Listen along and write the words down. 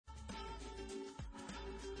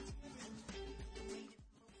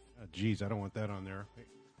geez, I don't want that on there.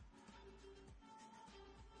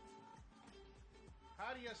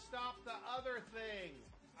 How do you stop the other thing?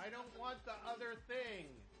 I don't want the other thing.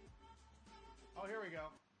 Oh, here we go.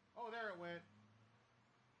 Oh, there it went.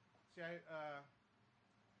 See,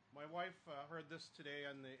 my wife heard this today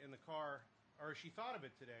in the car, or she thought of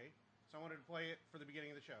it today, so I wanted to play it for the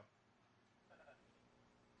beginning of the show.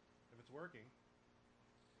 If it's working.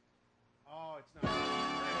 Oh, it's not.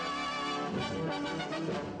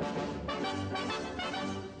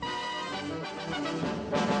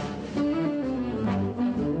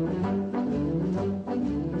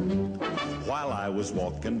 While I was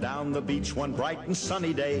walking down the beach one bright and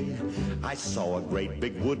sunny day, I saw a great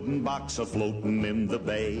big wooden box a-floating in the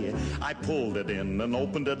bay. I pulled it in and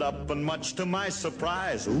opened it up, and much to my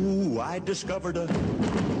surprise, ooh, I discovered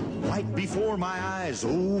right before my eyes.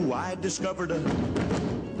 Ooh, I discovered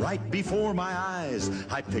right before my eyes.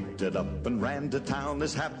 I picked it up and ran to town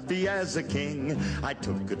as happy as a king. I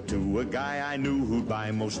took it to a guy I knew who'd buy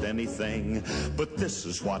most anything. But this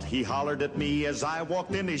is what he hollered at me as I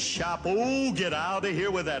walked in his shop. Oh, get out of here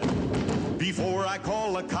with that before I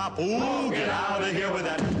call a cop. Oh, get out of here with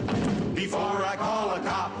that before I call a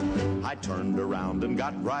cop. I turned around and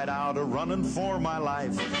got right out a running for my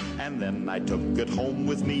life. And then I took it home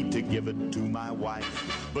with me to give it to my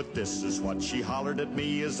wife. But this is what she hollered at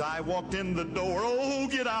me as I walked in the door. Oh,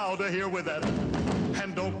 get out of here with that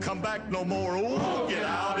and don't come back no more. Oh, get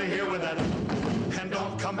out of here with that and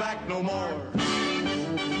don't come back no more.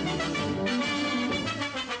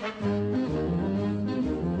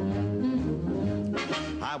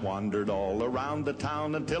 I wandered all around the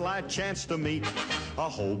town until I chanced to meet a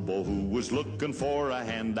hobo who was looking for a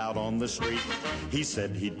handout on the street. He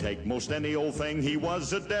said he'd take most any old thing. He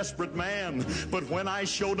was a desperate man. But when I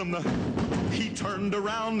showed him he turned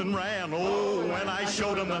around and ran. Oh, when I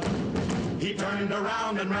showed him he turned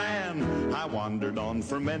around and ran. I wandered on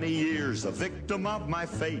for many years, a victim of my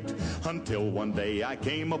fate, until one day I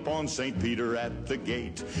came upon St. Peter at the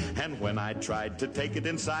gate. And when I tried to take it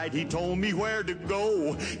inside, he told me where to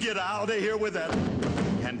go. Get out of here with that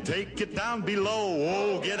and take it down below.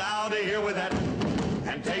 Oh, get out of here with that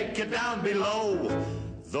and take it down below.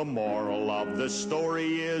 The moral of the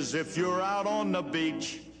story is, if you're out on the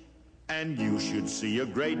beach and you should see a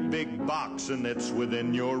great big box and it's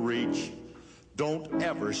within your reach, don't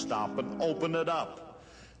ever stop and open it up.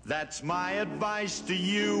 That's my advice to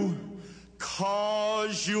you,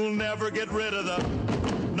 'cause you'll never get rid of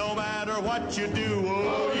them, no matter what you do.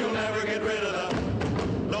 Oh, you'll never get rid of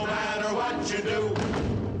them, no matter what you do.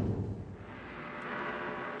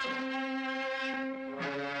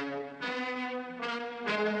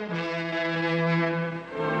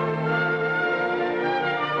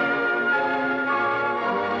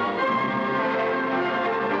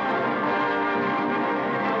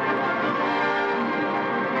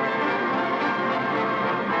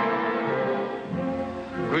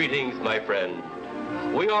 Greetings, my friend.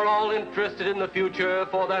 We are all interested in the future,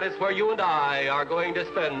 for that is where you and I are going to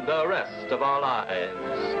spend the rest of our lives.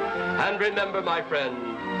 And remember, my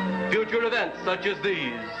friend, future events such as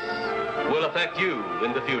these will affect you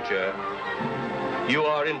in the future. You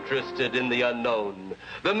are interested in the unknown,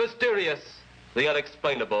 the mysterious, the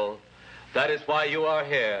unexplainable. That is why you are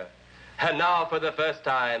here. And now, for the first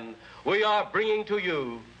time, we are bringing to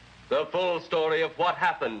you the full story of what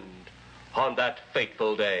happened on that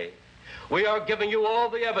fateful day. We are giving you all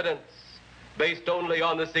the evidence based only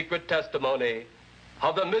on the secret testimony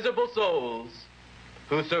of the miserable souls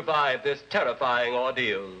who survived this terrifying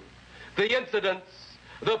ordeal. The incidents,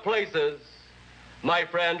 the places. My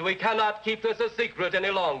friend, we cannot keep this a secret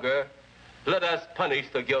any longer. Let us punish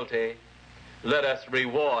the guilty. Let us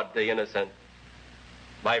reward the innocent.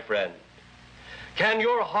 My friend, can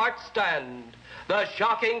your heart stand the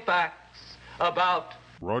shocking facts about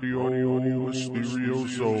Radio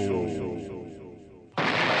Mysterioso.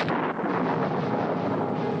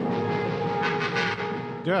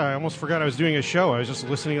 Yeah, I almost forgot I was doing a show. I was just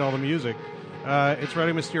listening to all the music. It's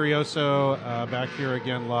Radio Mysterioso, back here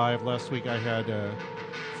again live. Last week I had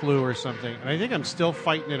flu or something, and I think I'm still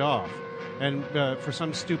fighting it off. And for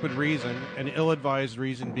some stupid reason, an ill-advised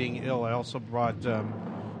reason being ill, I also brought a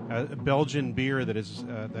Belgian beer that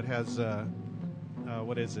has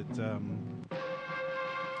what is it?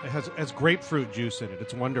 It has grapefruit juice in it.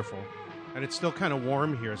 It's wonderful. And it's still kind of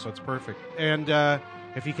warm here, so it's perfect. And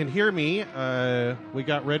if you can hear me, we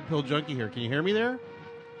got Red Pill Junkie here. Can you hear me there?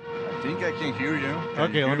 I think I can hear you.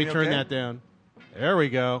 Okay, let me turn that down. There we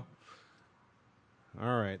go.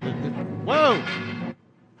 All right. Whoa!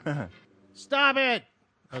 Stop it!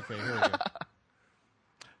 Okay, here we go.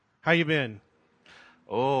 How you been?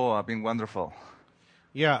 Oh, I've been wonderful.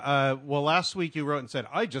 Yeah. Well, last week you wrote and said,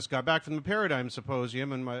 I just got back from the Paradigm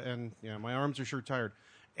Symposium, and my arms are sure tired.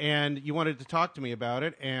 And you wanted to talk to me about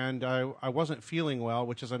it, and I wasn't feeling well,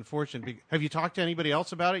 which is unfortunate. Have you talked to anybody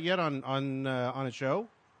else about it yet on a show?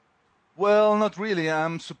 Well, not really.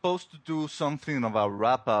 I'm supposed to do something of a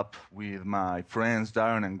wrap-up with my friends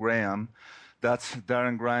Darren and Graham. That's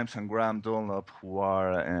Darren Grimes and Graham Dunlop, who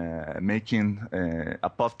are making a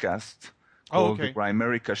podcast called The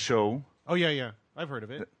Grimerica Show. Oh, yeah. I've heard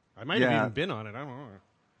of it. I might have even been on it. I don't know.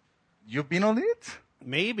 You've been on it?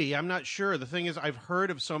 Maybe. I'm not sure. The thing is, I've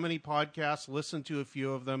heard of so many podcasts, listened to a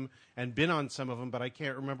few of them, and been on some of them, but I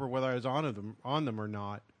can't remember whether I was on them or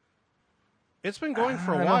not. It's been going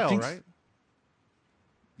for a while, right?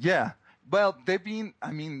 Yeah. Well, they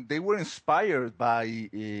were inspired by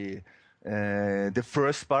the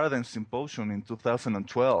first Paradigm Symposium in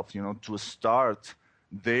 2012, to start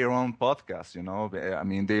their own podcast, I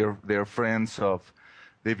mean, they're friends of,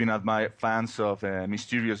 they've been fans of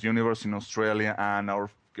Mysterious Universe in Australia, and our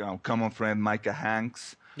common friend Micah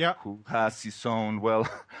Hanks, who has his own, well,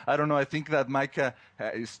 I don't know, I think that Micah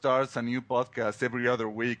starts a new podcast every other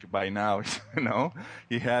week by now,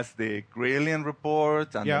 He has the Gralien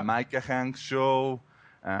Report and the Micah Hanks Show,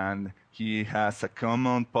 and he has a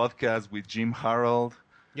common podcast with Jim Harold.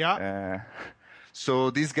 Yeah. So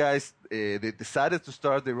these guys, they decided to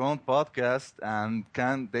start their own podcast, and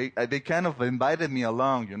they kind of invited me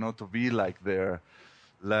along, to be like the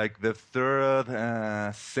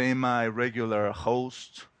third semi-regular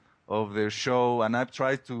host of their show, and I've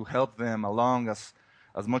tried to help them along as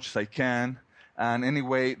much as I can. And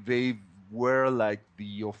anyway, they were like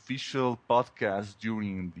the official podcast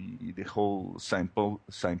during the whole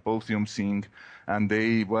symposium thing, and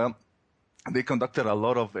they conducted a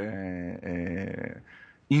lot of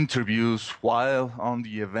interviews while on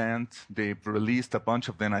the event. They've released a bunch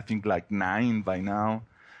of them, I think like 9 by now.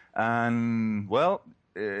 And, well,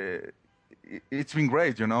 it's been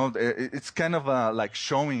great, It's kind of like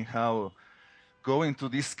showing how going to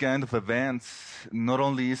these kind of events not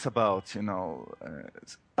only is about,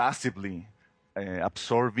 passively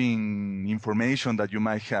absorbing information that you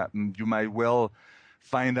might well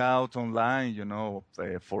find out online,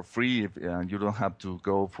 for free, and you don't have to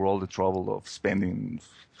go for all the trouble of spending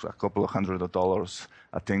a couple of $100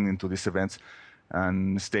 attending to these events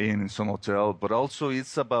and staying in some hotel. But also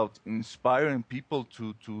it's about inspiring people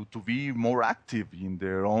to be more active in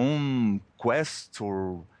their own quest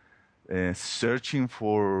or searching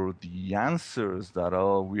for the answers that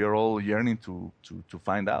we are all yearning to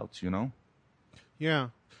find out, Yeah.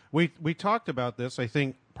 We talked about this, I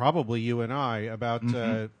think, probably you and I, about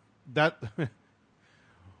that.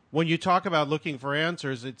 When you talk about looking for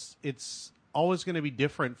answers, it's always going to be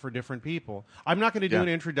different for different people. I'm not going to do an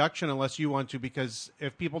introduction unless you want to, because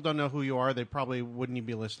if people don't know who you are, they probably wouldn't even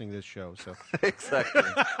be listening to this show. So Exactly.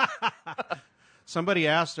 Somebody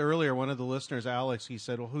asked earlier, one of the listeners, Alex, he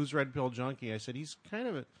said, well, who's Red Pill Junkie? I said, he's kind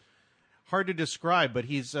of hard to describe, but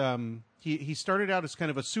he's he started out as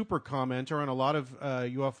kind of a super commenter on a lot of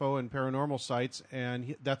UFO and paranormal sites,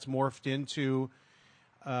 and that's morphed into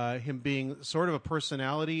him being sort of a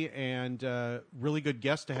personality and really good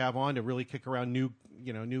guest to have on to really kick around new,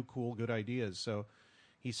 cool, good ideas. So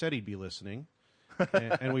he said he'd be listening.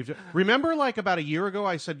 And we've remember, like about a year ago,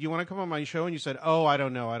 I said, "You want to come on my show?" And you said, "Oh, I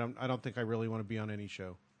don't know. I don't think I really want to be on any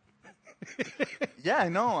show." Yeah, I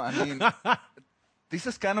know. I mean, this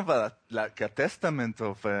is kind of a testament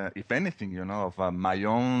of, if anything, of my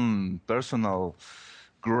own personal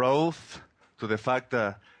growth, to the fact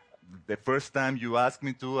that the first time you asked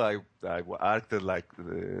me to, I acted like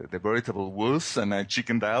the veritable wuss, and I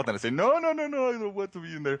chickened out, and I said, no, I don't want to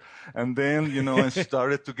be in there. And then, I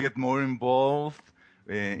started to get more involved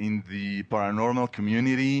in the paranormal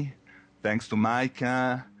community, thanks to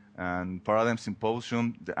Micah and Paradigm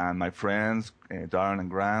Symposium, and my friends, Darren and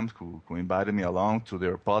Graham, who invited me along to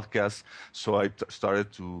their podcast. So I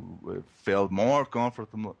started to feel more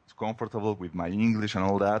comfortable with my English and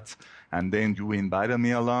all that. And then you invited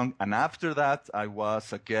me along. And after that, I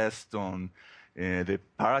was a guest on the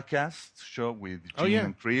Paracast show with Jim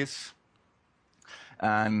and Chris.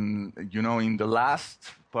 And, in the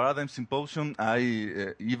last Paradigm Symposium,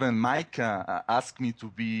 even Micah asked me to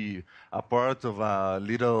be a part of a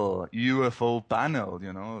little UFO panel,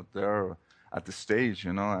 there at the stage,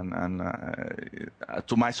 and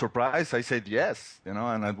to my surprise, I said yes,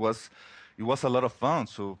 and it was a lot of fun.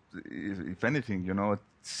 So if anything, it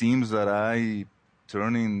seems that I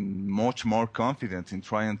turning much more confident in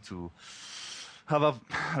trying to have a,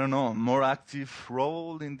 more active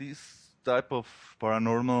role in this type of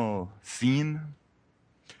paranormal scene.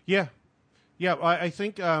 Yeah. I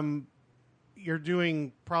think you're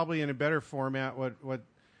doing probably in a better format what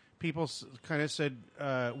people kind of said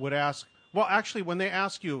would ask. Well, actually, when they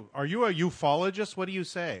ask you, are you a ufologist, what do you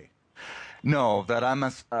say? No, that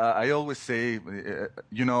I always say,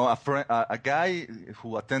 a guy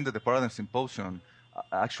who attended the Paradigm Symposium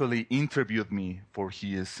actually interviewed me for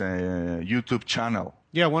his YouTube channel.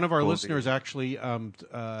 Yeah, one of our listeners actually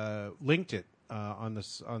linked it on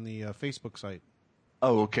the Facebook site.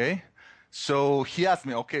 Oh, okay. So he asked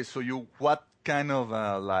me, okay, so what kind of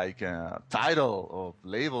title or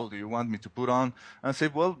label do you want me to put on? And I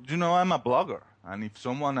said, well, I'm a blogger. And if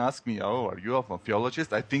someone asks me, oh, are you a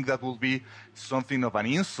archaeologist? I think that will be something of an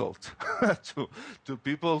insult to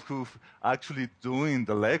people who've actually doing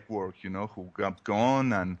the legwork, who have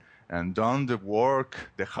gone and done the work,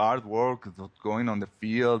 the hard work, going on the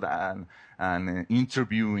field and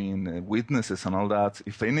interviewing witnesses and all that.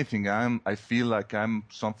 If anything, I feel like I'm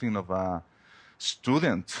something of a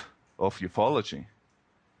student of ufology.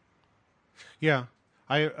 Yeah.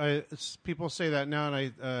 People say that now,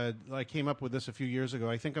 and I came up with this a few years ago.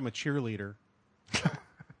 I think I'm a cheerleader.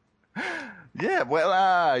 Yeah, well,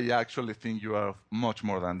 I actually think you are much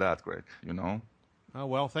more than that, Greg, Oh,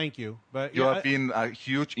 well, thank you. But you have been a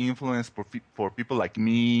huge influence for people like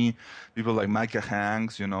me, people like Micah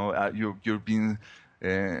Hanks, you've been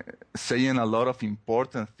saying a lot of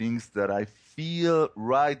important things that I feel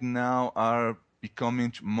right now are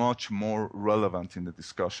becoming much more relevant in the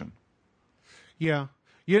discussion. Yeah.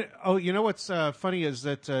 You know what's funny is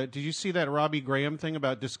that, did you see that Robbie Graham thing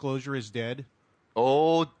about disclosure is dead?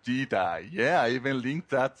 Oh, did I? Yeah, I even linked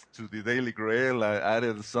that to the Daily Grail. I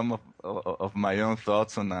added some of my own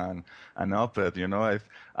thoughts on an op-ed.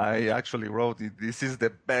 I actually wrote, this is the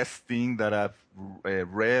best thing that I've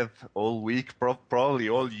read all week, probably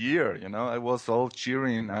all year. I was all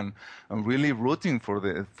cheering and really rooting for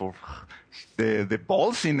the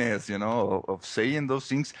ballsiness, of saying those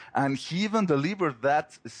things. And he even delivered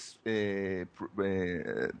that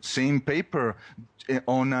same paper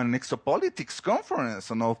on an exopolitics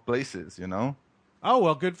conference on all places, Oh,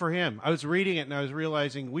 well, good for him. I was reading it and I was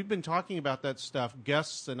realizing we've been talking about that stuff,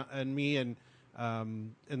 guests and me and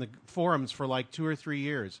in the forums for like 2 or 3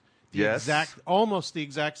 years. Yes. Almost the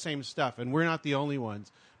exact same stuff, and we're not the only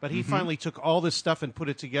ones. But he finally took all this stuff and put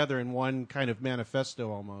it together in one kind of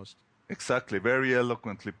manifesto almost. Exactly. Very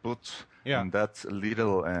eloquently put in that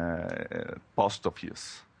little post of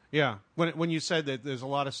his. Yeah. When you said that there's a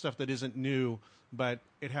lot of stuff that isn't new, but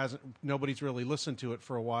nobody's really listened to it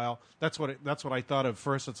for a while. That's what I thought of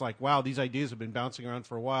first. It's like, wow, these ideas have been bouncing around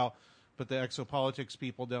for a while, but the exopolitics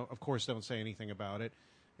people don't say anything about it.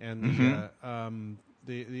 And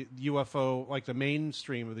the UFO, like the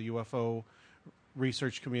mainstream of the UFO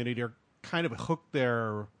research community, are kind of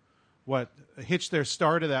hitched their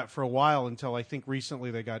start of that for a while until I think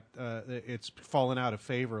recently they got it's fallen out of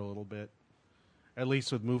favor a little bit, at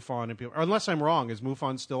least with MUFON and people. Or unless I'm wrong, is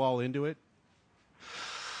MUFON still all into it?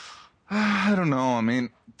 I don't know. I mean,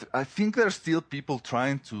 I think there's still people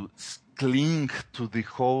trying to cling to the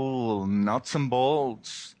whole nuts and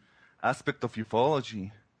bolts aspect of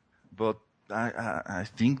ufology, but I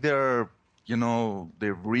think there are,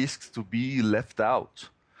 the risks to be left out.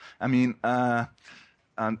 I mean,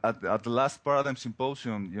 and at the last Paradigm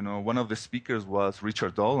Symposium, one of the speakers was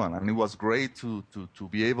Richard Dolan, and it was great to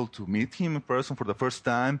be able to meet him in person for the first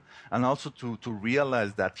time, and also to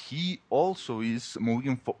realize that he also is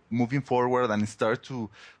moving forward and start to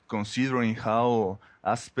considering how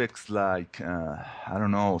aspects like,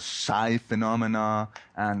 psi phenomena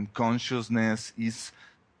and consciousness is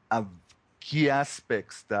a key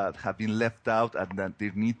aspects that have been left out and that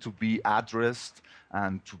they need to be addressed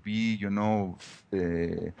and to be,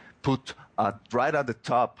 put right at the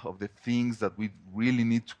top of the things that we really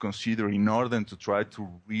need to consider in order to try to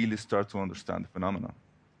really start to understand the phenomenon.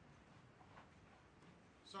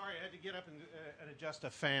 Sorry, I had to get up and adjust a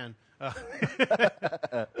fan.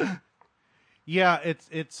 Yeah,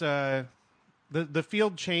 it's the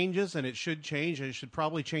field changes, and it should change, and it should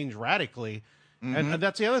probably change radically. Mm-hmm. And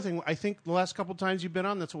that's the other thing. I think the last couple of times you've been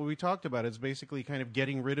on, that's what we talked about. It's basically kind of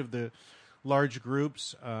getting rid of the large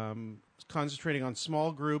groups, concentrating on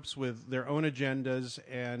small groups with their own agendas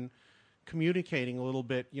and communicating a little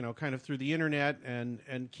bit, kind of through the internet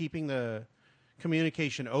and keeping the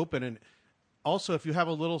communication open. And also, if you have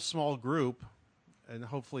a little small group, and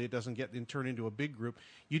hopefully it doesn't turn into a big group,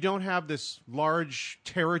 you don't have this large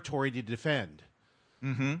territory to defend.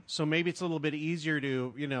 Mm-hmm. So maybe it's a little bit easier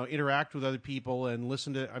to, interact with other people and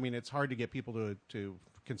listen to. I mean, it's hard to get people to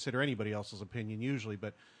consider anybody else's opinion usually,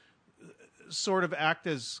 but sort of act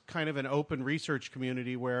as kind of an open research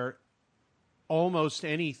community where almost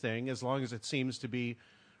anything, as long as it seems to be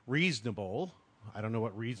reasonable, I don't know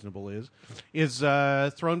what reasonable is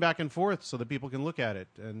thrown back and forth so that people can look at it.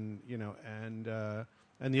 And,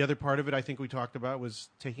 and the other part of it I think we talked about was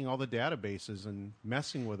taking all the databases and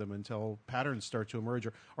messing with them until patterns start to emerge,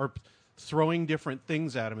 or throwing different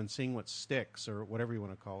things at them and seeing what sticks, or whatever you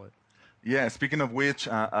want to call it. Yeah, speaking of which,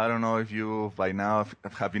 I don't know if you by now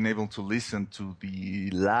have been able to listen to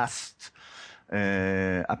the last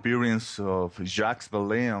appearance of Jacques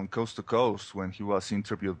Vallée on Coast to Coast when he was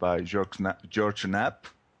interviewed by George Knapp.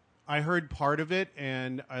 I heard part of it,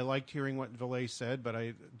 and I liked hearing what Vallée said, but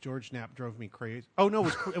George Knapp drove me crazy. Oh, no,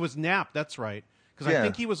 it was Knapp, that's right. Because I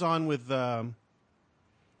think he was on with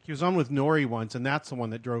Nori once, and that's the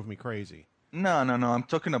one that drove me crazy. No. I'm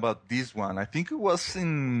talking about this one. I think it was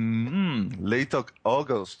in late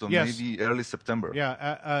August or maybe early September.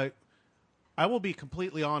 Yeah. I will be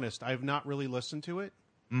completely honest. I have not really listened to it.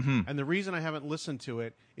 Mm-hmm. And the reason I haven't listened to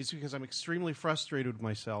it is because I'm extremely frustrated with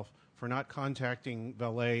myself for not contacting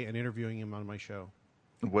Vallée and interviewing him on my show.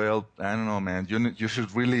 Well, I don't know, man. You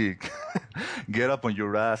should really get up on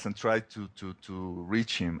your ass and try to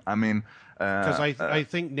reach him. I mean, because I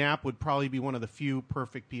think Knapp would probably be one of the few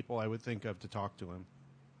perfect people I would think of to talk to him.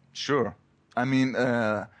 Sure. I mean,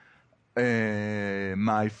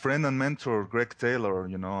 my friend and mentor Greg Taylor,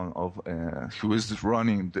 who is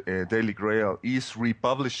running Daily Grail, is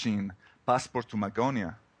republishing Passport to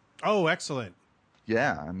Magonia. Oh, excellent.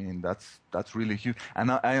 Yeah, I mean that's really huge,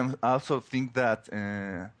 and I also think that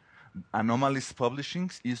Anomalist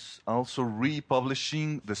Publishing is also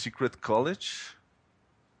republishing The Secret College.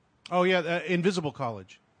 Oh yeah, Invisible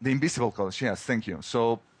College. The Invisible College, yes, thank you.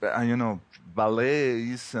 So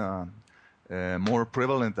Vallée is more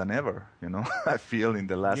prevalent than ever. I feel in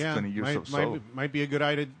the last 20 years or so. Might be a good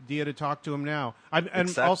idea to talk to him now. And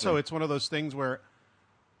exactly. Also, it's one of those things where.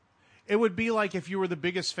 It would be like if you were the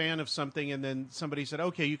biggest fan of something and then somebody said,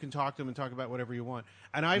 okay, you can talk to him and talk about whatever you want.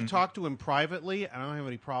 And I've talked to him privately, and I don't have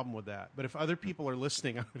any problem with that. But if other people are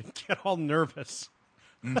listening, I'm going to get all nervous.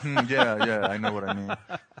 Mm-hmm. Yeah, I know what I mean.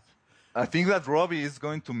 I think that Robbie is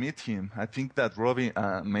going to meet him. I think that Robbie,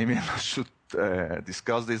 maybe I should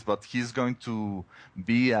discuss this, but he's going to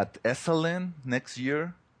be at SLN next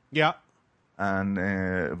year. Yeah. And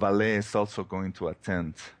Vallée is also going to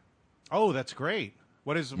attend. Oh, that's great.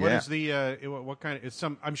 What is the what kind of? It's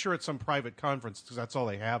some. I'm sure it's some private conference because that's all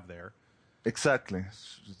they have there. Exactly,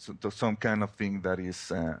 it's some kind of thing that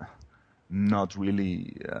is not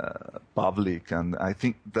really public, and I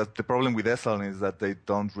think that the problem with SLN is that they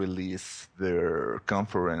don't release their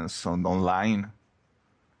conference online.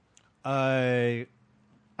 I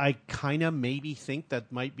kind of maybe think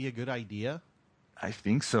that might be a good idea. I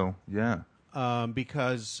think so. Yeah.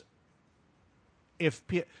 Because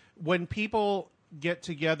when people get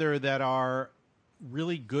together that are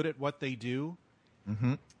really good at what they do,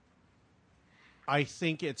 I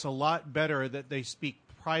think it's a lot better that they speak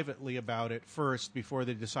privately about it first before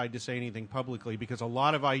they decide to say anything publicly, because a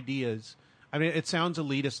lot of ideas, I mean, it sounds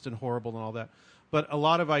elitist and horrible and all that, but a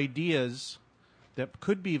lot of ideas that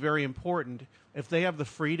could be very important, if they have the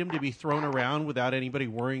freedom to be thrown around without anybody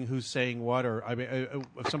worrying who's saying what, or I mean,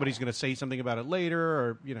 if somebody's going to say something about it later,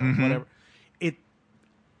 or whatever,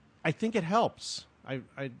 I think it helps. I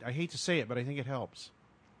hate to say it, but I think it helps.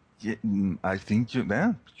 Yeah, I think you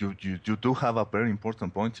do have a very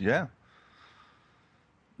important point. Yeah,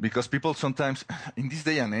 because people sometimes in this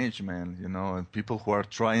day and age, man, people who are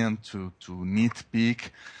trying to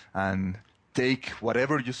nitpick and take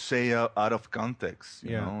whatever you say out of context,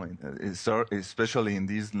 you know, especially in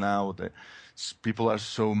this now, people are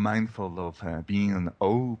so mindful of being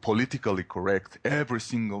politically correct every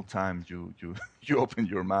single time you open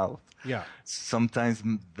your mouth. Yeah. Sometimes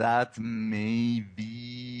that may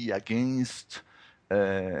be against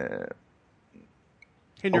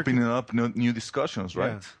opening up new discussions,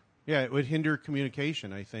 right? Yeah, it would hinder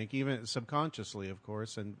communication, I think, even subconsciously, of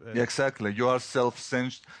course. And exactly. You are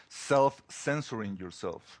self-censoring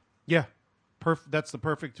yourself. Yeah. That's the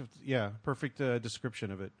perfect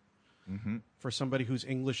description of it. Mm-hmm. For somebody whose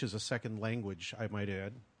English is a second language, I might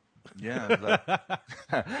add. Yeah.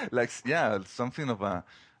 Something of a...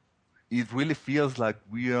 It really feels like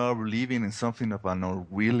we are living in something of an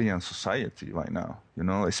Orwellian society right now,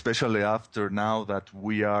 especially after now that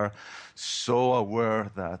we are so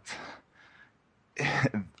aware that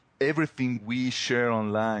everything we share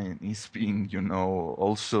online is being,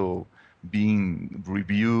 also being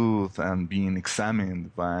reviewed and being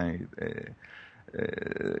examined by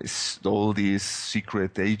all these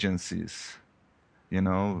secret agencies.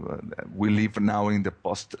 We live now in the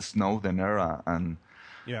post-Snowden era, and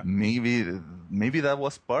maybe that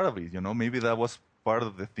was part of it. Maybe that was part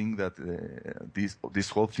of the thing that this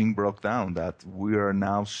whole thing broke down. That we are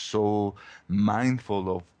now so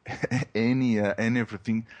mindful of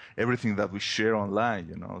everything that we share online.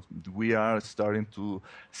 You know, we are starting to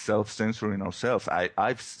self-censoring ourselves.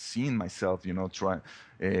 I've seen myself,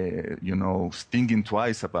 thinking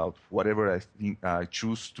twice about whatever I think I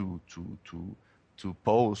choose to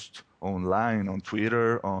post online on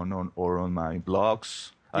Twitter, or on my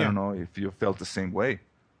blogs. I don't know if you felt the same way.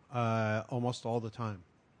 Almost all the time.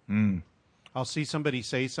 I'll see somebody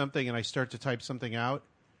say something and I start to type something out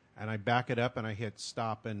and I back it up and I hit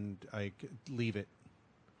stop and I leave it.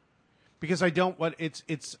 Because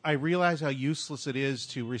I realize how useless it is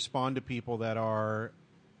to respond to people that are,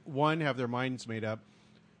 one, have their minds made up,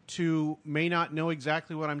 two, may not know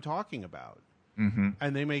exactly what I'm talking about. Mm-hmm.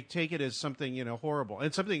 And they may take it as something, horrible.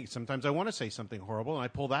 And sometimes I want to say something horrible and I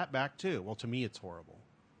pull that back too. Well, to me, it's horrible.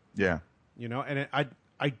 Yeah. And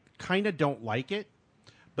I kind of don't like it,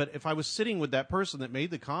 but if I was sitting with that person that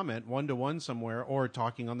made the comment one-to-one somewhere or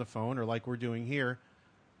talking on the phone or like we're doing here,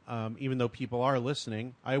 even though people are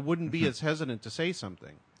listening, I wouldn't be as hesitant to say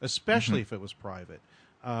something, especially if it was private.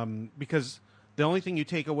 Because the only thing you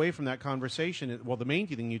take away from that conversation, the main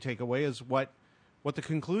thing you take away is what the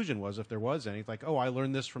conclusion was, if there was any. Like, oh, I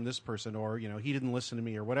learned this from this person, or, he didn't listen to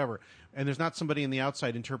me or whatever. And there's not somebody on the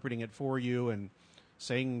outside interpreting it for you and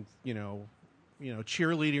saying,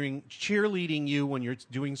 cheerleading you when you're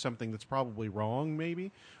doing something that's probably wrong,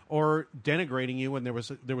 maybe, or denigrating you when there was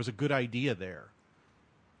a good idea there.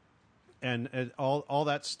 And all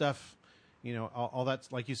that stuff, all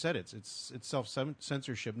that's, like you said, it's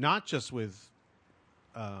self-censorship, not just with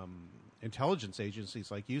intelligence agencies,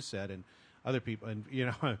 like you said, and other people, and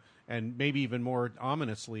and maybe even more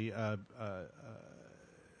ominously,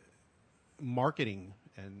 marketing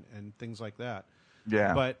and things like that.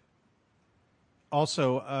 Yeah, but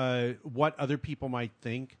also what other people might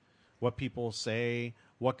think, what people say,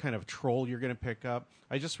 what kind of troll you're going to pick up.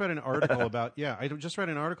 I just read an article about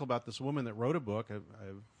this woman that wrote a book.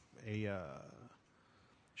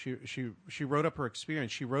 She wrote up her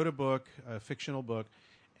experience. She wrote a book, a fictional book,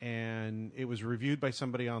 and it was reviewed by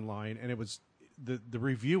somebody online, and it was the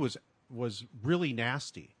review was really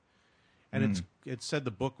nasty. And it said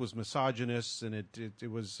the book was misogynist, and it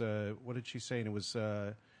was what did she say? And it was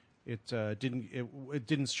it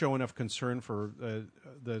didn't show enough concern for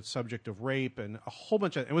the subject of rape, and a whole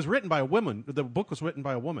bunch of. It was written by a woman. The book was written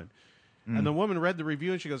by a woman, and the woman read the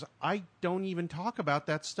review and she goes, "I don't even talk about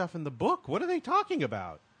that stuff in the book. What are they talking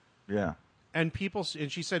about?" Yeah, and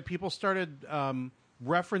she said people started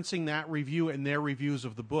referencing that review in their reviews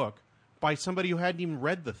of the book by somebody who hadn't even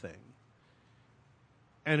read the thing.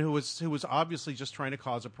 And who was obviously just trying to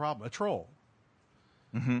cause a problem, a troll.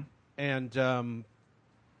 Mm-hmm. And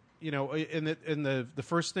the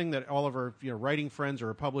first thing that all of our writing friends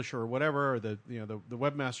or a publisher or whatever, or the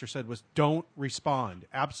webmaster said was, don't respond.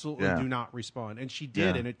 Absolutely do not respond. And she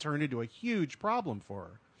did, and it turned into a huge problem for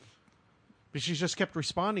her. But she just kept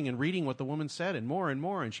responding and reading what the woman said, and more,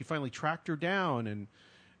 and she finally tracked her down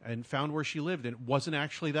and found where she lived, and it wasn't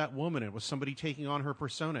actually that woman. It was somebody taking on her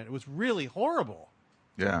persona. It was really horrible.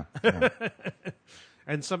 Yeah.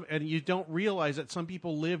 And you don't realize that some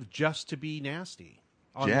people live just to be nasty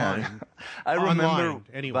online. Yeah. I remember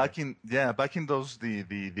anyway. back in those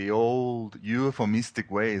the old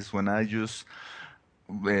euphemistic ways when I just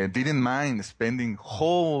didn't mind spending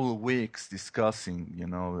whole weeks discussing,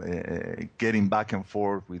 getting back and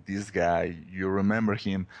forth with this guy. You remember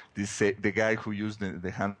him, the guy who used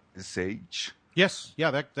the hand sage? Yes,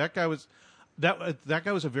 yeah, that guy was that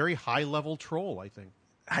guy was a very high level troll, I think.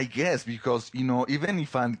 I guess, because, even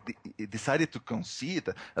if I decided to concede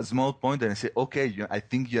a small point and I say, okay, I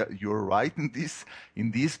think you're right in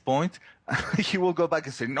this point, he will go back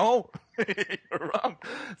and say, no, you're wrong.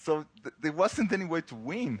 So there wasn't any way to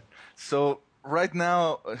win. So right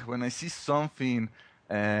now, when I see something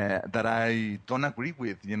that I don't agree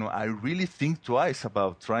with, I really think twice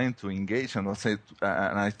about trying to engage, and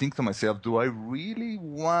I think to myself, do I really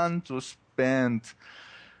want to spend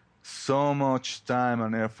so much time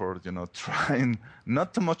and effort, trying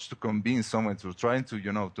not too much to convince someone, to trying to,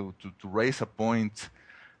 to raise a point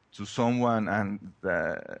to someone, and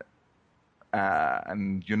the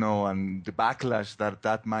backlash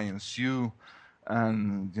that might ensue,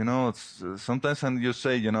 and sometimes you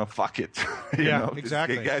say, fuck it,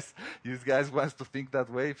 exactly. These guys wants to think that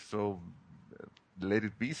way, so let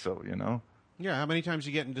it be so, Yeah, how many times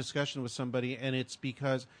you get in discussion with somebody and it's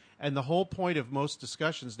because, and the whole point of most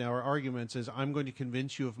discussions now or arguments is, I'm going to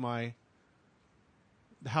convince you of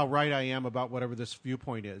how right I am about whatever this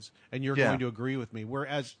viewpoint is, and you're going to agree with me.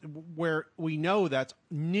 Where we know that's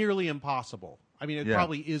nearly impossible. I mean, it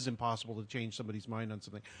probably is impossible to change somebody's mind on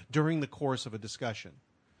something during the course of a discussion.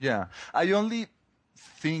 Yeah, I only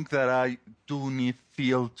think that I do need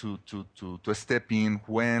feel to step in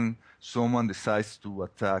when someone decides to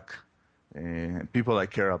attack people I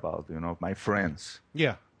care about, my friends.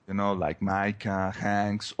 Yeah. Like Micah,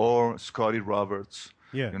 Hanks, or Scotty Roberts.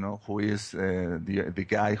 Yeah. Who is the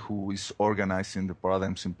guy who is organizing the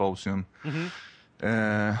Paradigm Symposium. Mm-hmm.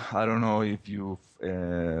 I don't know if you've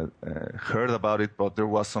heard about it, but there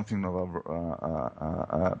was something of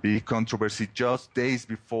a big controversy just days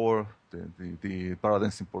before the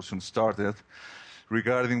Paradigm Symposium started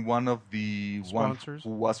regarding one of the sponsors who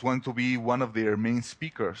was going to be one of their main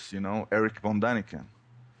speakers, Eric von Daniken.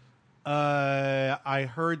 I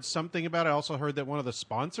heard something about it. I also heard that one of the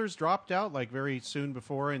sponsors dropped out like very soon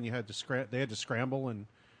before, and you had to they had to scramble and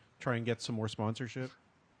try and get some more sponsorship.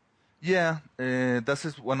 Yeah, this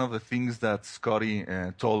is one of the things that Scotty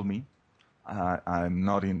told me. I'm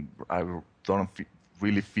not in. I don't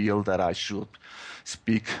really feel that I should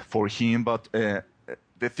speak for him, but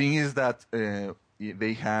the thing is that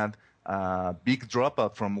they had a big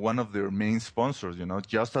dropout from one of their main sponsors.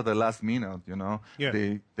 Just at the last minute. Yeah.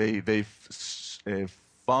 They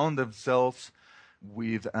found themselves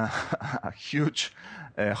with a huge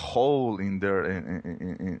hole in their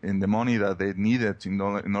in the money that they needed in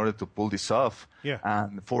order to pull this off. Yeah.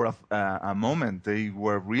 And for a moment, they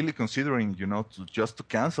were really considering, to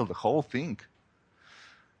cancel the whole thing.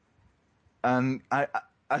 And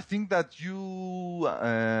I think that you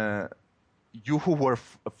who were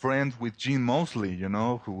friends with Gene Mosley,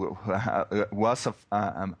 who was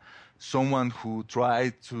someone who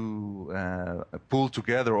tried to pull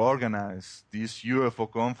together, organize these UFO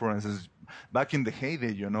conferences back in the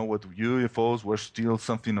heyday, what UFOs were still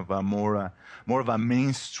something of a more of a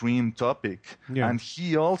mainstream topic. Yeah. And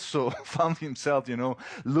he also found himself,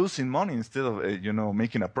 losing money instead of,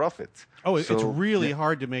 making a profit. Oh, it's really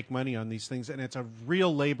hard to make money on these things, and it's a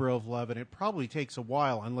real labor of love, and it probably takes a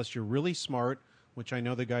while unless you're really smart, which I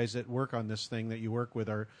know the guys that work on this thing that you work with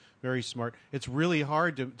are very smart. It's really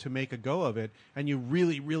hard to make a go of it, and you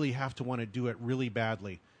really, really have to want to do it really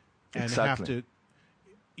badly. And Exactly. have to,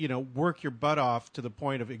 work your butt off to the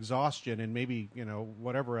point of exhaustion and maybe,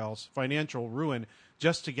 whatever else, financial ruin,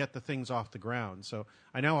 just to get the things off the ground. So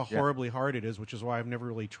I know how horribly hard it is, which is why I've never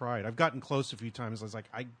really tried. I've gotten close a few times. I was like,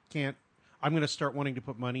 I can't. I'm going to start wanting to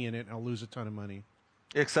put money in it, and I'll lose a ton of money.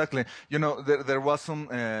 Exactly. There was some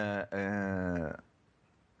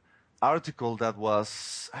article that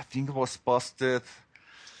I think it was posted,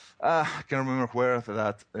 I can't remember where,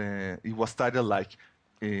 that it was titled like,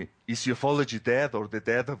 is ufology dead or the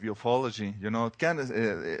death of ufology? It can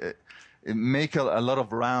make a lot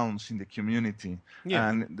of rounds in the community. Yeah.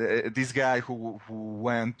 And this guy who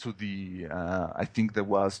went to the, I think there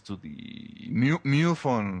was to the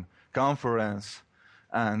MUFON conference,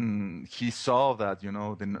 and he saw that,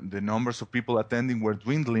 the numbers of people attending were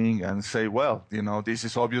dwindling, and say, well, this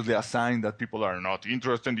is obviously a sign that people are not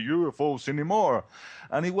interested in the UFOs anymore.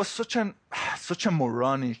 And it was such a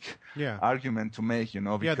moronic argument to make,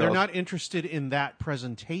 because they're not interested in that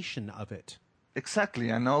presentation of it. Exactly.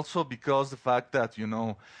 And also because the fact that,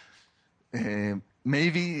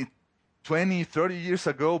 maybe 20, 30 years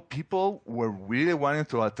ago, people were really wanting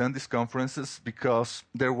to attend these conferences because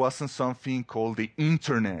there wasn't something called the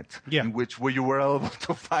internet, in which where you were able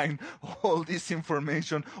to find all this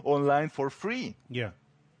information online for free. Yeah.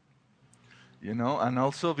 And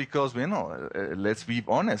also because, let's be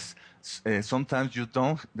honest, sometimes you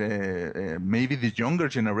don't, maybe the younger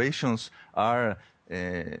generations are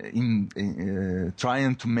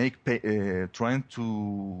trying to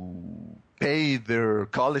pay their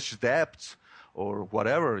college debts or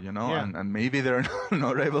whatever, and maybe they're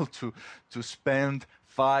not able to spend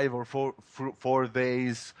 5 or 4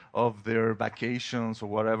 days of their vacations or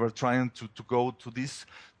whatever trying to go to these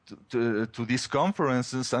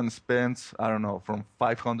conferences and spend, I don't know, from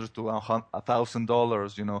 $500 to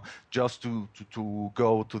 $1,000, just to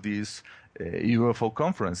go to these UFO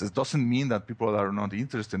conferences. It doesn't mean that people are not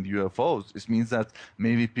interested in UFOs. It means that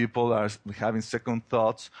maybe people are having second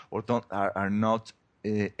thoughts or are not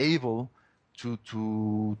able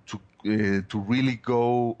to really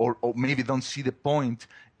go, or maybe don't see the point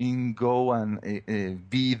in go and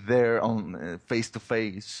be there on face to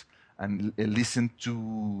face and listen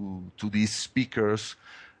to these speakers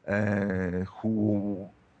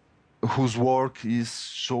whose work is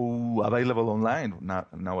so available online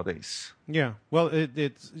nowadays. Yeah. Well,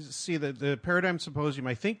 the Paradigm Symposium,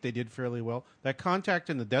 I think they did fairly well. That Contact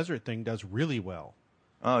in the Desert thing does really well.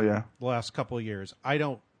 Oh, yeah. The last couple of years. I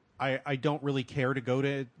I don't really care to go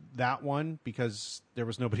to that one because there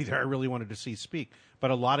was nobody there I really wanted to see speak.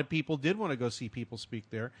 But a lot of people did want to go see people speak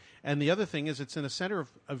there. And the other thing is it's in a center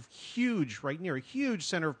of huge, right near a huge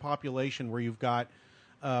center of population where you've got,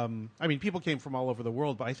 I mean, people came from all over the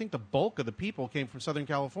world, but I think the bulk of the people came from Southern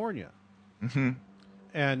California. Mm-hmm.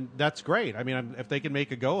 And that's great. I mean, if they can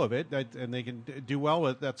make a go of it and they can do well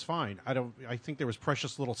with it, that's fine. I think there was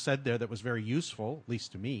precious little said there that was very useful, at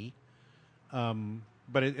least to me.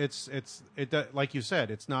 But it's like you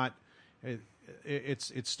said, it's not.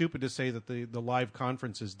 It's stupid to say that the live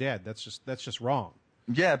conference is dead. That's just wrong.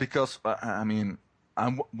 Yeah, because I mean,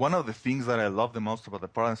 one of the things that I love the most about the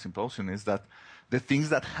Paradigm Symposium is that the things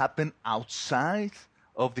that happen outside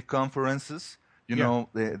of the conferences, you know,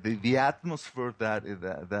 the atmosphere that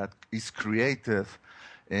is created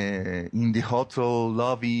in the hotel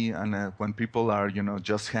lobby, and when people are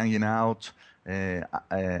just hanging out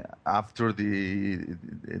after the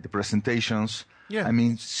presentations. Yeah. I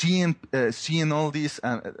mean, seeing all this.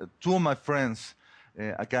 Two of my friends,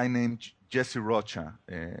 a guy named Jesse Rocha,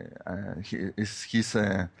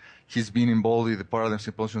 he's been involved in the Paradigm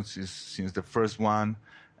Symposium since the first one.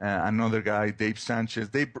 Another guy, Dave Sanchez.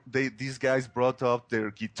 These guys brought up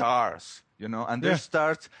their guitars, and they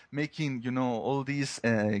start making, all these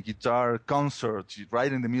guitar concerts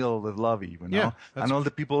right in the middle of the lobby, Yeah, and all the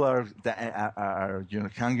people are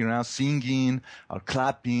hanging around, singing, or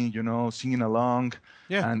clapping, singing along.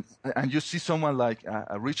 Yeah. And you see someone like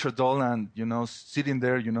Richard Dolan, sitting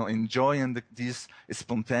there, enjoying this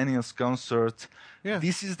spontaneous concert. Yeah.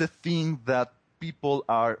 This is the thing that people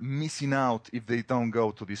are missing out if they don't go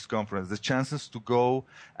to this conference. The chances to go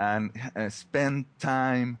and spend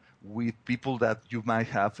time with people that you might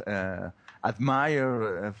have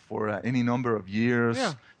admired for any number of years.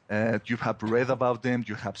 Yeah. You have read about them.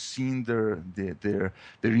 You have seen their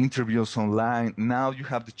interviews online. Now you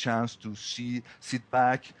have the chance to sit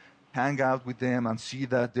back, hang out with them, and see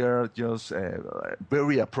that they're just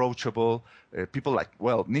very approachable. People like,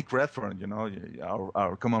 Nick Redfern,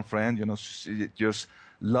 our common friend, just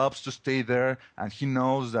loves to stay there, and he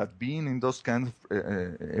knows that being in those kinds of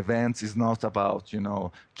events is not about,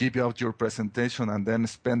 give out your presentation and then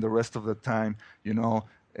spend the rest of the time,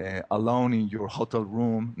 alone in your hotel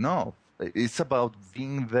room. No, it's about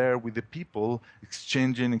being there with the people,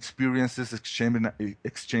 exchanging experiences,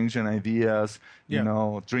 exchanging ideas,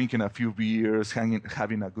 drinking a few beers,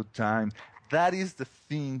 having a good time. That is the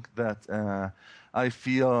thing that I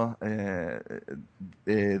feel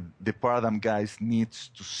the Paradigm guys needs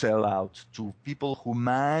to sell out to people who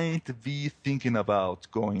might be thinking about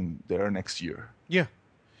going there next year. Yeah.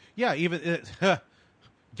 Yeah, even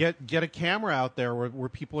get a camera out there where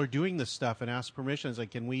people are doing this stuff and ask permissions.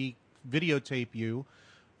 Like, can we videotape you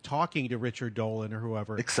talking to Richard Dolan or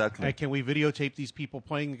whoever? Exactly. And can we videotape these people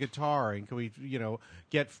playing the guitar? And can we,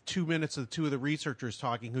 get 2 minutes of two of the researchers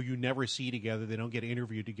talking who you never see together? They don't get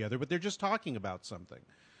interviewed together, but they're just talking about something,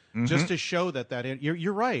 just to show that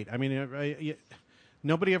you're right. I mean,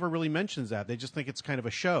 nobody ever really mentions that. They just think it's kind of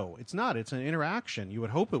a show. It's not. It's an interaction. You would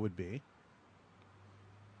hope it would be.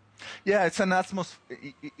 Yeah, it's an atmosphere.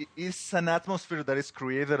 It's an atmosphere that is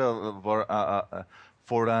created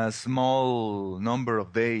for a small number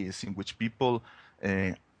of days in which people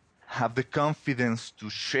have the confidence to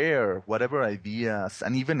share whatever ideas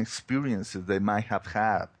and even experiences they might have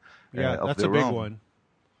had. That's a big own. one.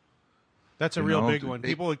 That's a real big one.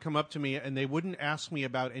 People would come up to me and they wouldn't ask me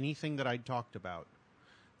about anything that I'd talked about.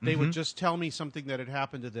 They would just tell me something that had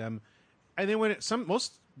happened to them. And they went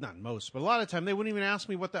not most, but a lot of the time they wouldn't even ask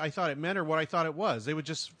me what I thought it meant or what I thought it was.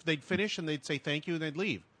 They'd finish and they'd say thank you and they'd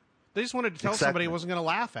leave. They just wanted to tell somebody I wasn't going to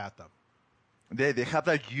laugh at them. They have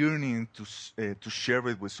that yearning to share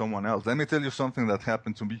it with someone else. Let me tell you something that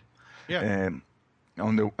happened to me. Yeah.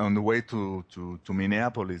 On the way to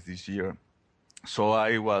Minneapolis this year. So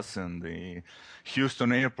I was in the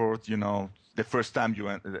Houston airport. The first time you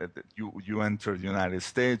enter the United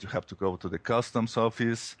States, you have to go to the customs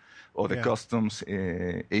office or the customs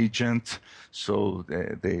agent. So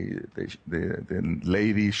the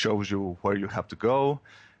lady shows you where you have to go.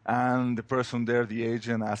 And the person there, the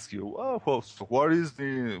agent, asks you, so what is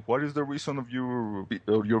the reason of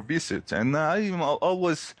your visit? And I'm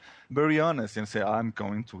always very honest and say, I'm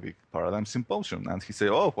going to the Paradigm Symposium. And he say,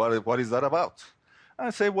 what is that about? I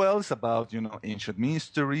say, well, it's about, ancient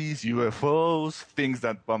mysteries, UFOs, things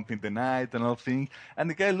that bump in the night and all things. And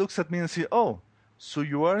the guy looks at me and says, so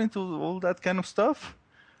you are into all that kind of stuff?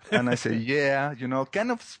 And I say, yeah,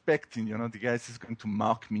 kind of expecting, the guy is going to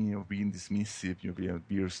mock me or being dismissive,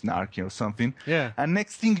 be snarky or something. Yeah. And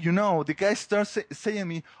next thing you know, the guy starts saying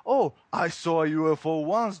me, oh, I saw a UFO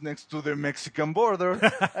once next to the Mexican border.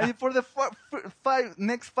 And for the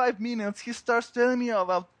next 5 minutes, he starts telling me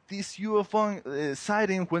about this UFO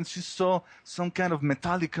sighting when she saw some kind of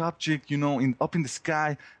metallic object, up in the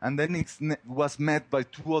sky, and then it was met by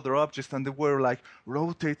 2 other objects, and they were like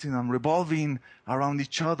rotating and revolving around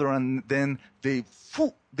each other, and then they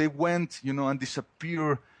went, and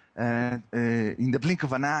disappeared in the blink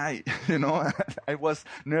of an eye. I was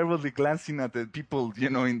nervously glancing at the people,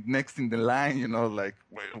 next in the line, like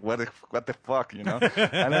what the fuck, and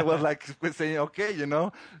I was like saying, okay,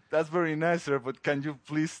 that's very nice, sir, but can you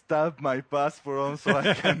please stamp my passport on so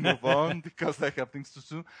I can move on because I have things to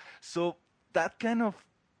do. So that kind of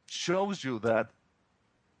shows you that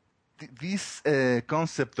this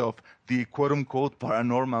concept of the quote-unquote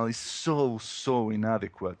paranormal is so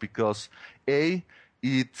inadequate because it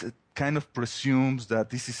kind of presumes that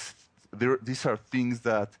these are things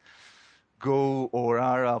that go or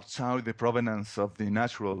are outside the provenance of the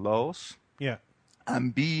natural laws. Yeah.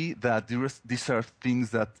 And B, that these are things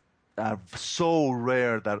that are so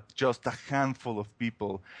rare that just a handful of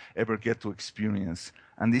people ever get to experience.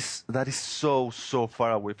 And that is so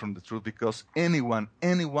far away from the truth because anyone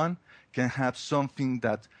can have something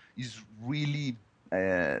that is really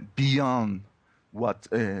beyond what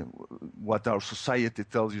our society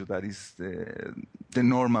tells you that is the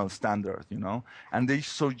normal standard, and they're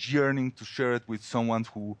so yearning to share it with someone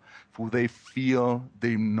who they feel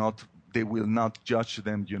they will not judge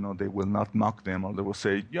them, they will not mock them, or they will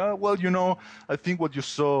say, yeah, well, I think what you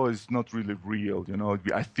saw is not really real,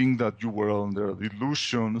 I think that you were under the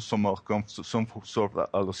illusion, some sort of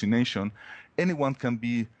hallucination. Anyone can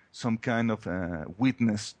be some kind of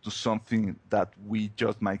witness to something that we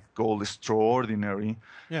just might call extraordinary.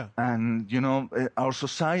 Yeah. And, our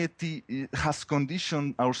society has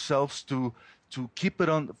conditioned ourselves to keep it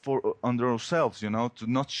under ourselves, to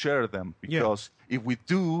not share them. Because if we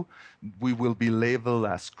do, we will be labeled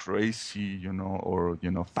as crazy, or,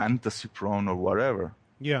 fantasy prone or whatever.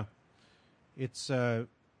 Yeah. It's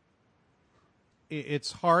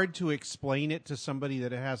hard to explain it to somebody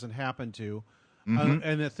that it hasn't happened to. Mm-hmm.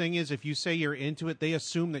 And the thing is, if you say you're into it, they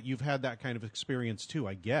assume that you've had that kind of experience too,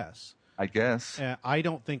 I guess. I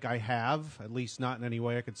don't think I have, at least not in any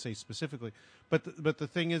way I could say specifically. But the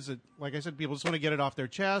thing is that, like I said, people just want to get it off their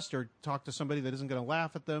chest or talk to somebody that isn't going to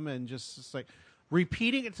laugh at them, and just like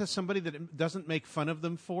repeating it to somebody that doesn't make fun of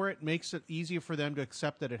them for it makes it easier for them to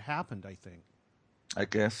accept that it happened, I think. I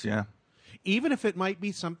guess, yeah. Even if it might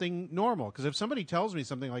be something normal. Because if somebody tells me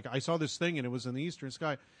something like, I saw this thing and it was in the eastern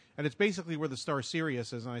sky, and it's basically where the star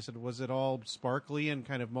Sirius is, and I said, was it all sparkly and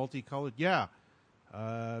kind of multicolored? Yeah.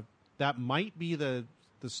 That might be the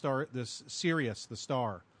star, this Sirius, the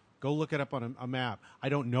star. Go look it up on a map. I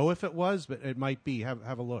don't know if it was, but it might be.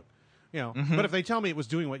 Have a look. Mm-hmm. But if they tell me it was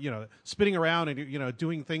doing what, spinning around and,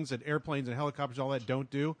 doing things that airplanes and helicopters, all that don't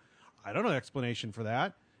do, I don't know the explanation for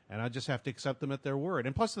that. And I just have to accept them at their word.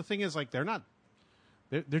 And plus the thing is, like, they're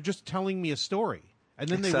just telling me a story. And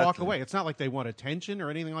then they walk away. It's not like they want attention or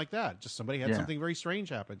anything like that. Just somebody had something very strange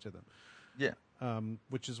happen to them. Yeah.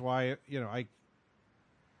 Which is why,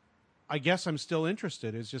 I guess I'm still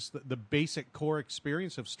interested. It's just the basic core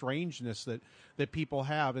experience of strangeness that people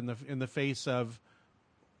have in the face of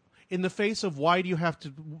why do you have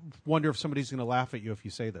to wonder if somebody's going to laugh at you if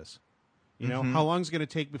you say this? How long is it going to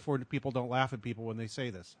take before people don't laugh at people when they say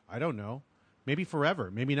this? I don't know. Maybe forever.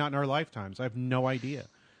 Maybe not in our lifetimes. I have no idea.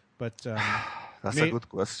 But that's a good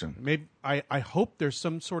question. Maybe I hope there's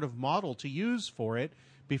some sort of model to use for it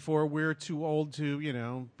before we're too old to,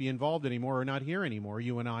 be involved anymore or not here anymore,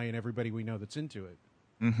 you and I and everybody we know that's into it.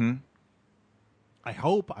 Mm-hmm. I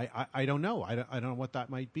hope. I don't know. I don't know what that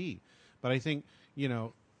might be. But I think,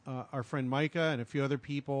 our friend Micah and a few other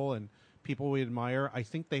people and people we admire, I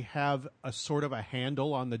think they have a sort of a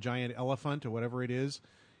handle on the giant elephant or whatever it is.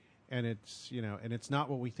 And it's, and it's not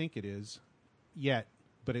what we think it is yet.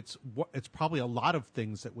 But it's probably a lot of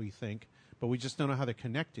things that we think, but we just don't know how they're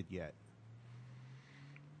connected yet.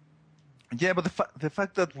 Yeah, but the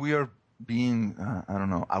fact that we are being,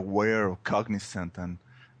 aware or cognizant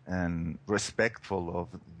and respectful of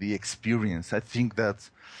the experience, I think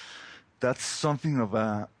that's something of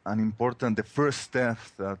the first step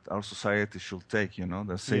that our society should take,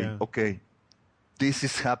 They say, okay, this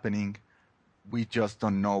is happening. We just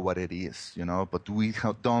don't know what it is, but we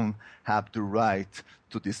don't have the right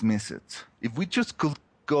to dismiss it. If we just could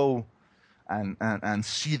go and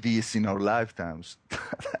see this in our lifetimes,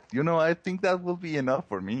 I think that will be enough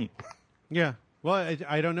for me. Yeah. Well,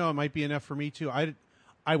 I don't know. It might be enough for me too.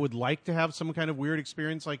 I would like to have some kind of weird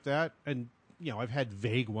experience like that, and I've had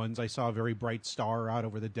vague ones. I saw a very bright star out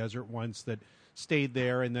over the desert once that stayed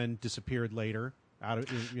there and then disappeared later.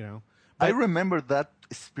 I remember that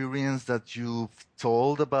experience that you've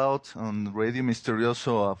told about on Radio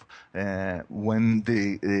Misterioso of when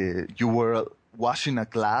you were washing a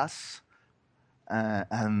glass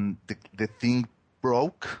and the thing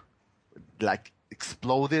broke, like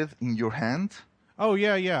exploded in your hand. Oh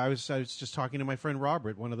yeah. I was just talking to my friend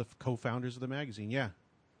Robert, one of the co-founders of the magazine. Yeah.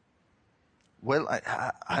 Well,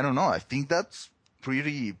 I don't know. I think that's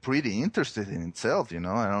pretty interesting in itself. I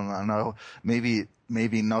don't know.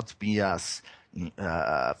 Maybe not be as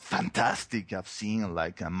fantastic. I've seen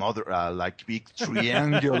like a like big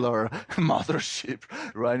triangular mothership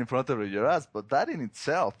right in front of your ass, but that in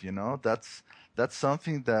itself, that's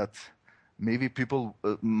something that maybe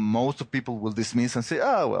most of people will dismiss and say,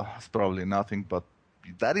 oh, well, it's probably nothing. But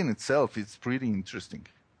that in itself is pretty interesting.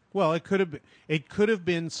 Well, it could have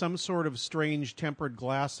been some sort of strange tempered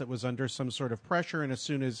glass that was under some sort of pressure, and as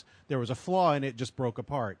soon as there was a flaw in it, just broke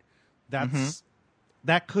apart.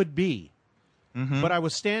 That could be. Mm-hmm. But I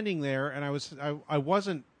was standing there, and I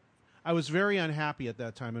was very unhappy at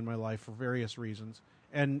that time in my life for various reasons.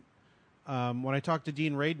 And when I talked to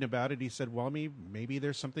Dean Radin about it, he said, well, maybe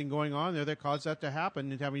there's something going on there that caused that to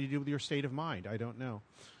happen and having to do with your state of mind. I don't know.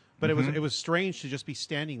 But it was strange to just be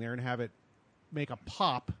standing there and have it make a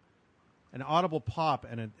pop, an audible pop,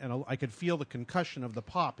 and I could feel the concussion of the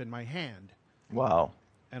pop in my hand. Wow.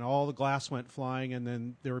 And all the glass went flying, and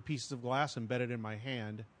then there were pieces of glass embedded in my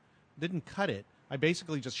hand. Didn't cut it. I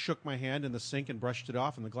basically just shook my hand in the sink and brushed it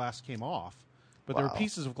off, and the glass came off. But There were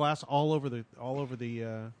pieces of glass all over the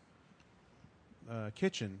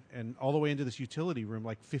kitchen and all the way into this utility room,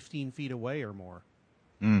 like 15 feet away or more.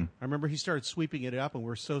 I remember he started sweeping it up, and we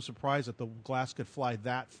were so surprised that the glass could fly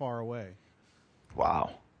that far away.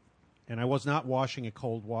 Wow. And I was not washing a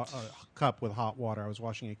cold cup with hot water. I was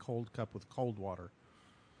washing a cold cup with cold water.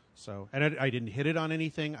 So, and I didn't hit it on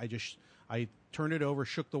anything. I turned it over,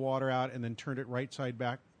 shook the water out, and then turned it right side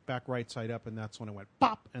back right side up, and that's when it went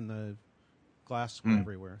pop, and the glass went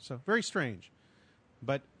everywhere. So very strange.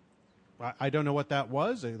 But I don't know what that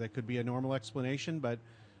was. That could be a normal explanation, but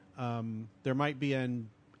there might be an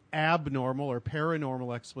abnormal or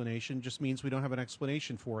paranormal explanation. Just means we don't have an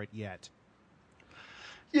explanation for it yet.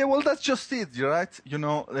 Yeah, well, that's just it, right?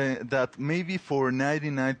 That maybe for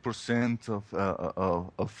 99%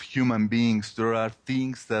 of human beings, there are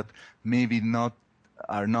things that maybe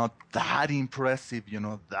are not that impressive,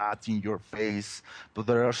 that in your face, but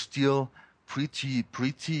they are still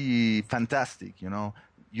pretty fantastic,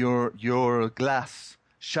 Your glass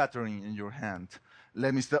shattering in your hand.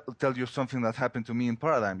 Let me tell you something that happened to me in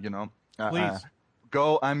Paradigm, Please.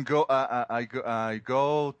 I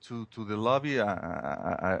go to the lobby,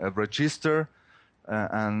 I register,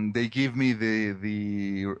 and they give me the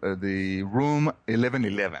room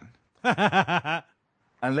 1111.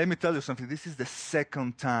 And let me tell you something. This is the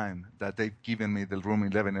second time that they've given me the room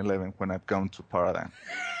 1111 when I've gone to Paradigm.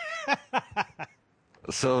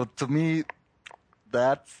 So to me,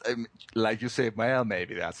 that's like you say. Well,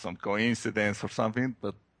 maybe that's some coincidence or something,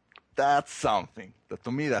 but that's something.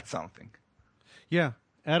 To me, that's something. Yeah.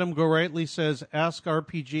 Adam Gorightly says, ask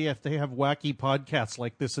RPG if they have wacky podcasts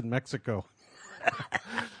like this in Mexico.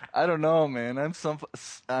 I don't know, man. I'm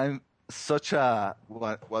such a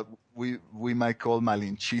what we might call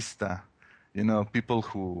malinchista. People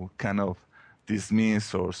who kind of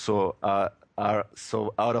dismiss or are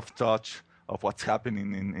so out of touch of what's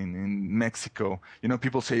happening in Mexico.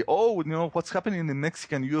 People say, oh, what's happening in the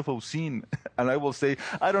Mexican UFO scene? And I will say,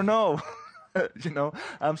 I don't know.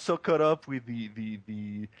 I'm so caught up with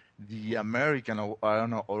the American, or I don't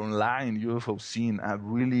know, online UFO scene. I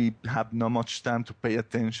really have not much time to pay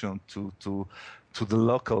attention to the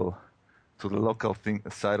local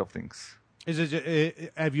side of things.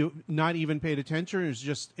 Have you not even paid attention? Or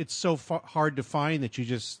it's so hard to find that you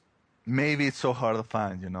just... Maybe it's so hard to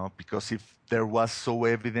find, because if there was so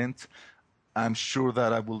evident, I'm sure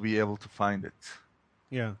that I will be able to find it.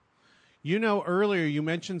 Yeah. Earlier you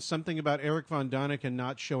mentioned something about Eric von Daniken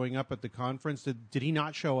not showing up at the conference. Did he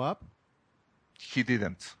not show up? He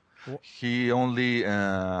didn't. He only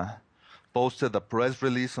posted a press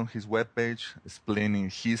release on his webpage explaining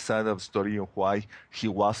his side of the story of why he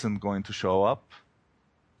wasn't going to show up.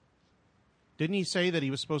 Didn't he say that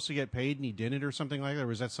he was supposed to get paid and he didn't or something like that, or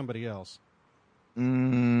was that somebody else?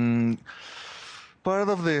 Part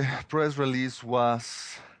of the press release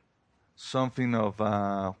was something of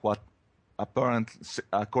what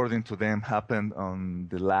according to them, happened on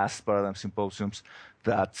the last Paradigm Symposiums,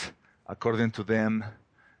 that according to them,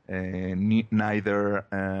 neither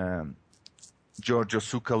Giorgio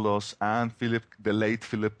Tsoukalos and the late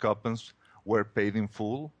Philip Coppens were paid in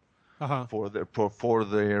full for their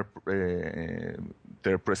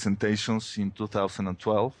presentations in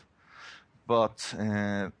 2012. But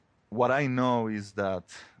what I know is that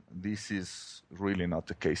this is really not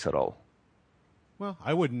the case at all. Well,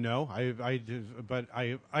 I wouldn't know. But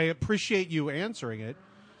I appreciate you answering it.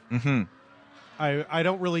 Mm-hmm. I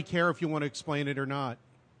don't really care if you want to explain it or not.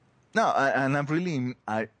 No,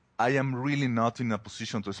 I am really not in a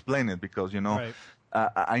position to explain it because, Right.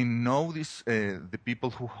 I know the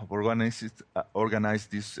people who have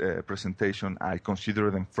organized this presentation. I consider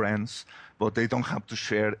them friends, but they don't have to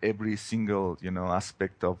share every single,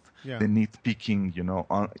 aspect of the nitpicking,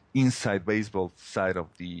 on inside baseball side of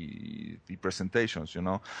the presentations,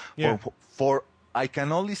 Yeah. For I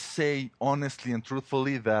can only say honestly and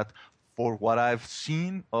truthfully that for what I've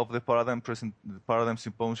seen of the Paradigm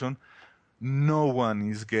Symposium, no one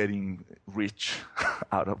is getting rich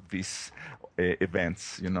out of these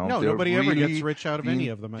events. No, nobody ever gets rich out of any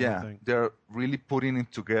of them. I don't think. They're really putting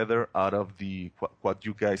it together out of the what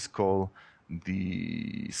you guys call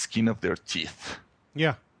the skin of their teeth.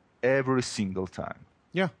 Yeah. Every single time.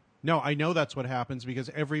 Yeah. No, I know that's what happens because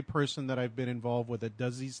every person that I've been involved with that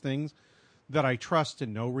does these things that I trust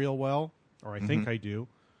and know real well, or I think I do,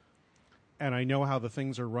 and I know how the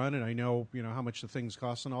things are run, and I know how much the things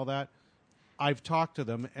cost and all that. I've talked to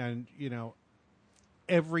them, and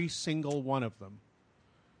every single one of them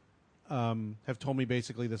have told me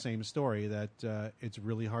basically the same story, that it's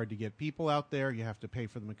really hard to get people out there. You have to pay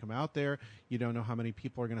for them to come out there. You don't know how many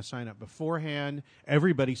people are going to sign up beforehand.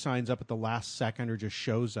 Everybody signs up at the last second or just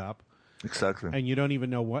shows up. Exactly. And you don't even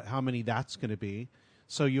know how many that's going to be.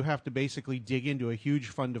 So you have to basically dig into a huge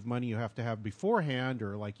fund of money you have to have beforehand,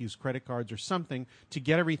 or like use credit cards or something to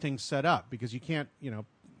get everything set up, because you can't,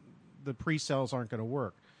 the pre-sales aren't going to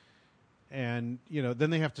work. And, then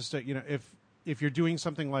they have to start, if you're doing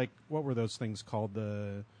something like, what were those things called?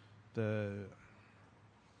 They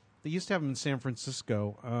used to have them in San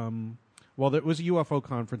Francisco. Well, there was a UFO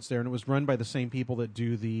conference there, and it was run by the same people that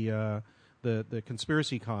do the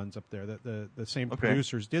conspiracy cons up there. The same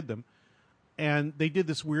producers did them. And they did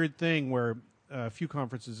this weird thing where a few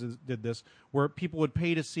conferences did this, where people would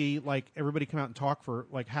pay to see like everybody come out and talk for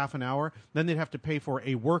like half an hour. Then they'd have to pay for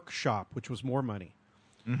a workshop, which was more money.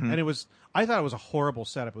 Mm-hmm. And I thought it was a horrible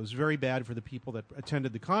setup. It was very bad for the people that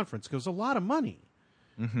attended the conference because it was a lot of money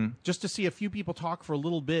just to see a few people talk for a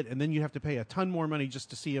little bit, and then you have to pay a ton more money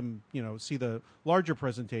just to see them, see the larger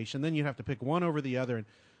presentation. Then you have to pick one over the other.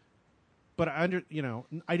 But I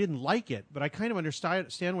didn't like it, but I kind of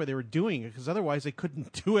understand why they were doing it, because otherwise they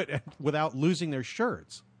couldn't do it without losing their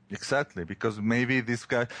shirts. Exactly, because maybe this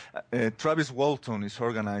guy, Travis Walton, is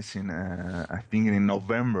organizing, I think in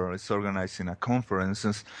November, is organizing a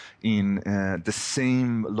conference in the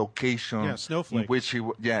same location. Snowflake. In which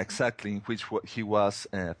in which he was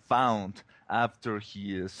found after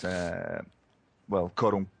his,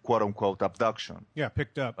 quote unquote abduction. Yeah,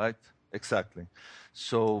 picked up. Right. Exactly.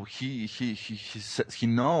 So he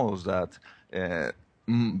knows that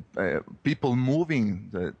people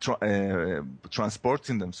moving,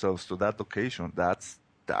 transporting themselves to that location, that's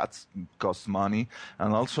costs money,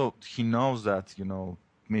 and also he knows that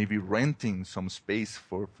maybe renting some space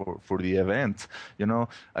for the event.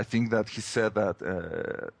 I think that he said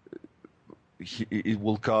that. It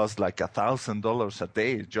will cost like $1,000 a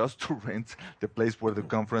day just to rent the place where the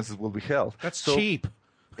conferences will be held. That's cheap.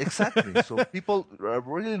 Exactly. So people are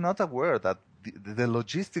really not aware that the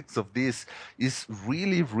logistics of this is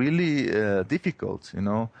really, really difficult,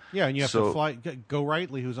 Yeah, and you have to fly. Go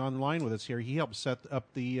Rightly, who's online with us here, he helped set up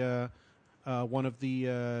the one of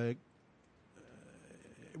the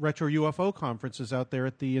retro UFO conferences out there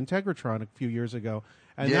at the Integratron a few years ago.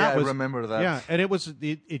 And I remember that. Yeah, and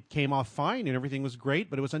it came off fine and everything was great,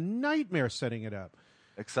 but it was a nightmare setting it up.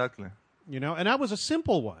 Exactly. And that was a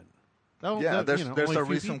simple one. There's a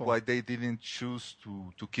reason why they didn't choose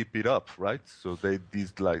to keep it up, right? So they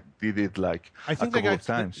did it I think a couple of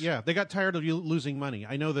times. They got tired of losing money.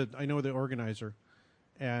 I know the organizer,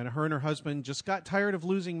 and her and her husband just got tired of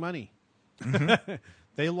losing money. Mm-hmm.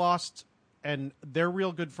 They lost, and they're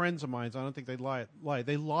real good friends of mine, so I don't think they'd lie.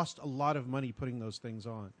 They lost a lot of money putting those things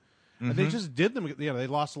on. And they just did them. They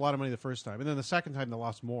lost a lot of money the first time, and then the second time they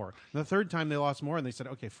lost more. And the third time they lost more, and they said,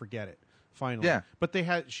 "Okay, forget it." Finally. Yeah. But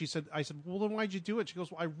I said, well, then why'd you do it? She goes,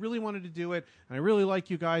 well, I really wanted to do it, and I really like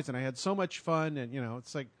you guys, and I had so much fun, and,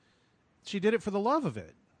 it's like, she did it for the love of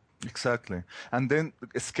it. Exactly. And then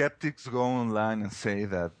skeptics go online and say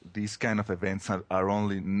that these kind of events are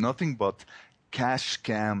only nothing but cash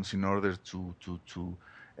scams in order to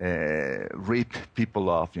rip people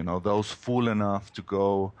off, those fool enough to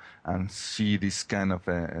go and see these kind of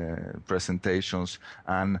presentations,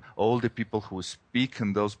 and all the people who speak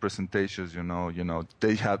in those presentations,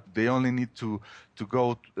 they only need to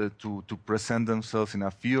go to present themselves in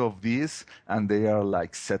a few of these, and they are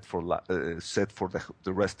like set for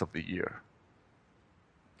the rest of the year.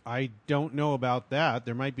 I don't know about that.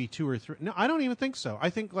 There might be 2 or 3. No, I don't even think so. I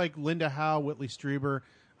think like Linda Howe, Whitley Strieber,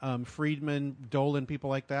 Friedman, Dolan, people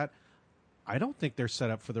like that, I don't think they're set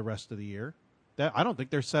up for the rest of the year. I don't think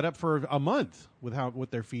they're set up for a month with what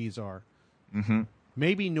their fees are. Mm-hmm.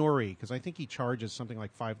 Maybe Nori, because I think he charges something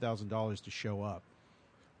like $5,000 to show up.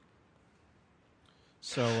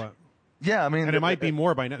 So yeah, I mean, and it might be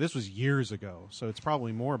more by now. This was years ago, so it's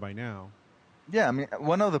probably more by now. Yeah, I mean,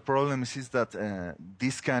 one of the problems is that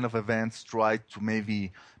these kind of events try to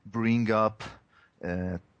maybe bring up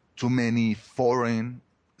too many foreign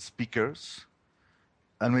speakers,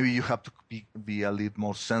 and maybe you have to be a little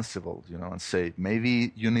more sensible, and say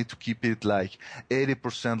maybe you need to keep it like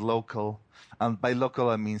 80% local. And by local,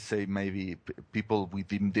 I mean, say maybe people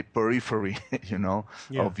within the periphery,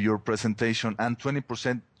 of your presentation, and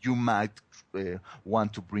 20% you might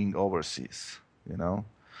want to bring overseas,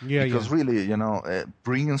 Because really,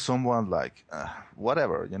 bringing someone like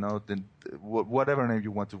whatever, whatever name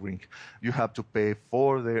you want to bring, you have to pay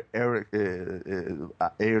for their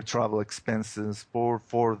air travel expenses,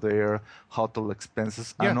 for their hotel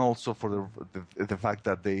expenses, and also for the fact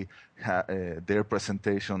that they their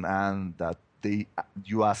presentation, and that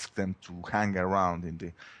you ask them to hang around in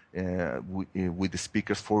the with the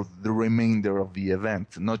speakers for the remainder of the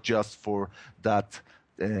event, not just for that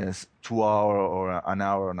 2-hour or an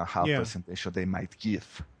hour and a half presentation they might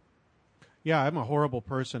give. Yeah, I'm a horrible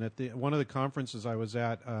person. At one of the conferences I was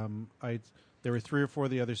at, there were 3 or 4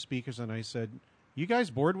 of the other speakers, and I said, "You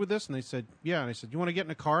guys bored with this?" And they said, "Yeah." And I said, "You want to get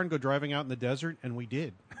in a car and go driving out in the desert?" And we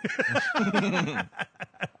did.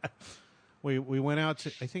 we went out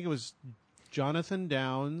to, I think it was Jonathan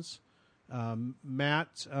Downs,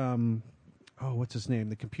 Matt, what's his name?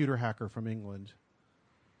 The computer hacker from England.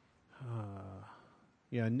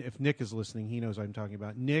 Yeah, if Nick is listening, he knows what I'm talking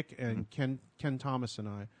about. Nick and Ken Thomas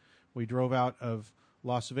and we drove out of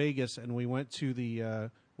Las Vegas, and we went to the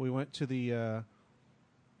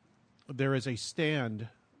there is a stand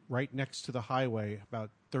right next to the highway, about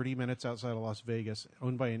 30 minutes outside of Las Vegas,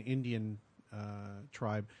 owned by an Indian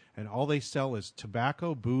tribe, and all they sell is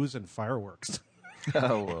tobacco, booze, and fireworks.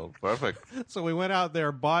 Oh, well, perfect. So we went out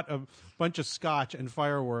there, bought a bunch of scotch and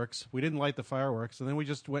fireworks. We didn't light the fireworks, and then we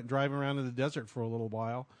just went driving around in the desert for a little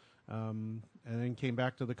while, and then came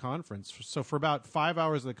back to the conference. So for about 5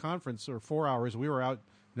 hours of the conference, or 4 hours, we were out,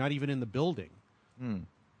 not even in the building. Mm.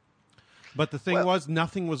 But the thing was,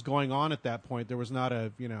 nothing was going on at that point. There was not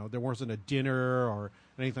there wasn't a dinner or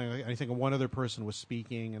anything. I think one other person was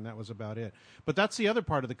speaking, and that was about it. But that's the other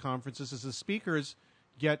part of the conferences, is the speakers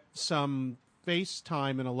get some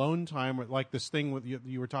FaceTime and alone time, like this thing with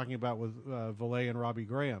you were talking about with Valet and Robbie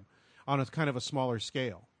Graham, on a kind of a smaller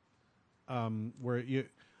scale, where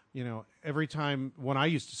every time when I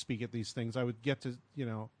used to speak at these things, I would get to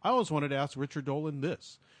I always wanted to ask Richard Dolan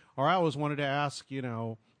this, or I always wanted to ask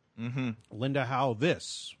Linda Howe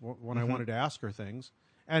this when I wanted to ask her things,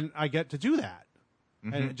 and I get to do that,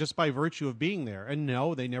 and just by virtue of being there. And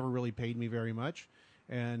no, they never really paid me very much,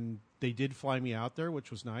 and they did fly me out there, which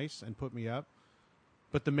was nice, and put me up.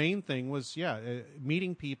 But the main thing was,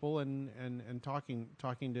 meeting people and talking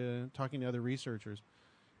to other researchers,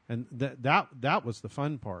 and that was the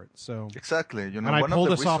fun part. So exactly, and I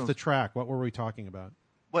pulled us off the track. What were we talking about?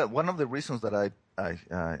 Well, one of the reasons that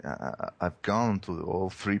I've gone to all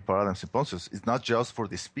 3 Paradigm Symposiums is not just for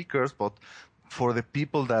the speakers, but for the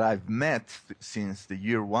people that I've met since the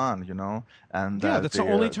year 1, and that's the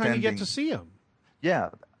only time you get to see them. Yeah,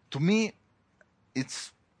 to me,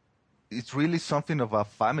 it's really something of a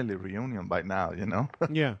family reunion by now,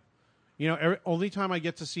 Yeah. Only time I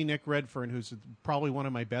get to see Nick Redfern, who's probably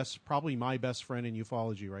my best friend in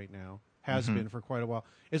ufology right now, has been for quite a while,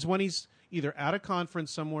 is when he's either at a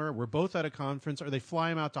conference somewhere, we're both at a conference, or they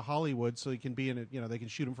fly him out to Hollywood so he can be in they can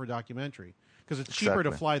shoot him for a documentary. Because it's cheaper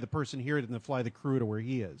to fly the person here than to fly the crew to where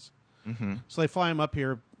he is. Mm-hmm. So they fly him up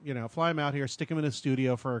here, fly him out here, stick him in a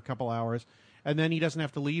studio for a couple hours, and then he doesn't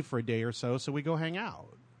have to leave for a day or so we go hang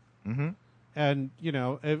out. Mm-hmm. And,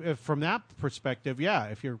 if from that perspective,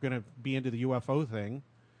 if you're going to be into the UFO thing,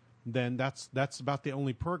 then that's about the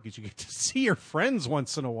only perk, is you get to see your friends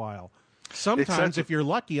once in a while. Sometimes, if you're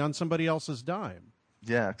lucky, on somebody else's dime.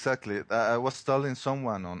 Yeah, exactly. I was telling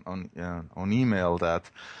someone on email that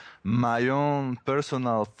my own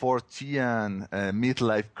personal 40th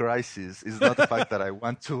midlife crisis is not the fact that I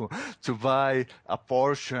want to buy a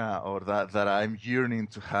Porsche or that I'm yearning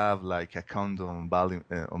to have like a condo on Bali,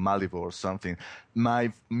 or Malibu or something.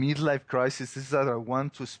 My midlife crisis is that I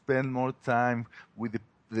want to spend more time with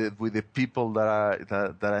the people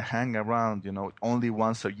that I hang around, only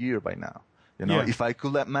once a year by now. If I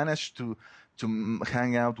could manage to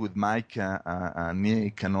hang out with Mike and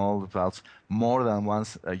Nick and all of us more than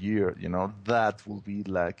once a year, that will be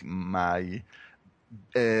like my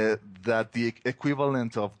that the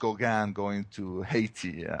equivalent of Gauguin going to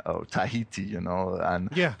Haiti or Tahiti,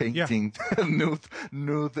 and painting nude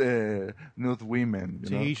women,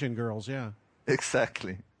 Tahitian girls, yeah,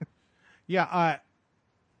 exactly. Yeah,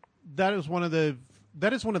 that is one of the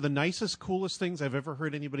nicest, coolest things I've ever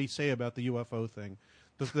heard anybody say about the UFO thing.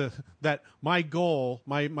 That my goal,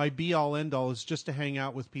 my be all end all is just to hang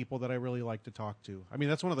out with people that I really like to talk to. I mean,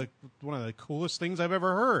 that's one of the coolest things I've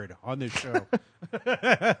ever heard on this show.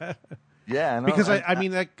 Yeah, no, because I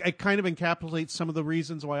mean that kind of encapsulates some of the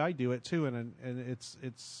reasons why I do it too, and it's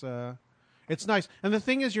nice. And the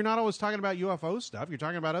thing is, you're not always talking about UFO stuff. You're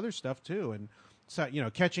talking about other stuff too, and so,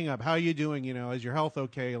 catching up. How are you doing? Is your health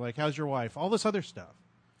okay? Like, how's your wife? All this other stuff.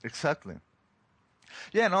 Exactly.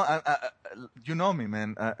 Yeah, no, you know me,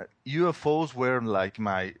 man. UFOs were like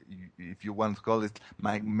if you want to call it,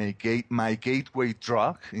 my gateway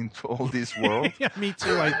drug into all this world. Yeah, me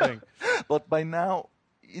too, I think. But by now,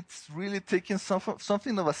 it's really taking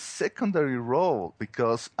something of a secondary role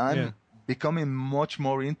because I'm becoming much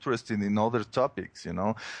more interested in other topics,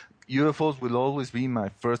 UFOs will always be my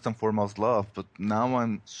first and foremost love, but now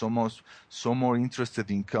I'm so more interested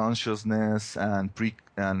in consciousness and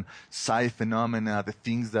psi phenomena, the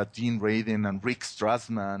things that Gene Radin and Rick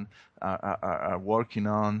Strassman are working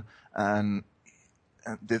on, and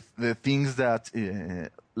the things that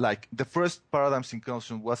like the first Paradigms in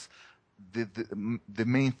Consciousness was the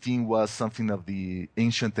main theme was something of the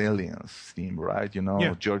ancient aliens theme, right?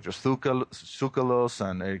 Georgios Tsoukalos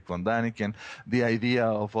and Eric von Daniken, the idea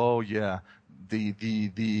of,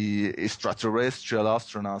 the extraterrestrial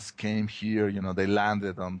astronauts came here, they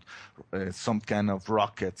landed on some kind of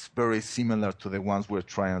rockets very similar to the ones we're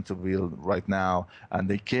trying to build right now, and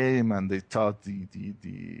they came and they taught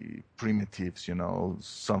the primitives,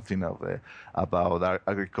 something about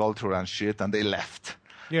agriculture and shit, and they left.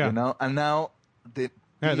 Yeah. And now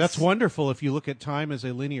that's wonderful if you look at time as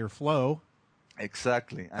a linear flow.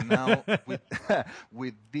 Exactly. And now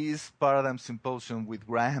with this Paradigm Symposium, with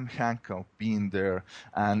Graham Hancock being there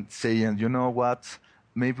and saying, you know what,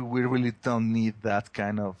 maybe we really don't need that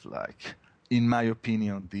kind of, like, in my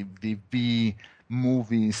opinion, the B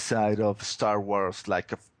movie side of Star Wars,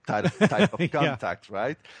 like a type of contact,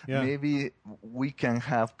 right? Yeah. Maybe we can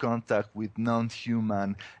have contact with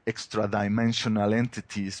non-human extra-dimensional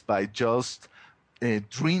entities by just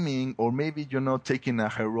dreaming, or maybe, taking a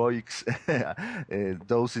heroic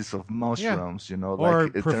doses of mushrooms, or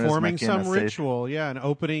like performing Terence McKenna some said. ritual, and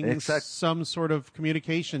opening some sort of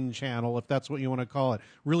communication channel, if that's what you want to call it.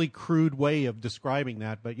 Really crude way of describing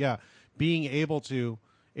that, but being able to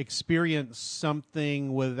experience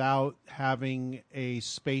something without having a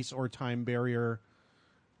space or time barrier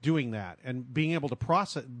doing that, and being able to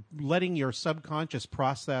process, letting your subconscious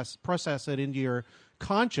process it into your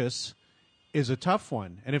conscious is a tough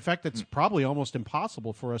one. And in fact, it's probably almost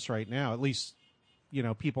impossible for us right now, at least,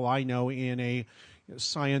 people I know in a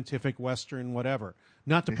scientific Western whatever.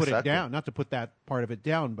 Not to put it down, not to put that part of it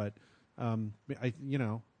down, but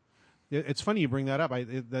it's funny you bring that up.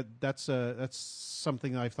 That's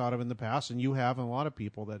something I've thought of in the past, and you have, and a lot of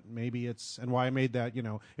people, that maybe it's, and why I made that,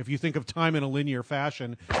 if you think of time in a linear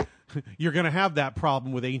fashion, you're going to have that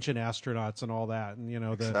problem with ancient astronauts and all that. And,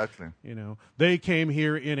 exactly. They came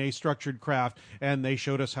here in a structured craft and they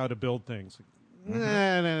showed us how to build things. No,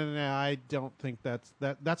 I don't think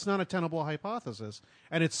that's not a tenable hypothesis.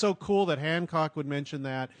 And it's so cool that Hancock would mention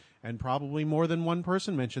that, and probably more than one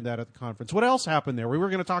person mentioned that at the conference. What else happened there? We were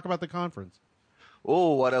going to talk about the conference.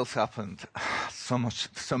 Oh, what else happened?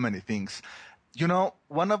 So many things.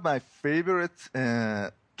 One of my favorite,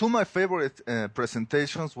 two of my favorite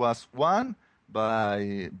presentations was one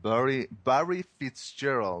by Barry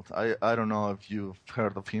Fitzgerald. I don't know if you've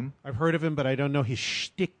heard of him. I've heard of him, but I don't know his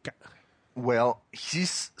shtick. Well,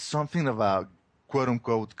 he's something of a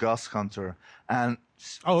quote-unquote ghost hunter. And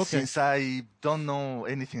since I don't know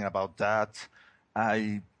anything about that,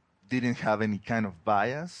 I didn't have any kind of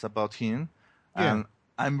bias about him. Yeah. And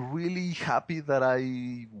I'm really happy that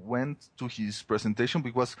I went to his presentation,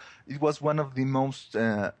 because it was one of the most,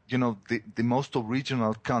 the most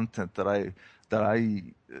original content that I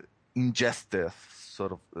ingested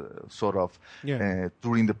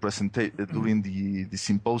during the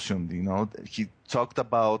symposium. He talked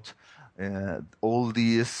about all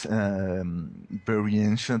these very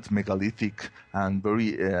ancient megalithic and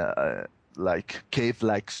very like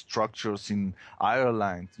cave-like structures in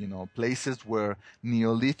Ireland, places where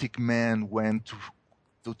Neolithic men went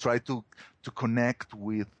to try to connect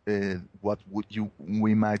with what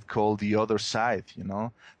we might call the other side,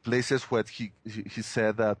 places where he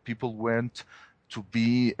said that people went to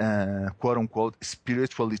be quote unquote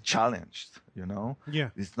spiritually challenged. Yeah,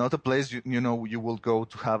 it's not a place you will go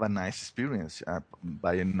to have a nice experience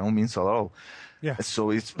by no means at all. Yeah,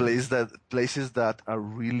 so it's places that are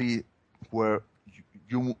really where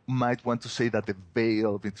you might want to say that the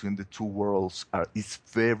veil between the two worlds is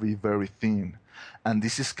very, very thin. And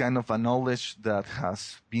this is kind of a knowledge that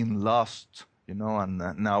has been lost, and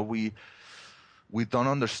now we don't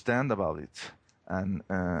understand about it. And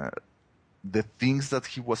the things that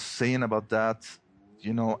he was saying about that,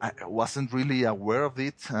 I wasn't really aware of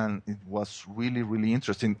it, and it was really, really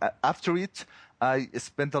interesting. After it, I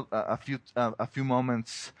spent a few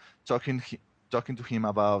moments talking to him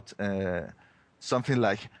about something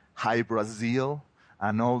like High Brazil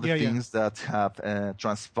and all the things that have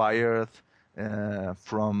transpired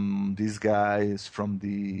from these guys from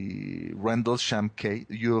the Rendlesham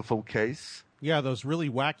UFO case. Yeah, those really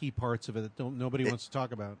wacky parts of it that nobody wants to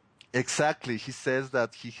talk about. Exactly. He says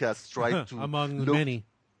that he has tried to among many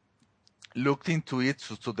looked into it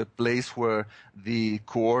to the place where the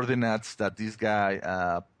coordinates that this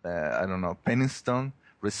guy Pennington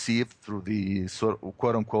received through the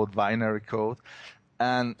quote unquote binary code,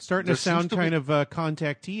 and starting to sound kind of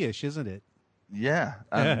contactee-ish, isn't it? Yeah,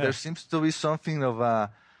 and there seems to be something of a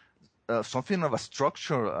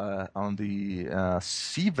structure on the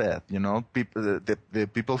seabed. The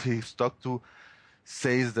people he's talked to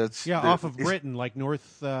says that off of Britain, like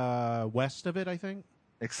north west of it, I think.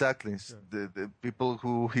 Exactly. The people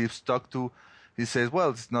who he's talked to, he says,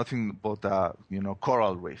 well, it's nothing but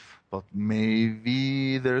coral reef, but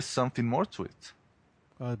maybe there's something more to it.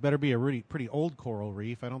 It better be a really pretty old coral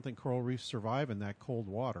reef. I don't think coral reefs survive in that cold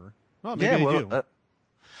water. Well, maybe they do.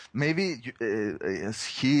 Maybe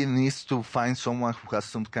he needs to find someone who has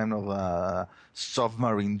some kind of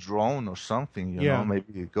submarine drone or something. You know,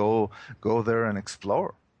 maybe go there and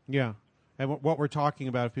explore. Yeah, and what we're talking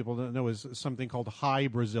about, if people don't know, is something called High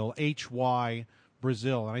Brazil, Hy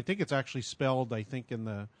Brazil, and I think it's actually spelled, it's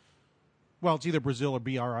either Brazil or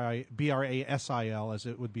Brasil, as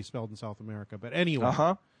it would be spelled in South America. But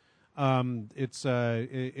anyway. It's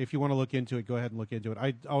if you want to look into it, go ahead and look into it.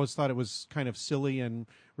 I always thought it was kind of silly and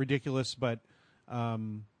ridiculous, but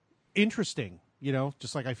interesting.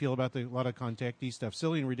 Just like I feel about a lot of contactee stuff,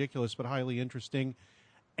 silly and ridiculous, but highly interesting.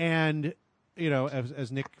 And as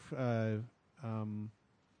Nick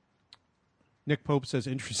Pope says,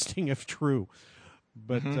 interesting if true.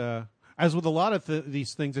 But as with a lot of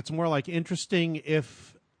these things, it's more like interesting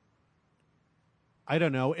if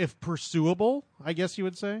pursuable, I guess you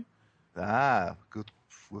would say. Good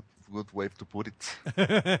way to put it.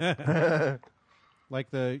 Like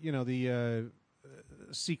the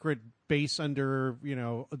secret base under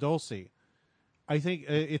Dulce. I think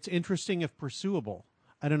it's interesting if pursuable.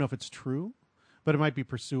 I don't know if it's true, but it might be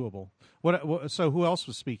pursuable. So who else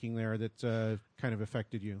was speaking there that kind of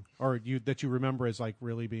affected you, or that you remember as like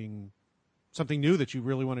really being something new that you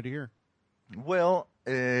really wanted to hear? Well,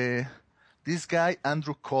 this guy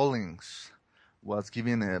Andrew Collins was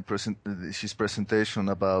giving his presentation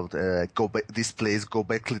about this place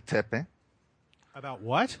Göbekli Tepe. About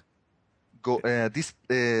what? This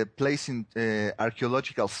place in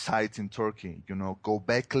archaeological site in Turkey.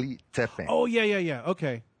 Göbekli Tepe. Oh yeah.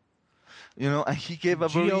 Okay. And he gave a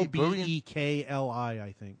Gobekli,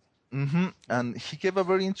 I think. Mm-hmm. And he gave a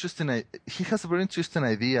very interesting. He has a very interesting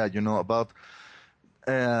idea, about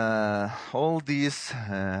all these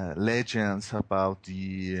legends about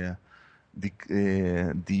the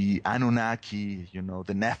Anunnaki,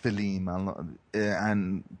 the Nephilim,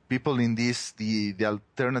 and people in the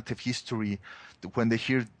alternative history. When they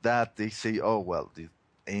hear that, they say, "Oh well, the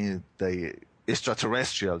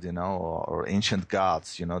extraterrestrial, or ancient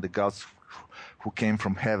gods, the gods who came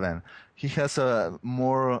from heaven." He has a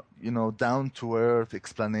more, down to earth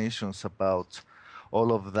explanations about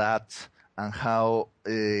all of that, and how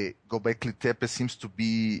Göbekli Tepe seems to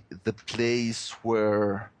be the place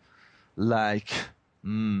where,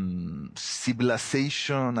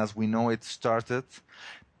 civilization as we know it started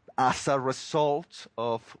as a result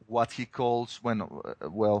of what he calls,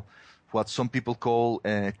 what some people call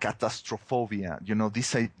catastrophobia.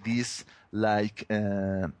 This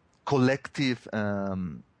collective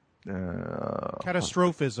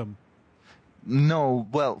Catastrophism. No,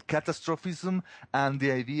 well, catastrophism and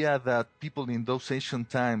the idea that people in those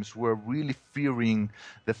ancient times were really fearing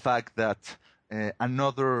the fact that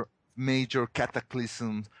another major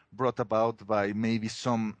cataclysm brought about by maybe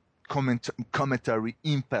some cometary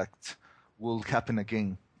impact will happen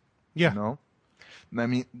again. Yeah. You know? I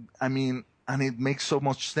mean, and it makes so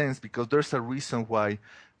much sense because there's a reason why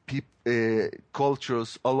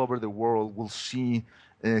cultures all over the world will see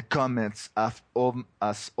comets as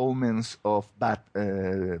omens of bad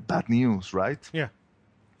news, right? Yeah.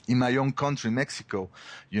 In my own country, Mexico,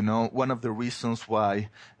 one of the reasons why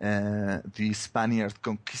the Spaniard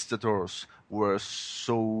conquistadors were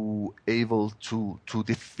so able to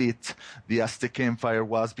defeat the Aztec Empire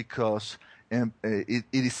was because it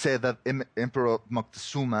is said that Emperor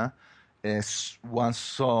Moctezuma once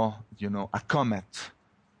saw, a comet,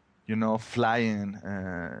 flying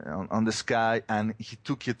on the sky, and he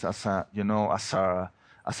took it as a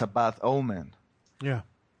bad omen. Yeah.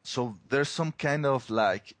 So there's some kind of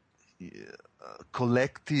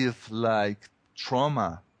collective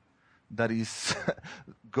trauma that is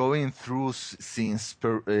going through since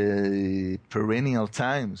perennial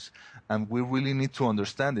times, and we really need to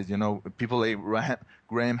understand it. People like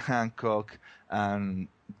Graham Hancock and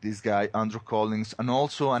this guy Andrew Collins, and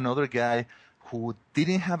also another guy who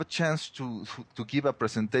didn't have a chance to give a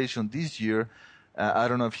presentation this year. I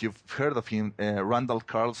don't know if you've heard of him, Randall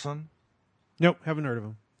Carlson. Nope, haven't heard of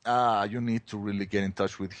him. You need to really get in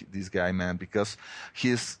touch with this guy, man, because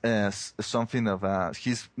he's something of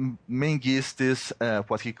his main gist is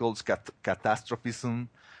what he calls catastrophism,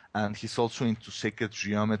 and he's also into sacred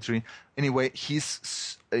geometry. Anyway,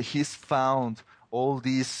 he's found all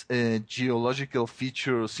these geological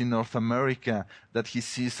features in North America that he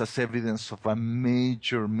sees as evidence of a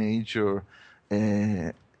major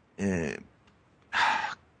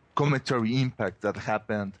cometary impact that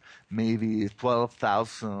happened maybe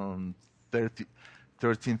 12,000,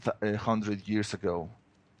 1,300 years ago,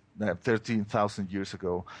 13,000 years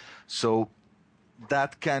ago. So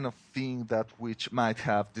that kind of thing, that which might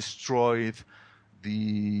have destroyed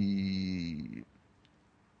the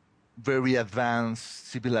very advanced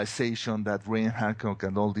civilization that Graham Hancock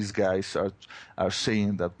and all these guys are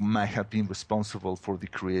saying that might have been responsible for the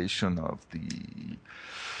creation of the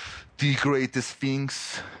greatest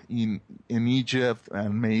things in Egypt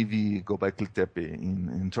and maybe Göbekli Tepe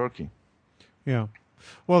in Turkey. Yeah.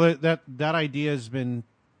 Well, that idea has been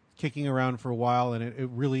kicking around for a while, and it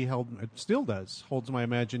really still holds my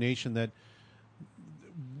imagination that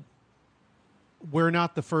we're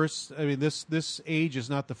not the first. I mean, this age is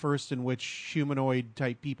not the first in which humanoid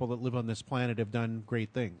type people that live on this planet have done great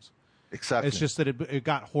things. Exactly. It's just that it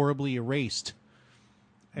got horribly erased.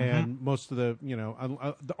 And most of the,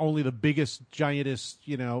 only the biggest, giantest,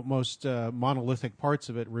 most monolithic parts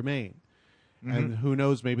of it remain. Mm-hmm. And who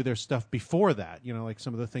knows, maybe there's stuff before that, like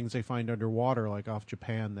some of the things they find underwater, like off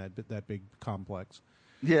Japan, that big complex.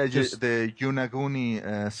 Yeah, the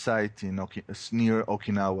Yonaguni site near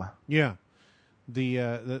Okinawa. Yeah.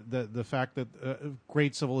 The fact that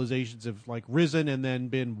great civilizations have risen and then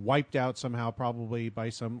been wiped out somehow, probably by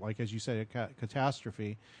some, as you said, a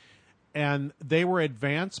catastrophe. And they were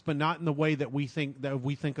advanced, but not in the way that we think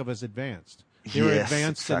of as advanced. They were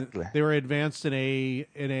advanced. Exactly. They were advanced in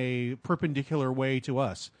a perpendicular way to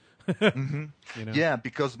us. Mm-hmm. Yeah,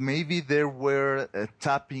 because maybe they were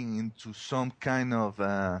tapping into some kind of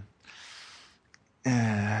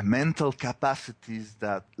mental capacities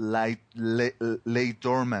that lay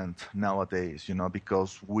dormant nowadays.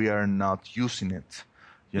 Because we are not using it.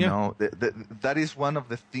 That is one of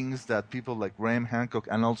the things that people like Graham Hancock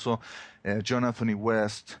and also John Anthony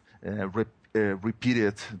West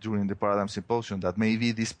repeated during the Paradigm Symposium, that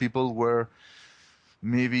maybe these people were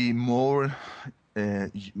maybe more,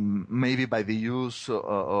 maybe by the use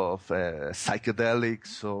of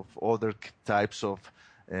psychedelics, of other types of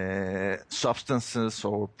substances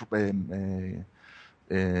or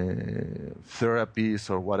therapies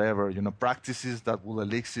or whatever, practices that will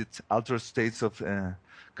elicit altered states of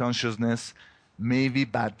consciousness. Maybe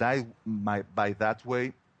by that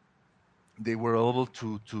way, they were able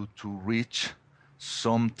to reach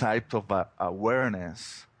some type of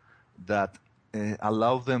awareness that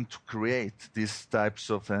allowed them to create these types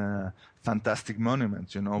of fantastic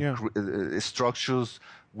monuments, structures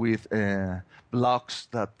with blocks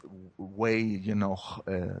that weigh,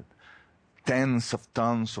 tens of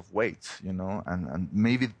tons of weight, and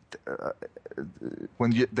maybe when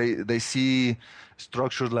they see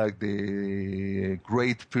structures like the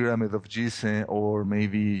Great Pyramid of Gizeh, or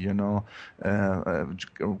maybe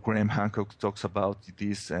Graham Hancock talks about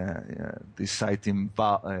this site in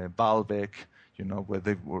Baalbek, where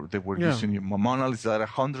they were using monoliths that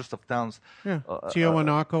are hundreds of tons. Yeah,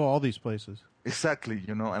 Tiahuanaco, all these places. Exactly,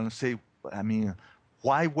 and say, I mean,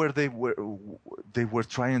 why were they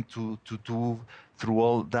trying to do through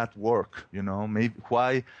all that work? Maybe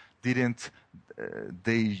why didn't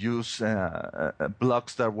they use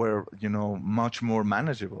blocks that were much more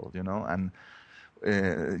manageable? And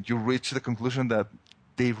you reach the conclusion that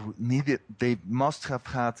they must have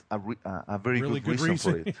had a very really good reason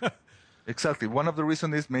for it. Exactly. One of the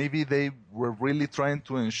reasons is maybe they were really trying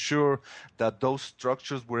to ensure that those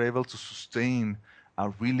structures were able to sustain a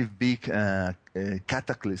really big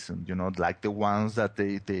cataclysm, like the ones that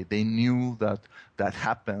they knew that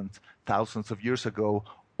happened thousands of years ago.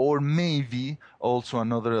 Or maybe also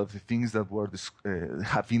another of the things that were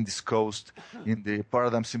have been discussed in the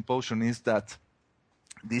Paradigm Symposium is that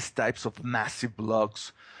these types of massive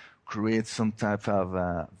blocks create some type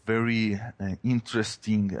of very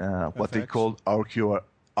interesting what they call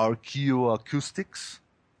archaeoacoustics.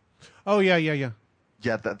 Oh, yeah.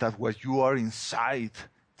 Yeah, that where you are inside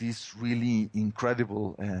these really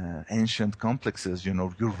incredible ancient complexes, you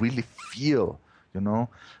really feel,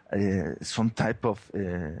 some type of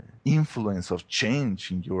influence of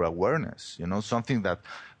change in your awareness, something that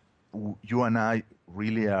you and I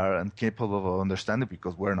really are incapable of understanding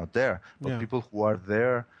because we're not there. But people who are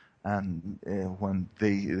there, and when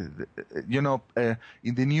they,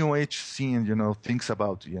 in the New Age scene, things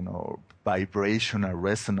about, vibrational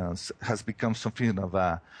resonance has become something of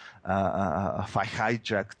a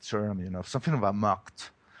hijacked term, something of a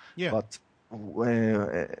mocked. Yeah. But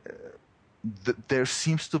there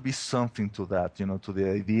seems to be something to that, to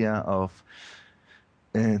the idea of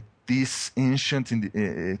these ancient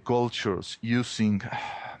cultures using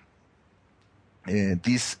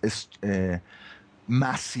these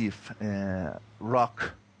massive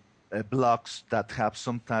rock blocks that have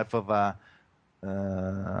some type of a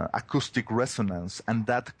acoustic resonance, and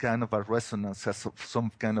that kind of a resonance has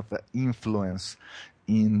some kind of influence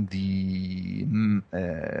in the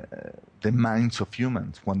minds of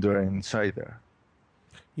humans when they're inside there.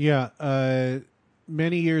 Yeah,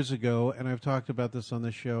 many years ago, and I've talked about this on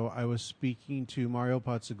the show, I was speaking to Mario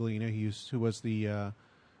Pozzoglina, who was the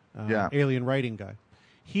alien writing guy.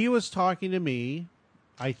 He was talking to me.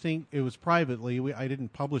 I think it was privately. I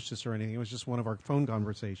didn't publish this or anything. It was just one of our phone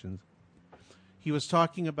conversations. He was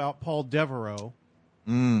talking about Paul Devereaux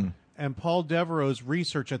and Paul Devereaux's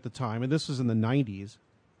research at the time, and this was in the 90s.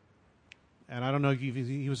 And I don't know if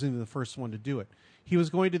he was even the first one to do it. He was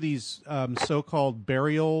going to these so-called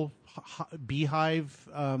burial beehive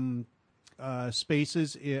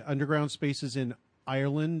spaces, underground spaces in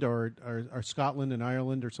Ireland or Scotland and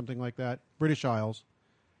Ireland or something like that, British Isles.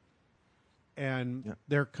 And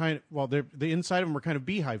they're kind of, the inside of them are kind of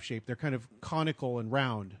beehive shaped. They're kind of conical and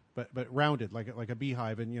round, but rounded like a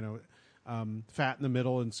beehive, and fat in the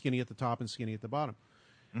middle and skinny at the top and skinny at the bottom.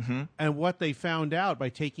 Mm-hmm. And what they found out by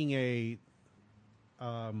taking a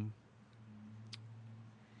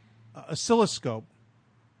oscilloscope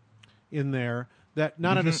in there, that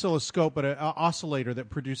not an oscilloscope but an oscillator that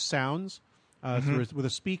produced sounds with a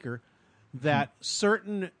speaker, that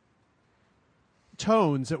certain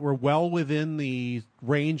tones that were well within the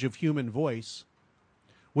range of human voice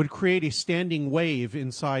would create a standing wave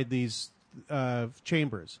inside these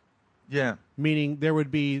chambers. Yeah. Meaning there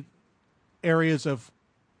would be areas of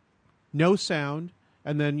no sound,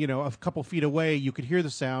 and then, a couple feet away you could hear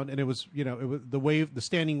the sound, and it was the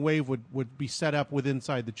standing wave would be set up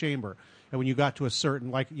inside the chamber. And when you got to a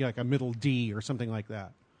certain, like a middle D or something like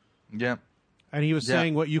that. Yeah. And he was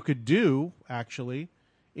saying what you could do, actually,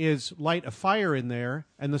 is light a fire in there,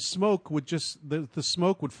 and the smoke would the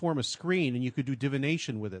smoke would form a screen, and you could do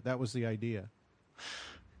divination with it. That was the idea.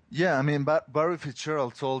 Yeah, I mean, Barry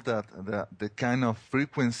Fitzgerald told that the kind of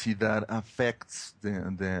frequency that affects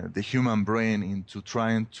the human brain into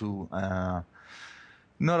trying to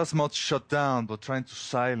not as much shut down, but trying to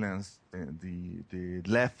silence the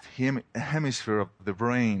left hemisphere of the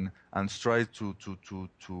brain and try to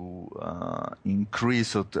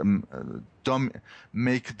increase or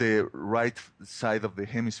make the right side of the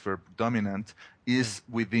hemisphere dominant is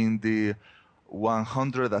within the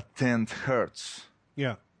 110th hertz.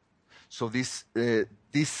 Yeah. So this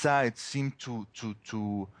side seemed to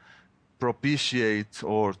propitiate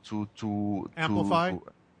or to amplify.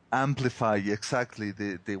 amplify exactly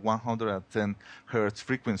the 110 hertz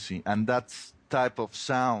frequency, and that type of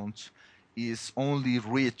sound is only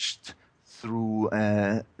reached through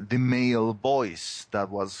the male voice. That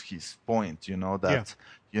was his point,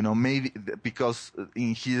 maybe because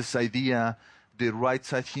in his idea, the right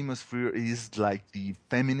side hemisphere is like the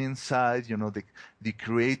feminine side, the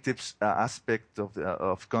creative aspect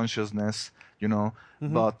of consciousness,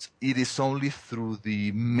 but it is only through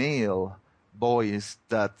the male voice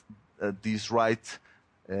that this right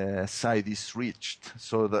side is reached.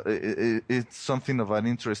 So it's something of an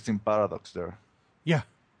interesting paradox there. Yeah.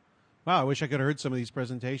 Wow, I wish I could have heard some of these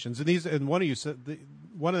presentations. And one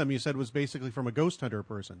of them you said was basically from a ghost hunter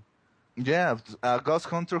person. Yeah, a ghost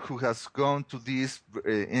hunter who has gone to these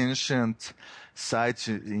ancient sites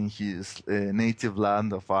in his native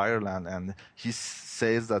land of Ireland, and he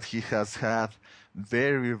says that he has had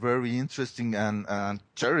very, very interesting and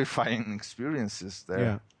terrifying experiences there.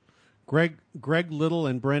 Yeah. Greg Little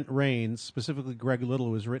and Brent Rains, specifically Greg Little,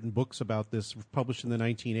 who has written books about this, published in the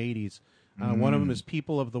 1980s. One of them is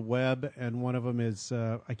People of the Web, and one of them is,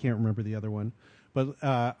 I can't remember the other one. But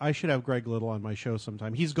I should have Greg Little on my show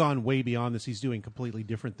sometime. He's gone way beyond this. He's doing completely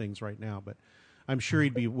different things right now, but I'm sure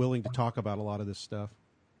he'd be willing to talk about a lot of this stuff.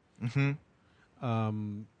 Mm-hmm.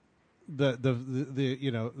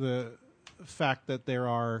 The fact that there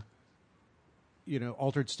are,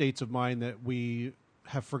 altered states of mind that we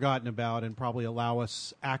have forgotten about and probably allow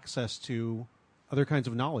us access to other kinds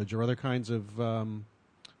of knowledge or other kinds of,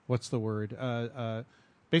 what's the word?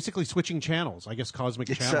 Basically switching channels, I guess cosmic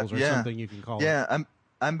channels or something you can call it. Yeah,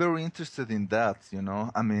 I'm very interested in that,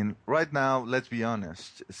 I mean, right now, let's be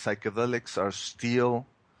honest, psychedelics are still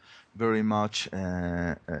very much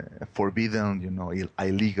forbidden,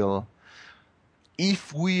 illegal.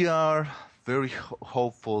 If we are very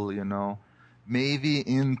hopeful, maybe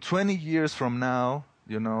in 20 years from now,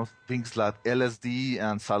 things like LSD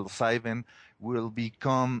and psilocybin will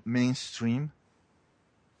become mainstream.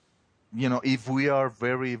 If we are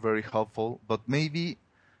very, very hopeful, but maybe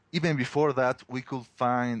even before that, we could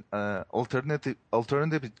find alternative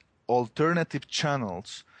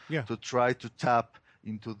channels to try to tap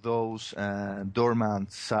into those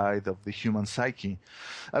dormant side of the human psyche.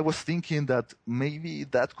 I was thinking that maybe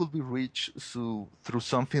that could be reached through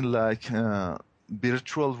something like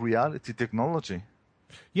virtual reality technology.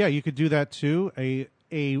 Yeah, you could do that too.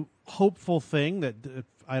 A hopeful thing that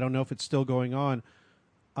I don't know if it's still going on.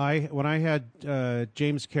 When I had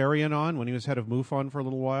James Carrion on, when he was head of MUFON for a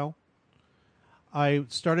little while, I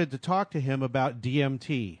started to talk to him about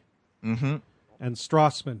DMT and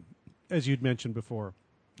Strassman, as you'd mentioned before.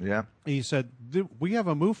 Yeah. He said, we have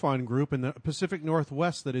a MUFON group in the Pacific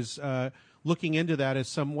Northwest that is looking into that as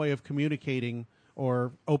some way of communicating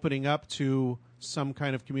or opening up to some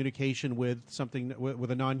kind of communication with something, with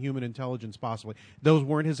a non-human intelligence possibly. Those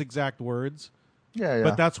weren't his exact words,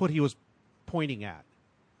 but that's what he was pointing at.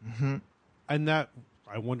 Mm-hmm. And that,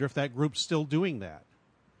 I wonder if that group's still doing that.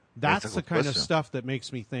 That's the kind of stuff that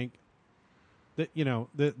makes me think that,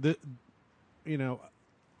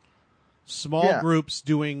 small groups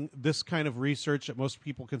doing this kind of research that most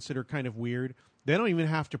people consider kind of weird. They don't even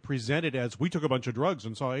have to present it as, we took a bunch of drugs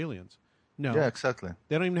and saw aliens. No. Yeah, exactly.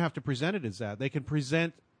 They don't even have to present it as that. They can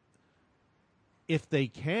present, if they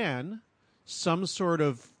can, some sort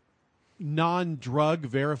of non-drug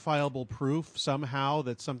verifiable proof somehow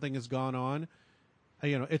that something has gone on.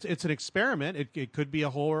 It's an experiment. It could be a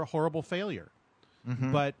horrible failure.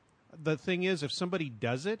 Mm-hmm. But the thing is, if somebody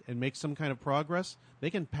does it and makes some kind of progress, they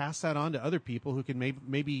can pass that on to other people who can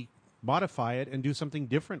maybe modify it and do something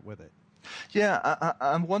different with it. Yeah,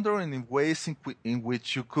 I'm wondering in ways in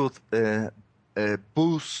which you could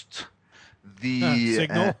boost the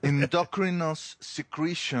endocrinos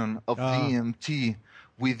secretion of DMT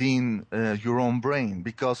within your own brain,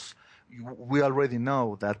 because we already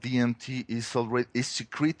know that DMT is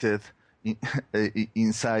secreted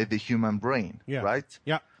inside the human brain, right?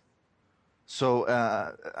 Yeah. So,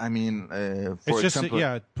 for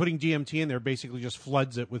example, putting DMT in there basically just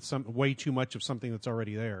floods it with way too much of something that's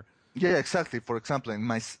already there. Yeah, exactly. For example,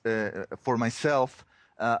 for myself,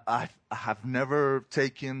 I have never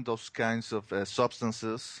taken those kinds of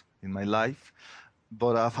substances in my life,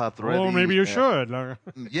 but I've had already. Oh, maybe you should.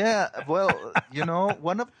 Yeah, well,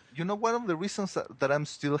 one of the reasons that I'm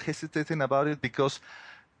still hesitating about it, because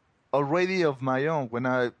already of my own, when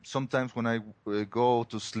I go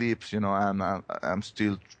to sleep, I'm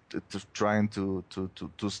still trying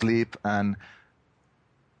to sleep, and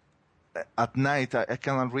at night I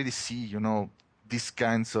can already see, these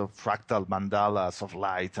kinds of fractal mandalas of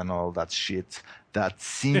light and all that shit that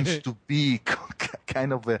seems to be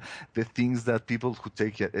kind of the things that people who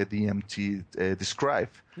take a DMT describe.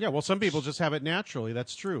 Yeah, well, some people just have it naturally.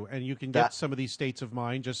 That's true. And you can get some of these states of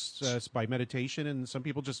mind just by meditation, and some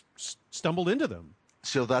people just stumbled into them.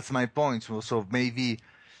 So that's my point. So maybe,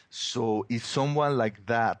 if someone like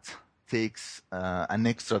that takes an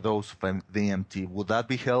extra dose of DMT, would that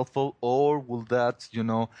be helpful, or will that,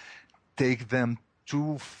 take them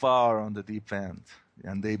too far on the deep end,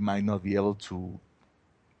 and they might not be able to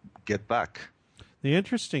get back? The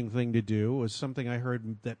interesting thing to do was something I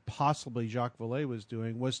heard that possibly Jacques Vallée was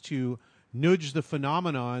doing, was to nudge the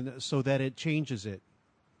phenomenon so that it changes it.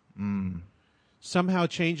 Somehow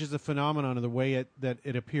changes the phenomenon in the way that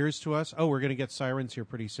it appears to us. Oh, we're going to get sirens here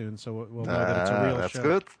pretty soon, so we'll know that it's a real that's show.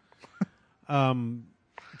 That's good.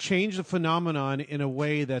 Change the phenomenon in a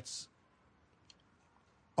way that's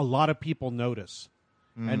a lot of people notice.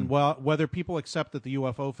 And whether people accept that the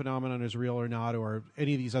UFO phenomenon is real or not, or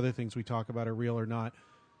any of these other things we talk about are real or not,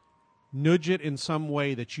 nudge it in some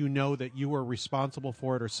way that you know that you were responsible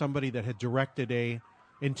for it, or somebody that had directed a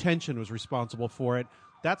intention was responsible for it.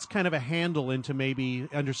 That's kind of a handle into maybe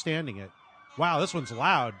understanding it. Wow, this one's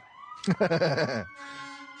loud.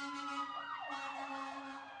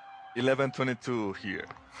 11:22 here.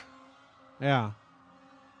 Yeah.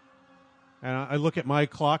 And I look at my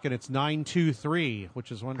clock, and it's 9:23,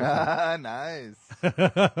 which is wonderful. Nice.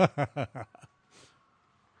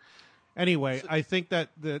 Anyway, I think that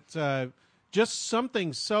just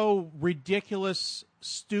something so ridiculous,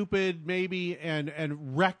 stupid, maybe,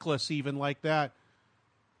 and reckless even like that,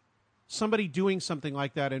 somebody doing something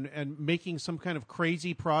like that and making some kind of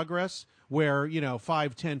crazy progress where,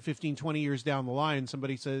 5, 10, 15, 20 years down the line,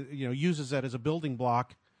 somebody says, uses that as a building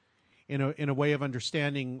block in a way of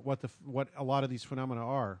understanding what a lot of these phenomena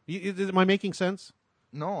are. Am I making sense?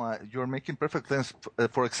 No, you're making perfect sense.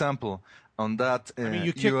 For example, on that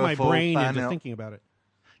you kicked UFO my brain panel, into thinking about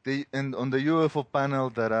it. And on the UFO panel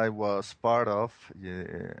that I was part of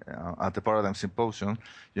at the Paradigm Symposium,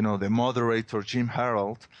 the moderator Jim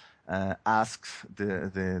Harold asked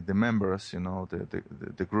the members,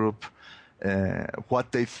 the group,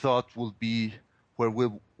 what they thought would be where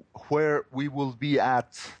we will be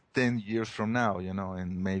at 10 years from now,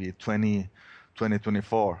 in maybe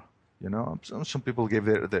 2024. Some people gave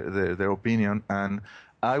their opinion, and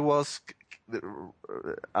I was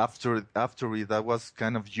after it, I was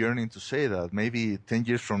kind of yearning to say that maybe 10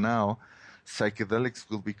 years from now, psychedelics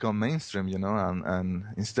will become mainstream, and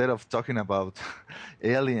instead of talking about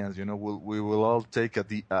aliens, we will all take a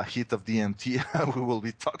hit of DMT, and we will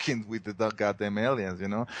be talking with the goddamn aliens,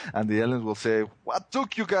 and the aliens will say, "What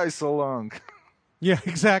took you guys so long?" Yeah,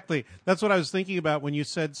 exactly. That's what I was thinking about when you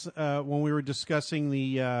said when we were discussing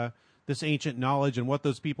the this ancient knowledge and what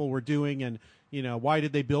those people were doing, and why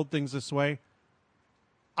did they build things this way.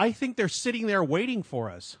 I think they're sitting there waiting for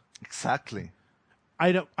us. Exactly.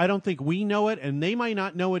 I don't think we know it, and they might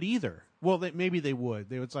not know it either. Well, maybe they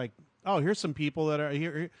would. It's like, oh, here's some people that are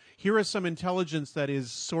here. Here is some intelligence that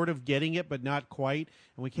is sort of getting it, but not quite,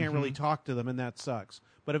 and we can't really talk to them, and that sucks.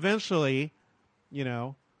 But eventually,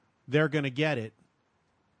 they're going to get it,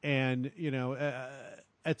 and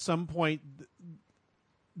at some point,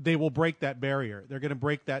 they will break that barrier. They're going to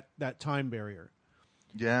break that time barrier.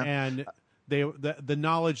 Yeah, and the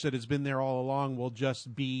knowledge that has been there all along will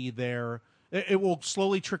just be there. It will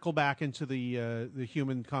slowly trickle back into the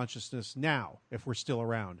human consciousness now, if we're still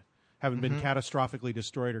around, haven't been catastrophically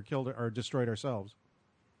destroyed or killed or destroyed ourselves.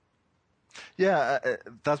 Yeah,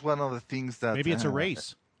 that's one of the things that maybe it's a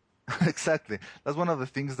race. Exactly, that's one of the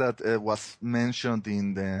things that was mentioned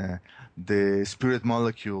in the Spirit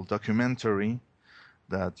Molecule documentary.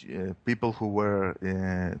 That people who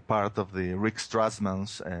were part of the Rick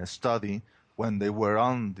Strassman's study, when they were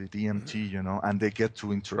on the DMT, and they get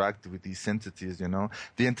to interact with these entities, the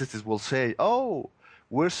entities will say, "Oh,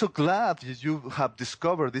 we're so glad you have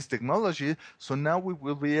discovered this technology, so now we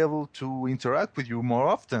will be able to interact with you more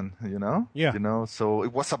often, Yeah. So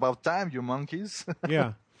it was about time, you monkeys."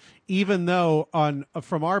 Yeah. Even though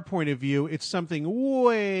from our point of view, it's something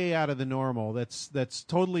way out of the normal. That's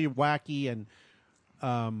totally wacky and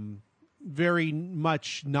very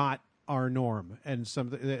much not our norm, and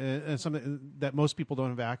something that most people don't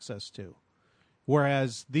have access to.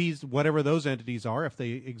 Whereas whatever those entities are, if they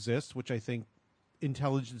exist, which I think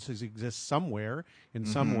intelligences exist somewhere in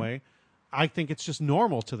some way, I think it's just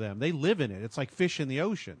normal to them. They live in it. It's like fish in the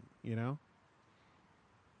ocean,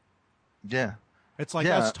 Yeah. It's like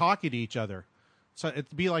us talking to each other. So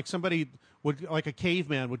it'd be like somebody like a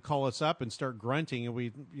caveman would call us up and start grunting, and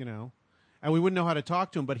we, and we wouldn't know how to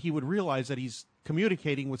talk to him, but he would realize that he's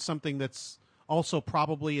communicating with something that's also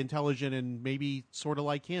probably intelligent and maybe sort of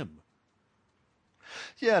like him.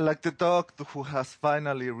 Yeah, like the dog who has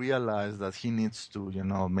finally realized that he needs to,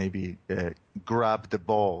 maybe grab the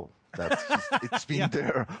ball. It's been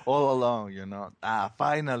there all along,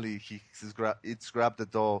 Finally, it's grabbed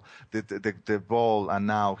the ball, and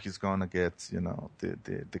now he's gonna get,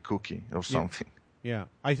 the cookie or something. Yeah.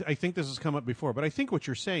 I think this has come up before, but I think what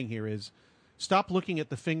you're saying here is stop looking at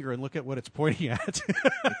the finger and look at what it's pointing at.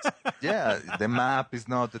 The map is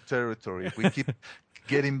not the territory. We keep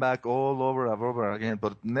getting back all over and over again,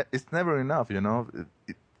 but it's never enough,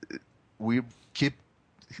 we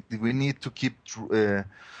need to keep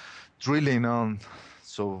drilling on,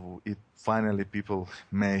 so finally people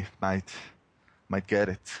might get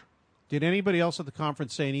it. Did anybody else at the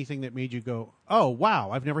conference say anything that made you go, "Oh wow,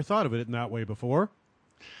 I've never thought of it in that way before"?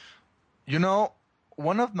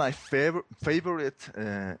 One of my favorite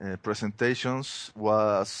presentations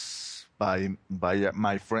was by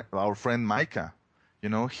our friend Micah.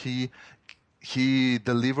 He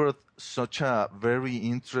delivered such a very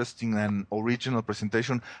interesting and original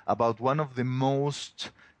presentation about one of the most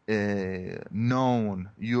known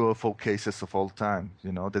UFO cases of all time.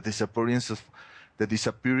 The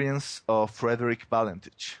disappearance of Frederick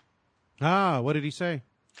Valentich. What did he say?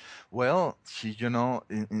 Well, he,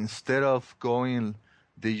 instead of going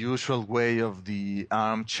the usual way of the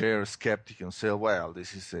armchair skeptic and say, well,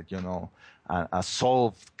 this is a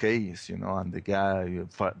solved case, and the guy,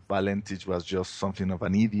 Valentich, was just something of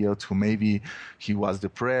an idiot who maybe he was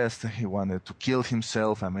depressed, he wanted to kill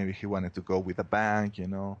himself, and maybe he wanted to go with a bank,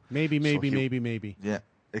 Maybe. Yeah,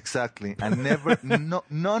 exactly. And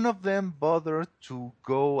none of them bothered to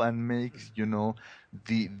go and make,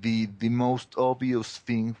 the most obvious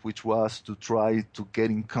thing, which was to try to get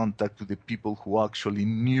in contact with the people who actually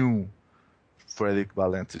knew Frederick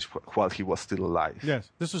Valentich while he was still alive. Yes.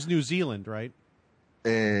 This was New Zealand, right?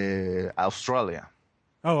 Australia.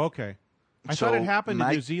 Oh, okay. I thought it happened in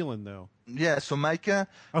New Zealand, though. Yeah, so Micah...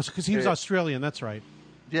 Oh, because he was Australian, that's right.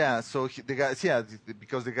 Yeah, so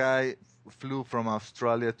because the guy flew from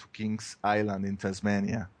Australia to Kings Island in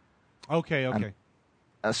Tasmania. Okay. And,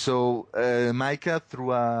 so Micah,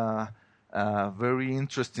 through a very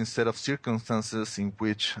interesting set of circumstances in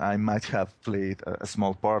which I might have played a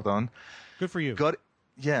small part on. Good for you. Got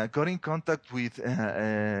in contact with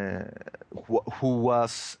who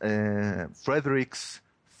was Frederick's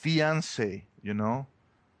fiancée,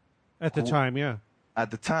 At the time, yeah.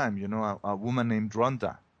 At the time, a woman named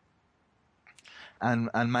Rhonda.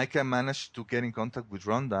 And Micah managed to get in contact with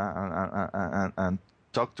Rhonda and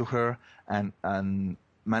talk to her and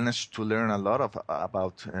managed to learn a lot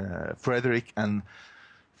about Frederick, and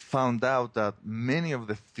found out that many of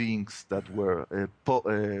the things that were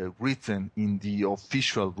written in the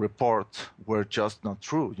official report were just not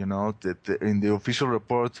true. In the official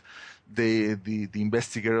report, the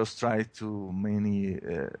investigators tried to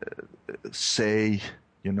say,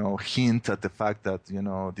 hint at the fact that,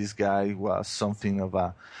 this guy was something of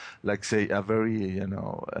a very,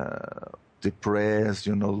 depressed,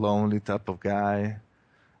 lonely type of guy.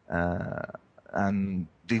 And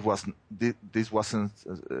this wasn't the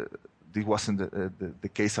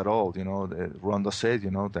case at all. Rhonda said,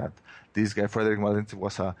 that this guy Frederick Valentich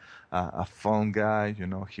was a fun guy.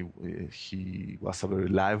 He was a very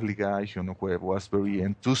lively guy. Who was very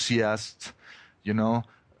enthusiastic.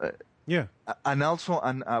 Yeah. And also,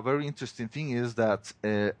 a very interesting thing is that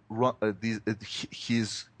this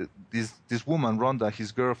woman, Rhonda,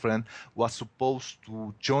 his girlfriend, was supposed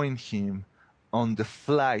to join him on the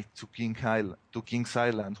flight to Kings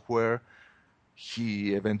Island, where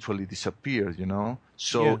he eventually disappeared,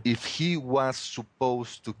 So if he was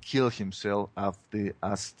supposed to kill himself as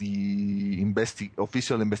the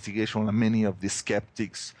official investigation and many of the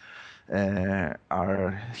skeptics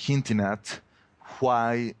are hinting at,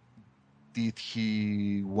 why did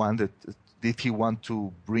he want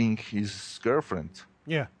to bring his girlfriend?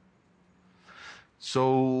 Yeah.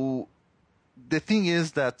 So the thing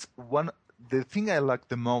is that the thing I like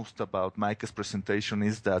the most about Micah's presentation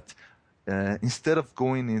is that instead of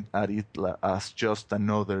going at it as just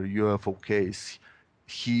another UFO case,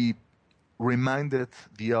 he reminded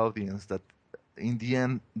the audience that in the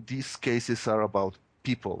end, these cases are about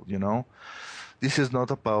people, This is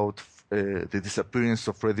not about the disappearance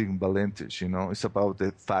of Frederick Valentich, It's about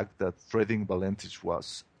the fact that Frederick Valentich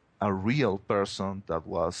was a real person that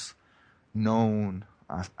was known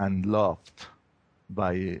and loved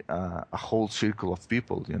by a whole circle of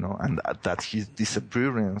people, and that his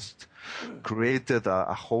disappearance created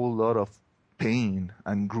a whole lot of pain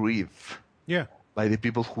and grief. Yeah. by the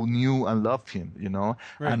people who knew and loved him,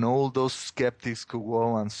 Right. and all those skeptics could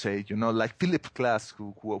go and say, like Philip Glass,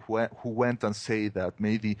 who went and say that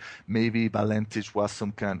maybe Valentich was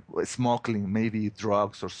some kind of smuggling, maybe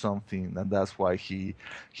drugs or something, and that's why he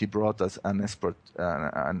brought us an expert,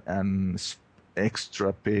 an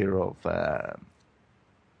extra pair of,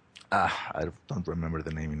 I don't remember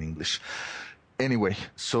the name in English. Anyway,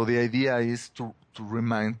 so the idea is to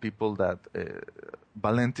remind people that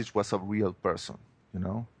Valentich was a real person,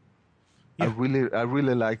 Yeah. I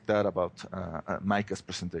really like that about Micah's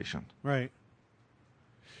presentation. Right.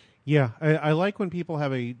 Yeah, I like when people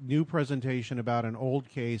have a new presentation about an old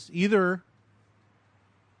case, either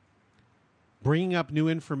bringing up new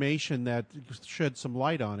information that sheds some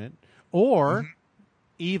light on it, or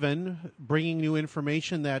even bringing new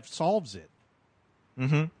information that solves it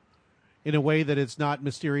in a way that it's not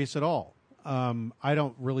mysterious at all. I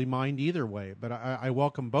don't really mind either way, but I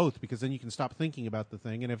welcome both, because then you can stop thinking about the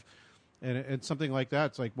thing. And if something like that,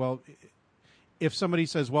 it's like, well, if somebody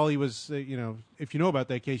says, well, he was, if you know about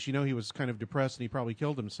that case, he was kind of depressed and he probably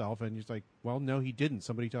killed himself, and he's like, well, no, he didn't.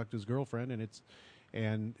 Somebody talked to his girlfriend, and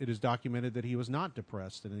it is documented that he was not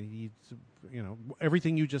depressed, and he,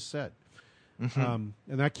 everything you just said, and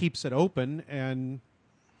that keeps it open. And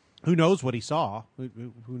who knows what he saw?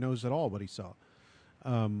 Who knows at all what he saw?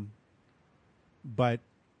 But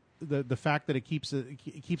the fact that it keeps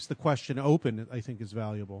the question open, I think, is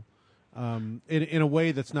valuable. In a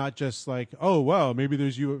way that's not just like, oh wow, maybe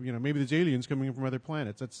there's maybe there's aliens coming in from other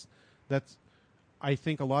planets. That's I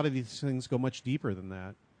think a lot of these things go much deeper than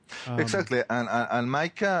that. Exactly, and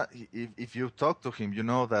Micah, if you talk to him, you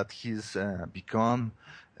know that he's become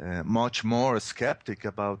much more skeptic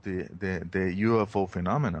about the UFO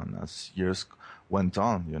phenomenon as years went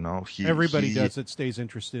on. Everybody does it, stays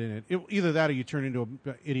interested in it. Either that, or you turn into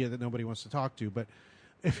an idiot that nobody wants to talk to. But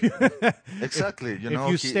if you exactly, if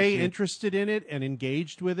you stay interested in it and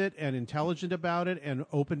engaged with it and intelligent about it and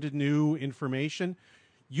open to new information,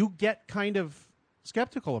 you get kind of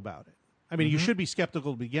skeptical about it. I mean, you should be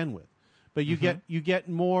skeptical to begin with, but you get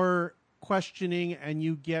more questioning, and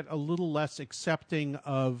you get a little less accepting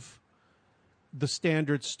of the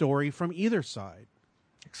standard story from either side.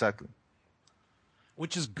 Exactly.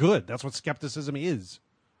 Which is good. That's what skepticism is.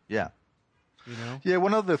 Yeah. Yeah,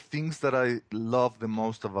 one of the things that I love the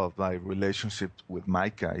most about my relationship with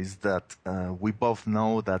Micah is that we both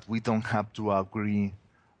know that we don't have to agree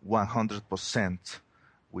 100%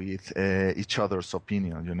 with each other's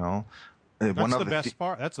opinion, That's the best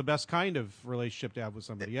part. That's the best kind of relationship to have with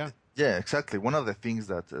somebody, yeah. Yeah, exactly. One of the things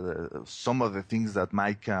that, some of the things that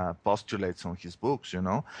Micah postulates on his books,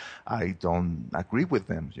 I don't agree with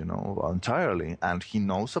them, entirely. And he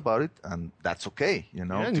knows about it, and that's okay, He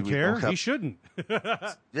doesn't care. He shouldn't.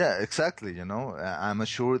 Yeah, exactly, I'm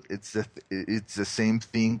sure it's the same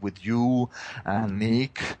thing with you and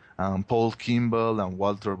Nick and Paul Kimball and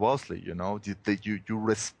Walter Bosley, that you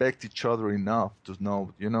respect each other enough to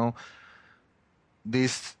know,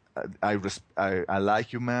 this... I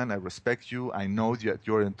like you, man. I respect you. I know that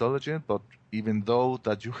you're intelligent, but even though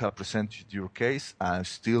that you have presented your case, I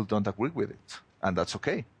still don't agree with it, and that's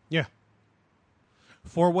okay. Yeah.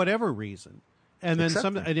 For whatever reason, and then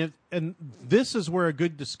exactly. and this is where a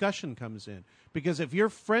good discussion comes in, because if you're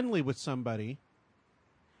friendly with somebody,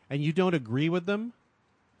 and you don't agree with them,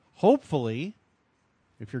 hopefully,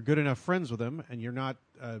 if you're good enough friends with them, and you're not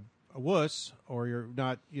a wuss, or you're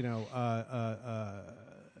not,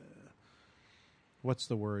 what's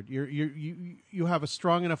the word? You have a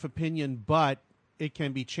strong enough opinion, but it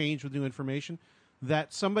can be changed with new information.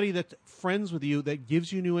 That somebody that's friends with you that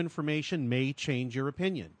gives you new information may change your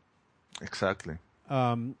opinion. Exactly.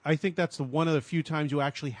 I think that's one of the few times you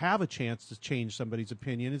actually have a chance to change somebody's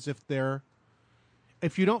opinion, is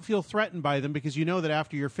if you don't feel threatened by them, because you know that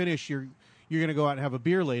after you're finished, you're going to go out and have a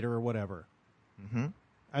beer later or whatever. Mm-hmm.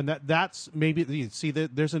 And that's maybe, see,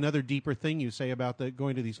 there's another deeper thing you say about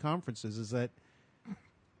going to these conferences, is that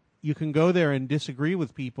you can go there and disagree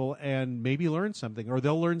with people and maybe learn something, or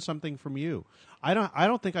they'll learn something from you. I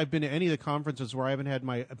don't think I've been to any of the conferences where I haven't had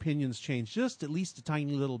my opinions changed just at least a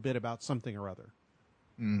tiny little bit about something or other.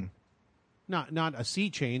 Mm. Not a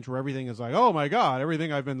sea change where everything is like, oh my God,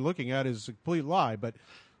 everything I've been looking at is a complete lie, but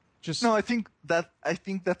just... No, I think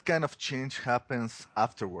that kind of change happens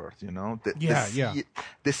afterward, The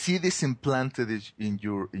seed is implanted in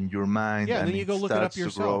your mind, and then you go look it up to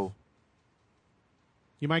yourself. Grow.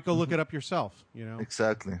 You might go look it up yourself,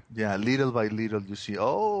 Exactly. Yeah, little by little you see,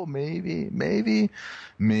 oh, maybe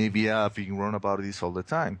I've been wrong about this all the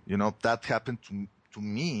time. That happened to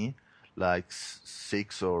me like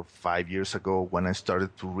 6 or 5 years ago when I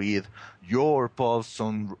started to read your posts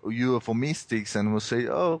on UFO mystics and would say,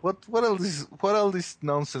 oh, what all this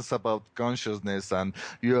nonsense about consciousness and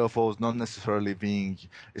UFOs not necessarily being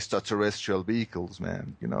extraterrestrial vehicles,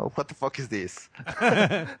 man. What the fuck is this?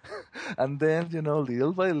 And then,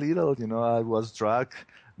 little by little, I was dragged,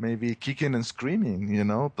 maybe kicking and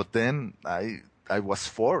screaming, but then I was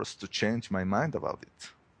forced to change my mind about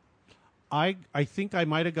it. I think I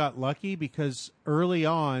might have got lucky because early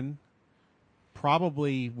on,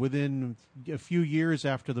 probably within a few years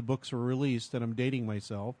after the books were released, and I'm dating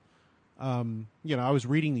myself, I was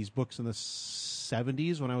reading these books in the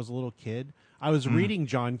 70s when I was a little kid. I was reading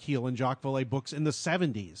John Keel and Jacques Vallée books in the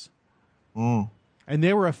 70s. And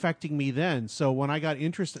they were affecting me then. So when I got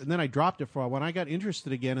interested, and then I dropped it for a while. When I got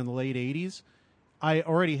interested again in the late 80s, I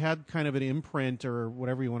already had kind of an imprint or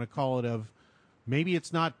whatever you want to call it of maybe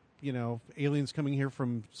it's not, aliens coming here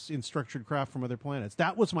in structured craft from other planets.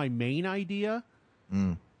 That was my main idea.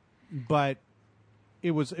 But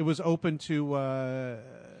it was open to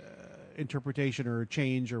interpretation or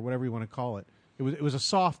change or whatever you want to call it. It was a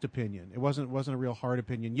soft opinion. It wasn't a real hard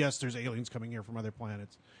opinion. Yes, there's aliens coming here from other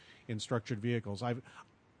planets in structured vehicles.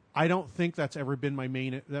 I don't think that's ever been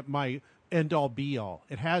my end all be all.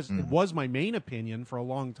 It was my main opinion for a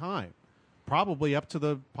long time, probably up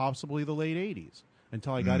to possibly the late 80s,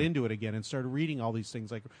 until I got into it again and started reading all these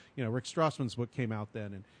things. Like Rick Strassman's book came out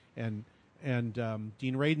then, and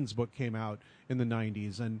Dean Radin's book came out in the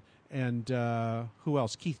 90s, and who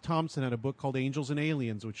else? Keith Thompson had a book called Angels and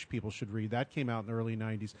Aliens, which people should read. That came out in the early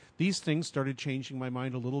 90s. These things started changing my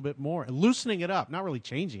mind a little bit more, and loosening it up. Not really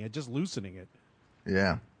changing it, just loosening it.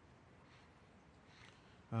 Yeah.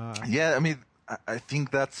 I mean, I think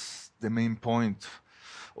that's the main point,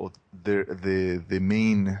 or the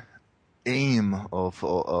main aim of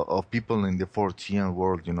people in the 4TN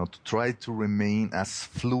world, to try to remain as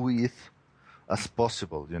fluid as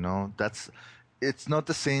possible, it's not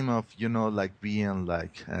the same of, like being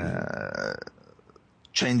like,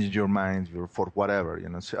 changing your mind for whatever,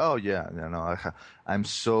 say, oh yeah, I'm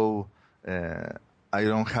so, I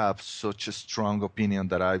don't have such a strong opinion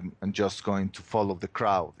that I'm just going to follow the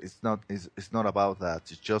crowd. It's not about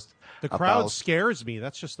that. It's just the crowd scares me.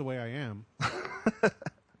 That's just the way I am.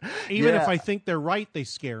 Even if I think they're right, they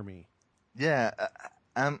scare me. Yeah,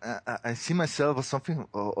 I see myself as something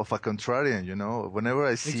of a contrarian. Whenever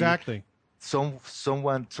I see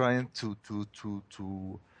someone trying to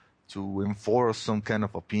enforce some kind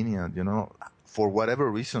of opinion, for whatever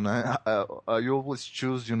reason, I always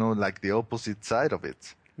choose, like the opposite side of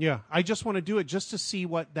it. Yeah, I just want to do it just to see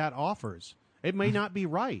what that offers. It may not be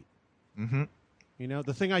right. Mm-hmm.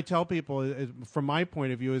 The thing I tell people, is, from my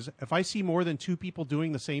point of view, is if I see more than two people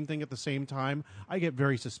doing the same thing at the same time, I get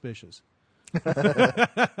very suspicious.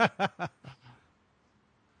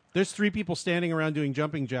 There's 3 people standing around doing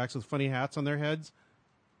jumping jacks with funny hats on their heads.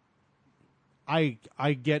 I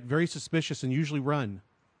get very suspicious and usually run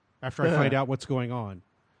after I find out what's going on,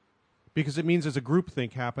 because it means there's a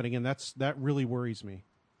groupthink happening, and that really worries me.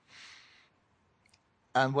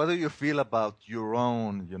 And what do you feel about your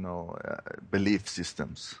own, belief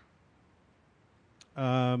systems?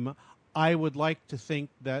 I would like to think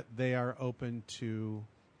that they are open to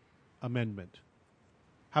amendment.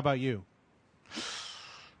 How about you?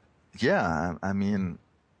 Yeah, I mean,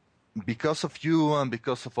 because of you and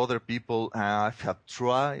because of other people, I have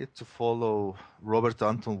tried to follow Robert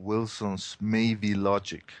Anton Wilson's maybe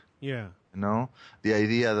logic. Yeah. The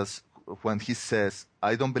idea that when he says,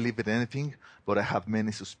 I don't believe in anything, but I have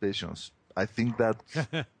many suspicions. I think that's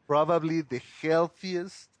probably the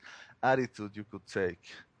healthiest attitude you could take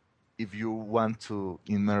if you want to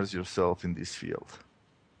immerse yourself in this field.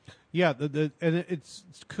 Yeah, and it's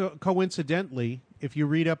coincidentally, if you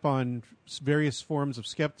read up on various forms of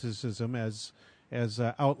skepticism as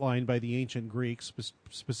outlined by the ancient Greeks,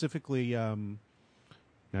 specifically,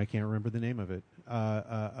 I can't remember the name of it,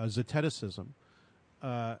 Zeticism.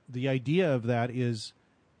 The idea of that is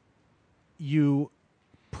you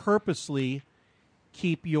purposely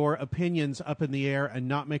keep your opinions up in the air and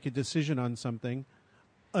not make a decision on something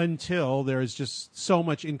until there is just so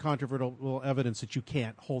much incontrovertible evidence that you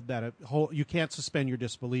can't you can't suspend your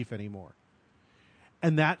disbelief anymore.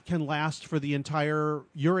 And that can last for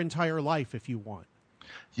your entire life if you want.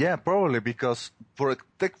 Yeah, probably, because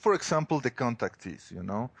take for example the contactees,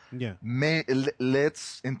 Yeah.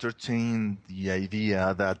 Let's entertain the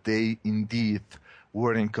idea that they indeed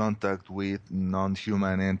were in contact with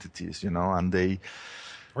non-human entities, and they...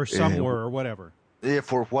 Or somewhere or whatever. Yeah,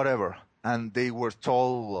 for whatever. And they were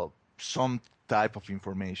told some type of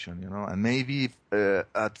information, and maybe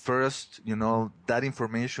at first, that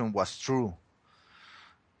information was true.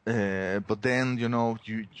 But then,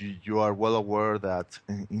 you are well aware that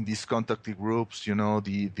in these contact groups,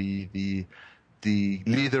 the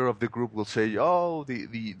leader of the group will say, "Oh,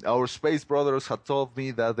 our space brothers had told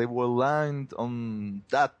me that they will land on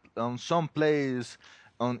some place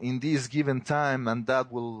in this given time, and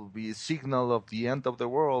that will be a signal of the end of the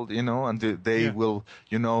world," and they will,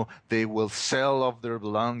 they will sell off their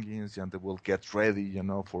belongings and they will get ready,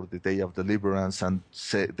 for the day of deliverance, and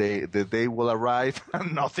say the day will arrive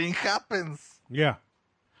and nothing happens. Yeah.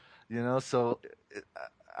 So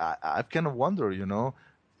I kind of wonder,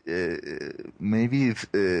 maybe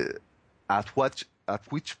at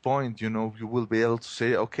which point, you will be able to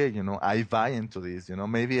say, okay, I buy into this,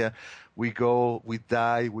 maybe we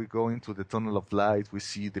die, we go into the tunnel of light, we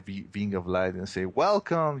see the being of light and say,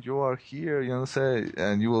 welcome, you are here,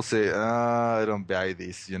 and you will say, I don't buy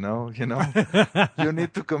this, you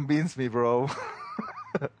need to convince me, bro.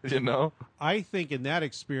 I think in that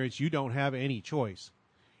experience, you don't have any choice.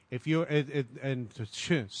 If you, and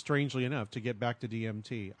strangely enough, to get back to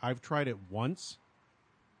DMT, I've tried it once.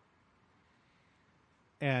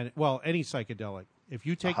 And, well, any psychedelic. If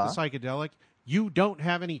you take the psychedelic, you don't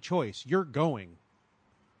have any choice. You're going.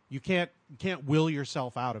 You can't will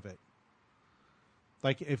yourself out of it.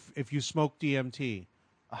 Like if you smoke DMT,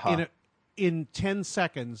 in 10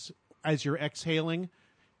 seconds as you're exhaling,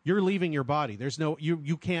 you're leaving your body. There's no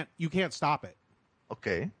you can't stop it.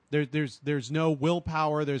 Okay. There's no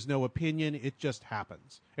willpower, there's no opinion, it just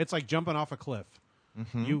happens. It's like jumping off a cliff.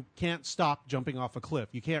 Mm-hmm. You can't stop jumping off a cliff.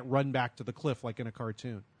 You can't run back to the cliff like in a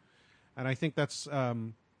cartoon. And I think that's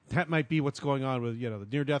that might be what's going on with the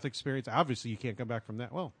near-death experience. Obviously, you can't come back from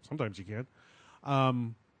that. Well, sometimes you can.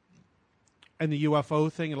 And the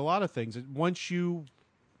UFO thing and a lot of things. Once you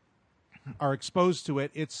are exposed to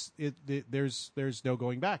it, there's no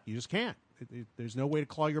going back. You just can't. There's no way to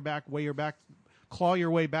claw your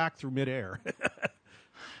way back through midair.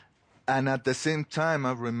 And at the same time,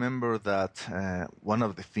 I remember that one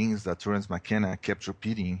of the things that Terence McKenna kept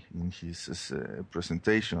repeating in his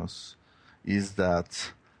presentations is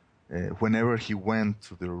that whenever he went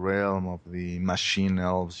to the realm of the machine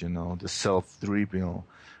elves, the self-driven,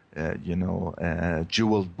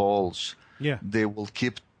 jeweled balls, they will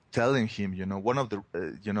keep telling him, one of the,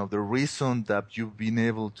 the reason that you've been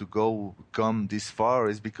able to come this far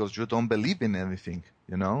is because you don't believe in anything,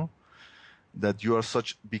 that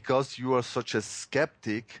because you are such a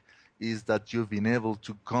skeptic is that you've been able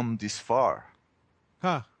to come this far.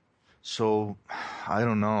 Huh. So, I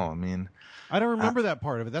don't know. I mean, I don't remember that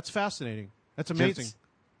part of it. That's fascinating. That's amazing.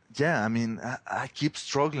 Yeah, I mean, I keep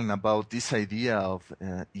struggling about this idea of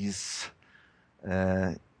is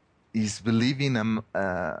believing,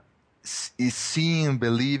 is seeing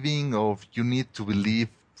believing, or you need to believe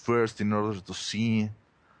first in order to see,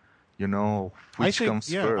 which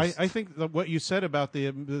comes first. I think that what you said about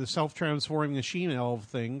the self-transforming machine elf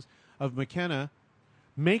things of McKenna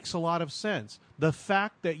makes a lot of sense. The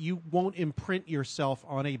fact that you won't imprint yourself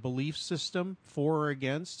on a belief system for or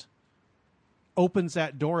against opens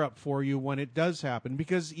that door up for you when it does happen.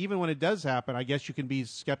 Because even when it does happen, I guess you can be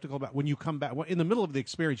skeptical about when you come back. In the middle of the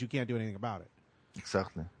experience, you can't do anything about it.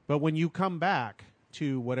 Exactly. But when you come back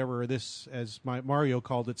to whatever this, as Mario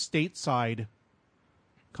called it, stateside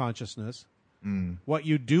consciousness, what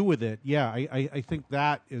you do with it, I think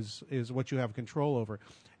that is what you have control over.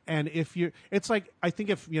 And it's like, I think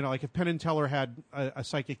if Penn and Teller had a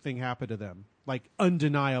psychic thing happen to them, like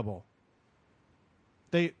undeniable,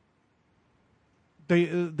 they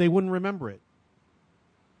wouldn't remember it.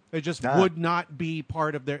 It just would not be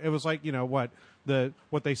part of their. It was like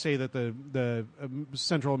what they say that the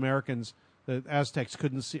Central Americans, the Aztecs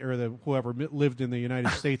couldn't see, or whoever lived in the United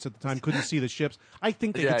States at the time couldn't see the ships. I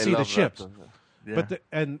think they could see the ships, but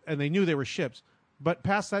and they knew they were ships. But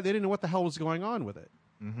past that, they didn't know what the hell was going on with it.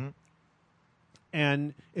 Mm-hmm.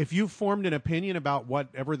 And if you formed an opinion about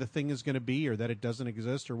whatever the thing is going to be, or that it doesn't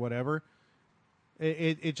exist, or whatever,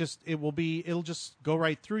 it'll just go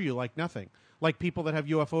right through you like nothing. Like people that have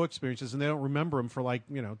UFO experiences and they don't remember them for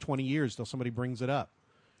 20 years till somebody brings it up.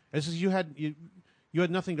 It's just you had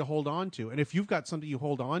nothing to hold on to, and if you've got something you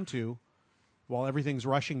hold on to while everything's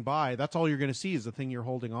rushing by, that's all you're going to see is the thing you're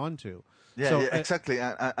holding on to. Yeah, exactly.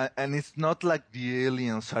 And it's not like the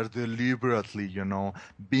aliens are deliberately,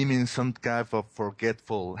 beaming some kind of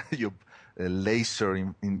forgetful laser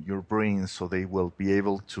in your brain, so they will be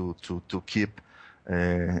able to keep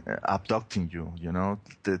abducting you.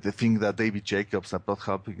 The thing that David Jacobs and Bob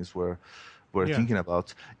Hopkins were we're Yeah. thinking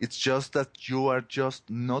about. It's just that you are just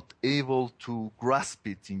not able to grasp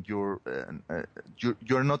it in you're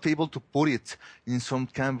not able to put it in some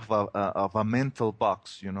kind of a mental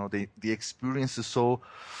box. You know, the experience is so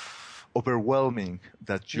overwhelming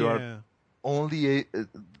that you are only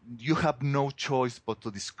you have no choice but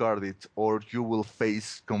to discard it, or you will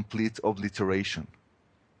face complete obliteration.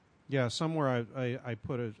 Yeah, somewhere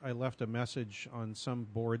I left a message on some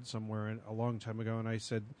board somewhere a long time ago, and I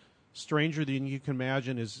said, "Stranger than you can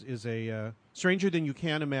imagine is a stranger than you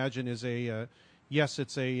can imagine is a yes,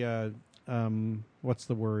 it's a what's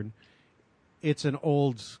the word? It's an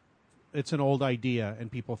old idea, and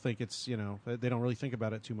people think it's they don't really think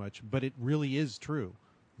about it too much, but it really is true.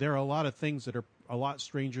 There are a lot of things that are a lot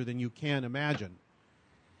stranger than you can imagine,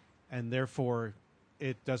 and therefore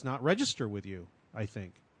it does not register with you, I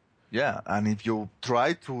think." Yeah, and if you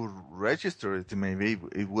try to register it, maybe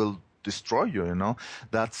it will destroy you, you know.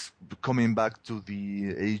 That's coming back to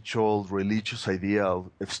the age-old religious idea of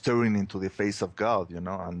staring into the face of God, you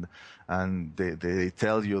know, and they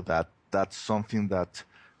tell you that that's something that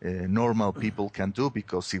normal people can do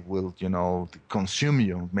because it will, you know, consume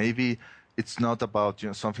you. Maybe it's not about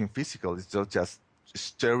something physical. It's just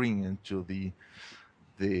staring into the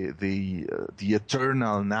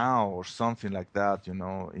eternal now or something like that, you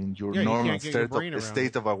know, in your normal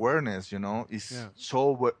state of awareness, you know, is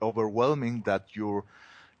so overwhelming that your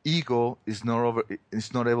ego is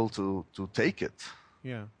not able to take it.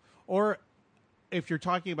 Yeah. Or if you're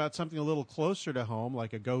talking about something a little closer to home,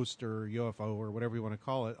 like a ghost or UFO or whatever you want to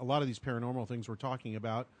call it, a lot of these paranormal things we're talking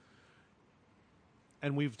about,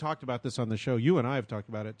 and we've talked about this on the show, you and I have talked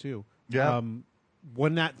about it too. Yeah.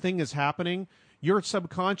 When that thing is happening, your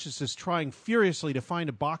subconscious is trying furiously to find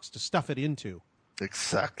a box to stuff it into.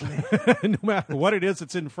 Exactly. No matter what it is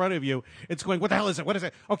that's in front of you, it's going, what the hell is it? What is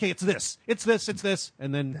it? Okay, it's this. It's this. It's this.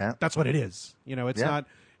 And then that's what it is. You know, it's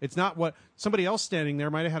not what somebody else standing there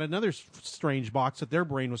might have had another strange box that their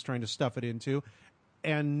brain was trying to stuff it into,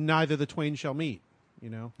 and neither the twain shall meet, you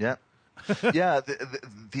know? Yeah. Yeah,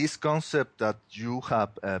 this concept that you have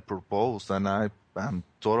proposed, and I am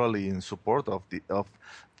totally in support of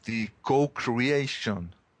the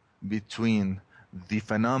co-creation between the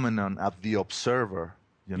phenomenon and the observer,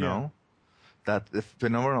 you know, that the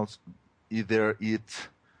phenomenon, either it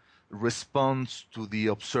responds to the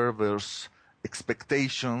observer's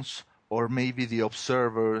expectations, or maybe the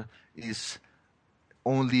observer is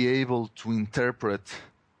only able to interpret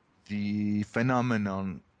the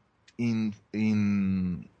phenomenon in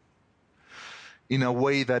a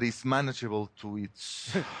way that is manageable to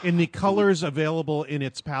its in the colors available in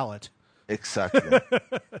its palette. Exactly.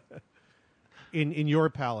 in your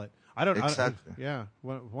palette. Exactly. Yeah.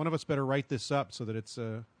 One of us better write this up so that it's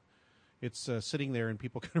sitting there and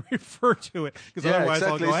people can refer to it, because otherwise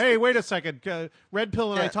I'll go, hey, wait a second, Red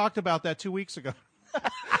Pill and I talked about that 2 weeks ago.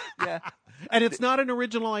 Yeah. And it's not an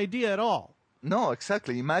original idea at all. No,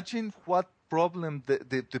 exactly. Imagine what problem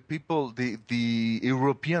the people, the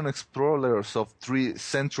European explorers of 3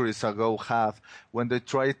 centuries ago had when they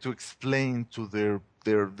tried to explain to their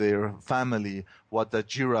family what a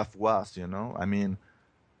giraffe was, you know? I mean...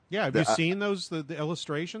 Yeah, have you seen the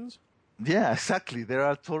illustrations? Yeah, exactly. They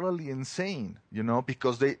are totally insane, you know,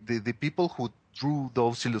 because the people who drew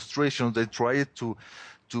those illustrations, they tried to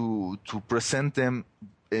present them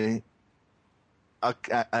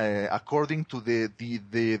according to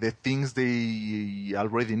the things they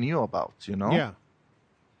already knew about, you know? Yeah.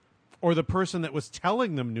 Or the person that was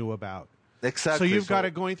telling them knew about. Exactly. So you've got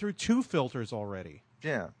it going through 2 filters already.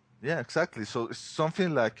 Yeah, exactly. So it's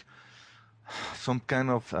something like some kind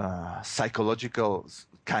of psychological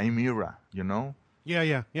chimera, you know?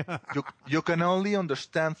 Yeah. You can only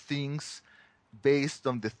understand things based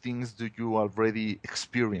on the things that you already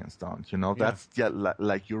experienced on, you know? That's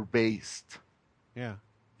like you're based. Yeah.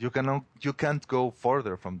 You can't go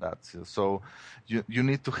further from that. So you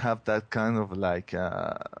need to have that kind of like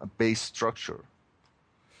base structure.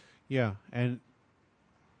 Yeah, and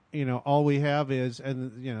you know, all we have is,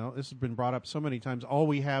 and you know, this has been brought up so many times, all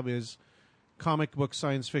we have is comic book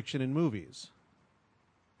science fiction and movies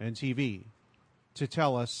and TV to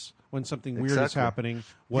tell us when something weird is happening,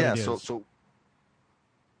 what it is.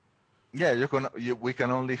 We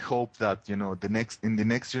can only hope that, you know, in the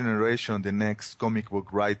next generation, the next comic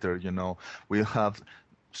book writer, you know, will have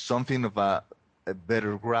something of a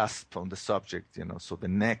better grasp on the subject, you know, so the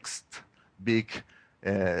next big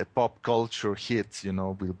pop culture hit, you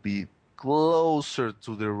know, will be closer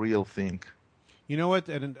to the real thing. You know what?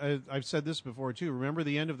 And I've said this before too. Remember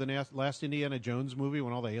the end of the last Indiana Jones movie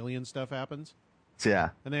when all the alien stuff happens? Yeah.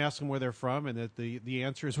 And they ask them where they're from, and that the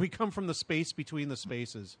answer is, we come from the space between the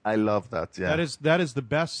spaces. I love that. Yeah. That is the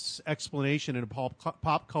best explanation in a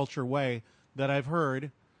pop culture way that I've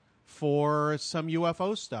heard for some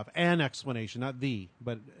UFO stuff. An explanation, not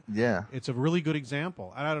but yeah. it's a really good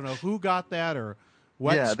example. And I don't know who got that or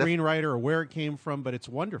what screenwriter or where it came from, but it's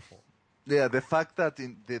wonderful. Yeah, the fact that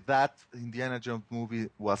that Indiana Jones movie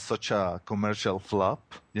was such a commercial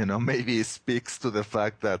flop, maybe it speaks to the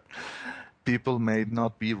fact that people may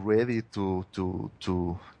not be ready to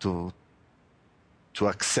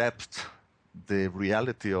accept the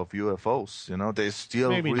reality of UFOs. They still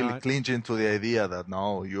Maybe really not. clinging to the idea that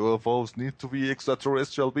no, UFOs need to be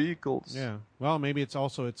extraterrestrial vehicles. Yeah. Well, maybe it's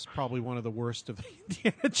probably one of the worst of the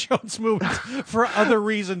Indiana Jones movies for other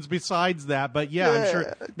reasons besides that. But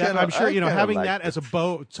I'm sure having that as a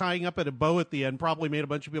bow, tying up at a bow at the end, probably made a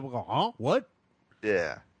bunch of people go, "Huh? What?"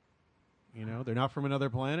 Yeah. They're not from another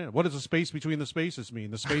planet. What does the space between the spaces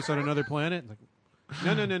mean? The space on another planet? Like,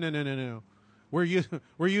 no.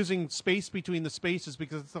 We're using space between the spaces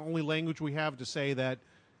because it's the only language we have to say that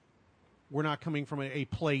we're not coming from a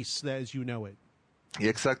place that as you know it.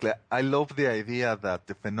 Exactly. I love the idea that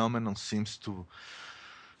the phenomenon seems to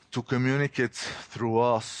communicate through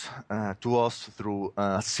us, to us through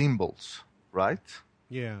symbols, right?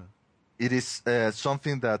 Yeah. It is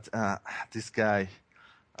something that this guy,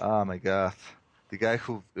 oh my God, the guy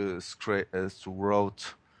who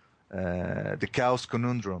wrote The Chaos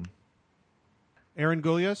Conundrum. Aaron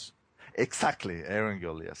Gullias? Exactly, Aaron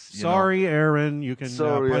Gullias. Sorry, Aaron. You can punch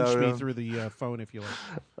Aaron. me through the phone if you like.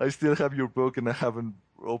 I still have your book and I haven't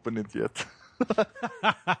opened it yet.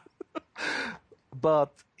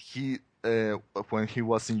 But he, when he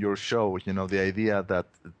was in your show, the idea that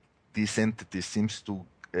this entity seems to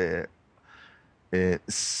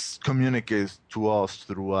communicate to us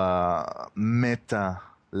through a meta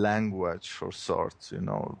language or sorts,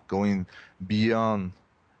 going beyond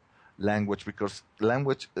language, because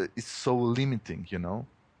language is so limiting,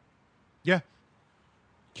 Yeah.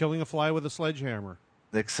 Killing a fly with a sledgehammer.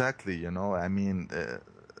 Exactly, I mean,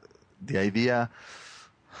 the idea,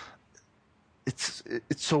 it's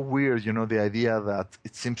so weird, the idea that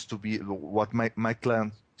it seems to be what my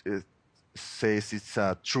client says it's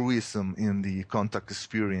a truism in the contact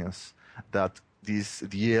experience, that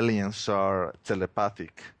the aliens are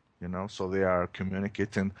telepathic, so they are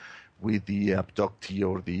communicating with the abductee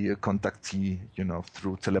or the contactee,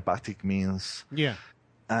 through telepathic means. Yeah.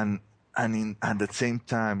 And at the same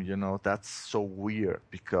time, that's so weird,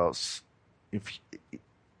 because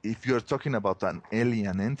if you're talking about an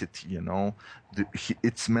alien entity,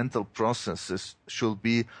 its mental processes should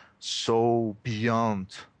be so beyond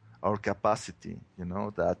our capacity,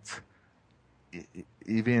 that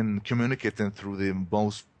even communicating through the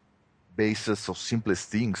most basis of simplest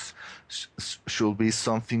things should be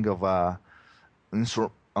something of a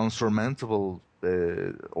unsurmountable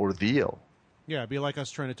ordeal. Yeah, it'd be like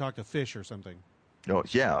us trying to talk to fish or something. Oh,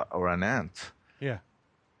 yeah, or an ant. Yeah.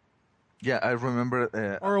 Yeah, I remember.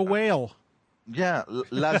 Or a whale. Yeah,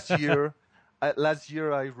 last year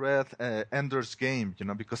I read Ender's Game,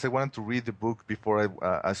 because I wanted to read the book before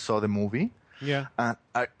I saw the movie. Yeah. And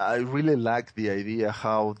I really like the idea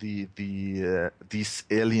how this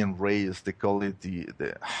alien race, they call it the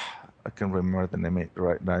I can't remember the name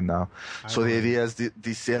right now. So the idea is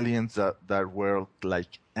these aliens that were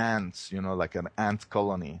like ants, like an ant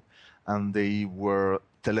colony, and they were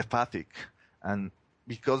telepathic. And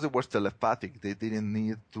because they were telepathic, they didn't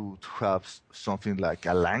need to have something like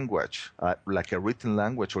a language, like a written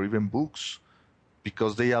language or even books,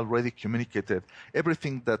 because they already communicated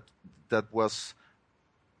everything that was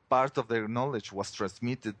part of their knowledge was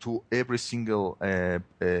transmitted to every single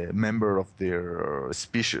member of their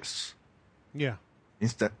species. Yeah.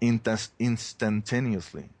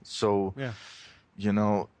 Instantaneously. So, yeah.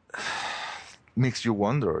 Makes you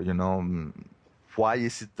wonder, why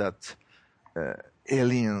is it that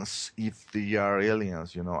aliens, if they are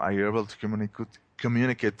aliens, are able to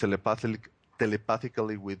communicate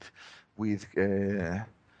telepathically with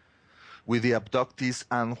the abductees,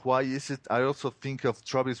 and why is it? I also think of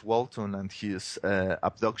Travis Walton and his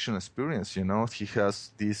abduction experience. He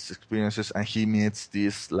has these experiences and he meets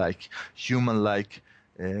these like human-like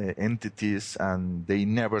entities, and they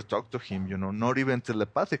never talk to him. Not even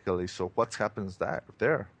telepathically. So what happens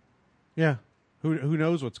there? Yeah, who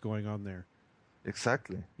knows what's going on there?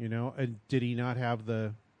 Exactly. And did he not have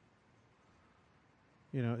the?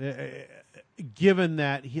 Given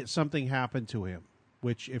that something happened to him.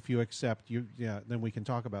 Which, if you accept, then we can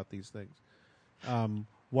talk about these things.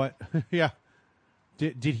 What? Yeah.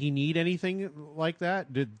 Did he need anything like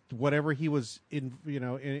that? Did whatever he was in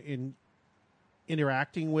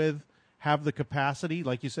interacting with have the capacity,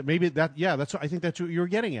 like you said, maybe that, yeah, that's what, I think that's what you're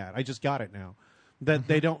getting at. I just got it now. That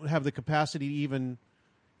they don't have the capacity to even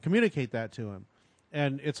communicate that to him.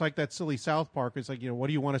 And it's like that silly South Park. It's like, what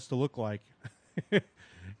do you want us to look like?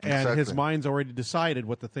 And his mind's already decided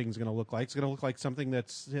what the thing's going to look like. It's going to look like something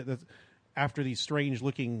that's after these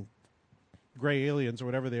strange-looking gray aliens or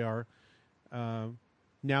whatever they are.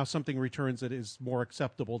 Now something returns that is more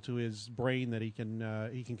acceptable to his brain that he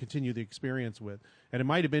can continue the experience with. And it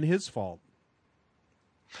might have been his fault.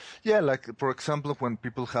 Yeah, like, for example, when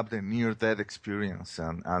people have the near-death experience,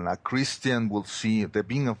 and a Christian will see the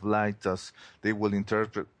being of light as, they will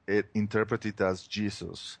interpret it as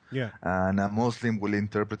Jesus. Yeah. And a Muslim will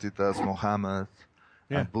interpret it as Muhammad.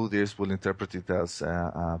 Yeah. And Buddhists will interpret it as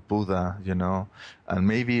Buddha, And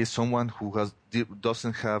maybe someone who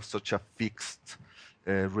doesn't have such a fixed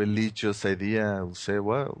religious idea will say,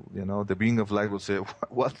 well, the being of light will say,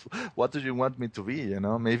 what do you want me to be?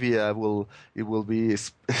 Maybe it will be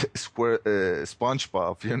SpongeBob,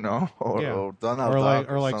 or Donald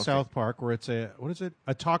Duck, or like South Park, where it's a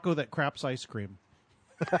taco that craps ice cream.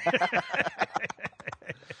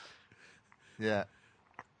 Yeah,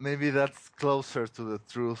 maybe that's closer to the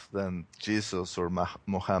truth than Jesus or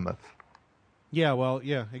Muhammad. Yeah, well,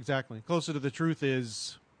 yeah, exactly. Closer to the truth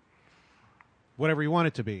is whatever you want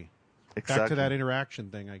it to be. Exactly. Back to that interaction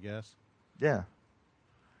thing, I guess. Yeah.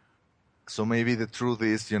 So maybe the truth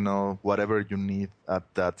is, whatever you need at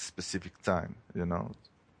that specific time,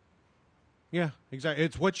 Yeah, exactly.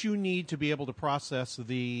 It's what you need to be able to process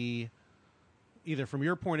either from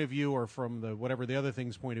your point of view or from whatever the other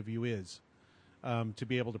thing's point of view is, to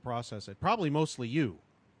be able to process it. Probably mostly you.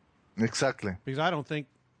 Exactly. Because I don't think,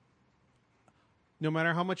 no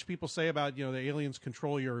matter how much people say about, the aliens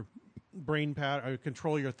control your brain or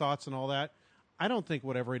control your thoughts and all that, I don't think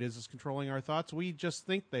whatever it is controlling our thoughts. We just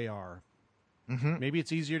think they are. Mm-hmm. Maybe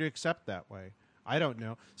it's easier to accept that way. I don't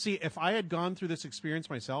know. See, if I had gone through this experience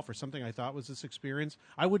myself, or something I thought was this experience,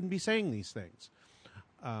 I wouldn't be saying these things.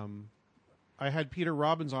 I had Peter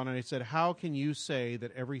Robbins on, and I said, how can you say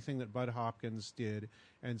that everything that Bud Hopkins did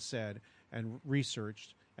and said and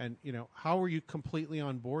researched, and, how are you completely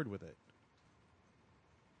on board with it?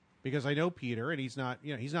 Because I know Peter, and he's not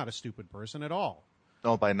a stupid person at all.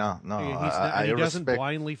 No, by now, no. He doesn't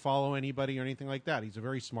blindly follow anybody or anything like that. He's a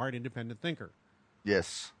very smart, independent thinker.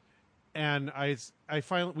 Yes. And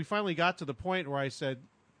we finally got to the point where I said,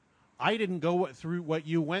 I didn't go through what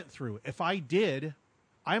you went through. If I did,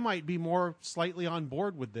 I might be more slightly on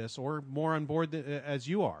board with this, or more on board as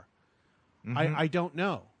you are. Mm-hmm. I don't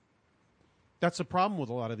know. That's the problem with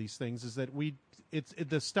a lot of these things, is that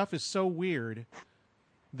the stuff is so weird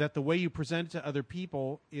that the way you present it to other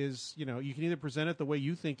people is, you can either present it the way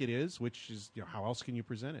you think it is, which is, how else can you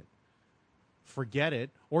present it? Forget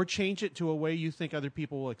it, or change it to a way you think other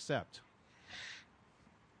people will accept,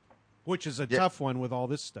 which is a tough one with all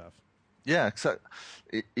this stuff. Yeah,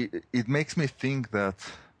 exactly. It makes me think that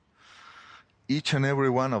each and every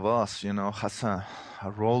one of us, has a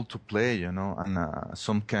role to play, and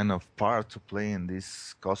some kind of part to play in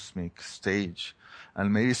this cosmic stage.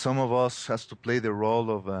 And maybe some of us has to play the role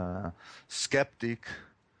of a skeptic.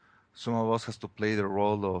 Some of us has to play the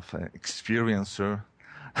role of an experiencer.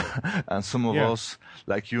 And some of us,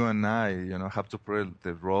 like you and I, have to play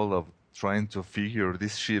the role of trying to figure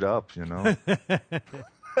this shit up, I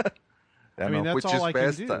mean, that's which all is I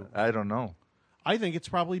best. can do. I don't know. I think it's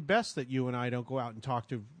probably best that you and I don't go out and talk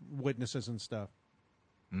to witnesses and stuff.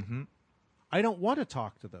 Mm-hmm. I don't want to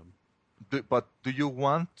talk to them. But do you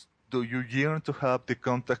yearn to have the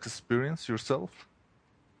contact experience yourself?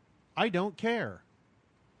 I don't care.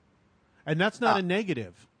 And that's not a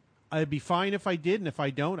negative. I'd be fine if I did, and if I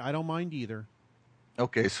don't mind either.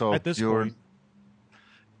 Okay, so at this point,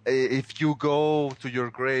 if you go to your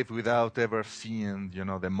grave without ever seeing,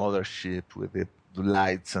 the mothership with the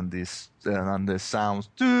lights and this and the sounds,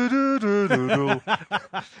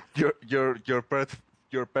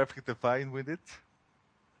 you're perfectly fine with it.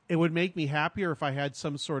 It would make me happier if I had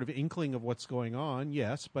some sort of inkling of what's going on,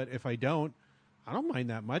 yes. But if I don't mind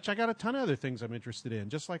that much. I got a ton of other things I'm interested in,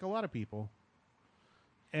 just like a lot of people.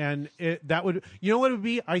 And that would, what it would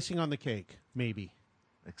be? Icing on the cake, maybe.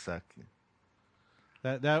 Exactly.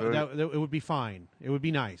 That it would be fine. It would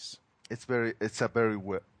be nice. It's a very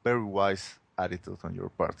wise attitude on your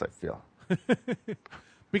part, I feel.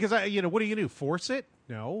 Because what are you gonna do? Force it?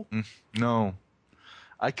 No. No.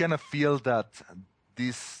 I kind of feel that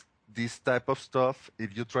this type of stuff,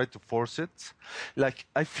 if you try to force it, like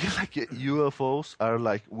I feel like UFOs are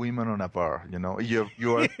like women on a bar.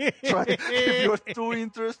 You are trying. If you are too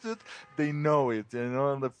interested, they know it.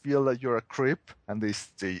 And they feel like you're a creep, and they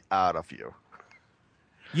stay out of you.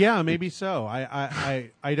 Yeah, maybe so.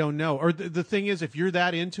 I don't know. Or the thing is, if you're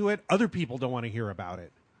that into it, other people don't want to hear about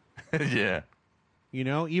it. Yeah. You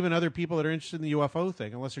know, even other people that are interested in the UFO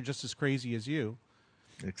thing, unless they're just as crazy as you.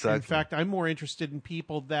 Exactly. In fact, I'm more interested in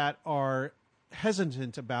people that are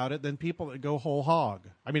hesitant about it than people that go whole hog.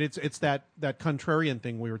 I mean, it's that contrarian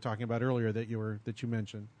thing we were talking about earlier that you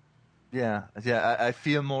mentioned. Yeah. I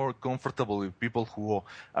feel more comfortable with people who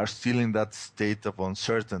are still in that state of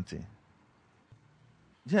uncertainty.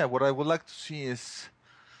 Yeah, what I would like to see is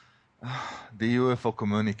the UFO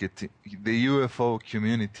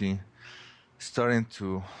community starting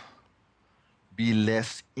to be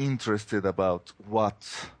less interested about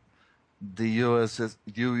what the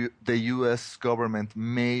U.S. government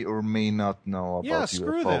may or may not know about Yeah,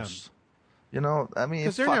 screw UFOs. them. You know, I mean,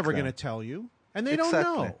 Because they're fuck never them. going to tell you, and they Exactly.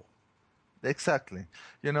 don't know. Exactly.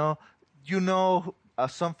 You know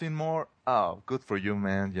something more. Oh, good for you,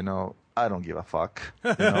 man. You know, I don't give a fuck.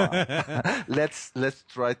 You know, let's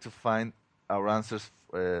try to find our answers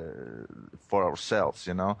for ourselves.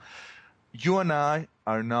 You know, you and I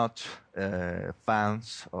are not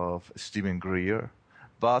fans of Stephen Greer,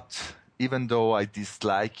 but even though I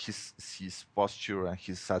dislike his posture and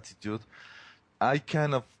his attitude, I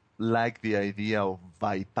kind of like the idea of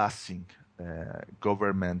bypassing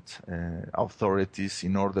government authorities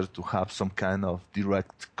in order to have some kind of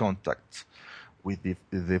direct contact with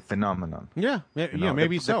the phenomenon. Yeah,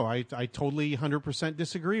 maybe so. I totally 100%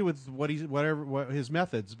 disagree with what his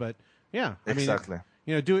methods, but yeah, I exactly.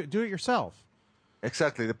 mean, do it yourself.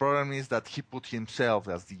 Exactly. The problem is that he put himself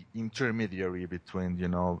as the intermediary between,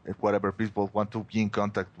 whatever people want to be in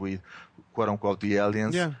contact with, quote unquote, the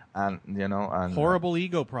aliens. Yeah. And Horrible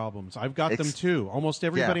ego problems. I've got them too. Almost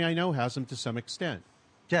everybody I know has them to some extent.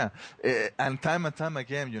 Yeah. And time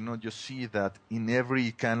again, you see that in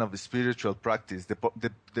every kind of spiritual practice,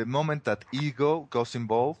 the moment that ego goes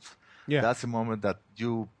involved, that's the moment that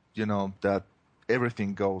that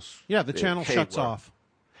everything goes. Yeah, the channel shuts off.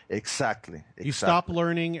 Exactly. You stop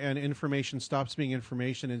learning, and information stops being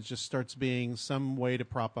information, and it just starts being some way to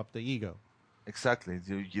prop up the ego. Exactly.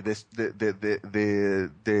 The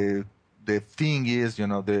thing is,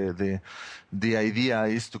 the idea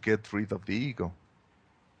is to get rid of the ego.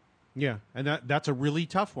 Yeah, and that's a really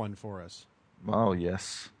tough one for us. Oh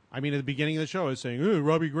yes. I mean, at the beginning of the show, I was saying, "Oh,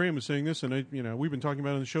 Robbie Graham is saying this," and we've been talking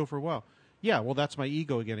about it on the show for a while. Yeah, well, that's my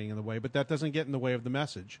ego getting in the way, but that doesn't get in the way of the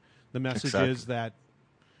message. The message is that.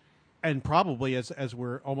 And probably, as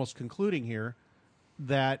we're almost concluding here,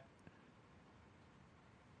 that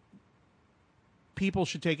people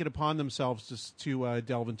should take it upon themselves to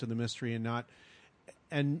delve into the mystery and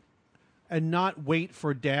not wait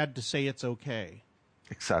for Dad to say it's okay.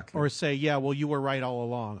 Exactly. Or say, yeah, well, you were right all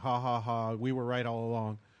along. Ha ha ha. We were right all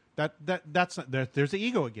along. That's not, there's the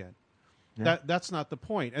ego again. Yeah. That's not the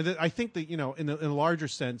point. And I think that in a larger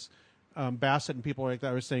sense. Bassett and people like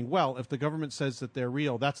that are saying, well, if the government says that they're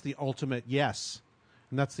real, that's the ultimate yes.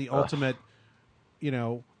 And that's the ultimate,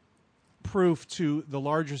 proof to the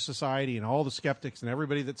larger society and all the skeptics and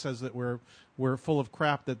everybody that says that we're full of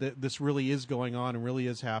crap, that this really is going on and really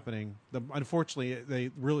is happening. Unfortunately,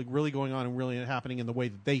 they really going on and really happening in the way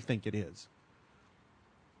that they think it is.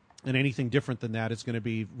 And anything different than that is going to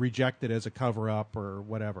be rejected as a cover-up or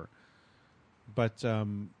whatever. But,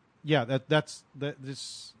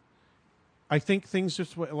 this... I think things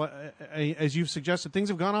just, as you've suggested, things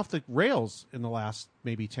have gone off the rails in the last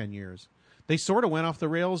maybe 10 years. They sort of went off the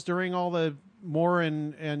rails during all the Moore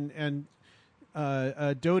and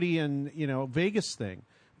Doty and Vegas thing.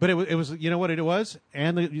 But it was what it was,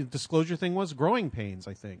 and the disclosure thing was growing pains.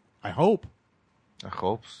 I think. I hope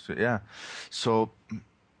so, yeah. So,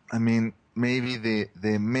 I mean, maybe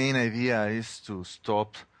the main idea is to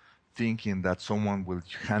stop thinking that someone will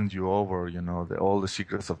hand you over, all the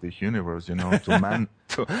secrets of the universe, to man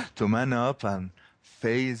up and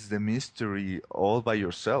face the mystery all by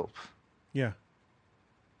yourself. Yeah.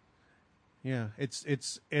 Yeah.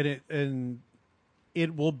 And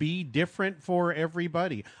it will be different for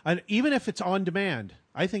everybody. And even if it's on demand,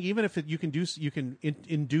 I think even if you can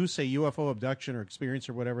induce a UFO abduction or experience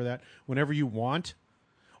or whatever that whenever you want,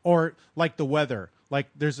 or like the weather. Like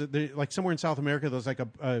like somewhere in South America, there's like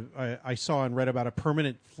I saw and read about a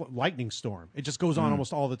permanent lightning storm. It just goes on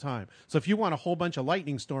almost all the time. So if you want a whole bunch of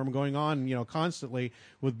lightning storm going on, constantly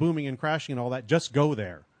with booming and crashing and all that, just go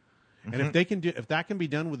there. Mm-hmm. And if that can be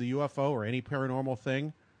done with a UFO or any paranormal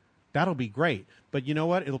thing, that'll be great. But you know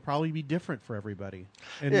what? It'll probably be different for everybody,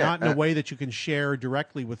 and not in a way that you can share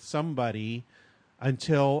directly with somebody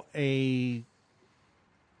until a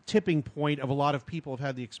tipping point of a lot of people have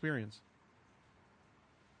had the experience.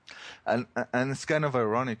 And it's kind of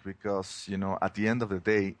ironic because, at the end of the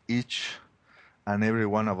day, each and every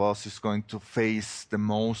one of us is going to face the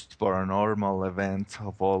most paranormal event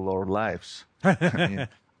of all our lives. I mean,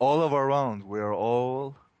 all of around, we're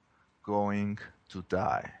all going to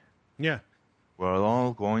die. Yeah. We're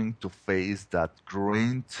all going to face that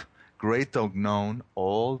great unknown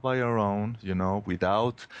all by our own,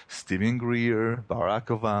 without Stephen Greer, Barack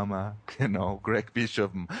Obama, Greg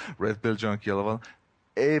Bishop, Red Pill Junkie, all.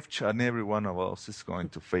 Each and every one of us is going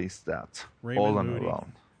to face that Raymond all on Moody. our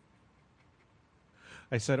own.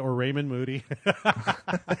 I said, or Raymond Moody.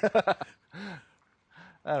 I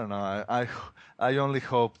don't know. I only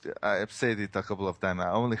hope, I've said it a couple of times,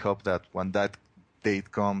 I only hope that when that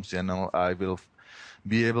date comes, I will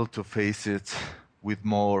be able to face it with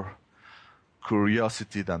more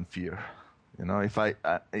curiosity than fear.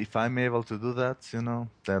 If I'm able to do that,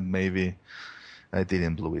 then maybe I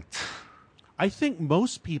didn't blow it. I think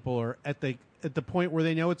most people are at the point where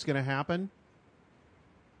they know it's going to happen,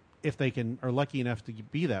 if they are lucky enough to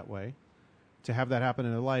be that way, to have that happen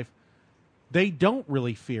in their life. They don't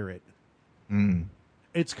really fear it.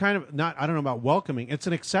 It's kind of not, I don't know about welcoming, it's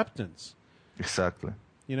an acceptance. Exactly.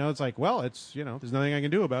 It's like, well, it's, there's nothing I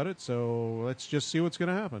can do about it, so let's just see what's going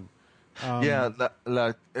to happen.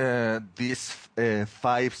 These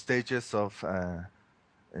 5 stages of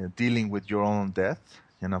dealing with your own death.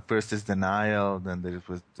 First is denial, then there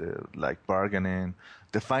was bargaining.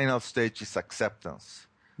 The final stage is acceptance.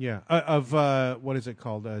 Yeah, of what is it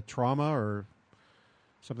called? Trauma or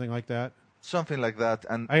something like that? Something like that.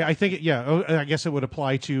 And I think, I guess it would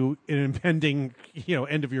apply to an impending,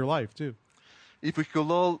 end of your life, too. If we could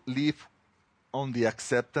all live on the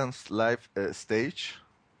acceptance life stage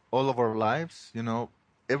all of our lives,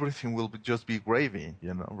 everything will just be gravy,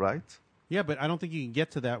 right? Yeah, but I don't think you can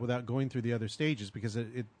get to that without going through the other stages, because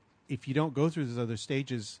if you don't go through those other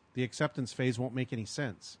stages, the acceptance phase won't make any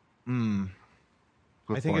sense. Good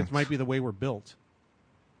I think point. it might be the way we're built.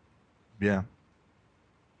 Yeah.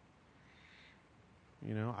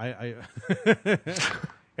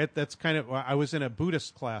 That's kind of, I was in a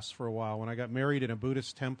Buddhist class for a while when I got married in a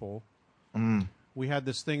Buddhist temple. We had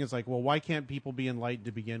this thing, it's like, well, why can't people be enlightened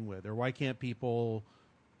to begin with? Or why can't people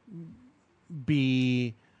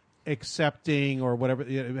be accepting or whatever,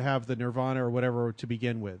 have the nirvana or whatever to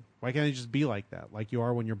begin with? Why can't they just be like that, like you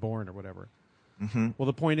are when you're born or whatever? Well,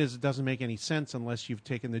 the point is, it doesn't make any sense unless you've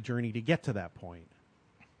taken the journey to get to that point.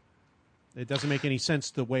 It doesn't make any sense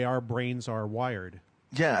the way our brains are wired.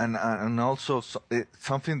 Yeah, and also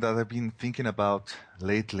something that I've been thinking about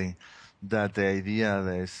lately, that the idea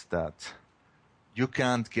is that you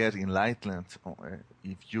can't get enlightened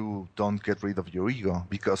if you don't get rid of your ego,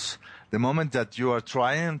 because the moment that you are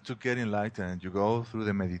trying to get enlightened, you go through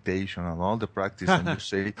the meditation and all the practice and you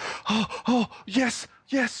say, oh, yes,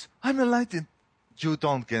 I'm enlightened. You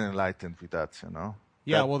don't get enlightened with that,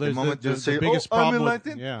 Yeah, that well, there's the biggest problem.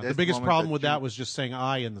 The biggest problem with that was just saying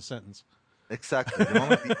 "I" in the sentence. Exactly. The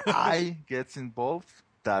moment the I gets involved,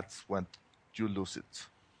 that's when you lose it.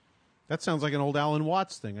 That sounds like an old Alan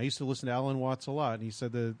Watts thing. I used to listen to Alan Watts a lot, and he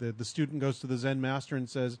said the student goes to the Zen master and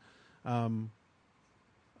says,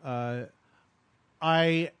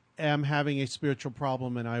 "I am having a spiritual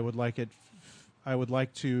problem, and I would like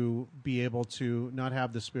to be able to not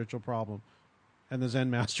have this spiritual problem." And the Zen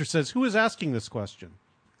master says, "Who is asking this question?"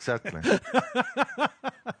 Exactly.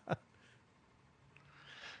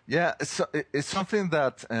 Yeah, it's something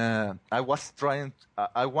that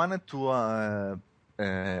I wanted to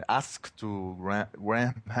ask to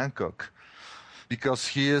Graham Hancock, because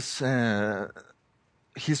he's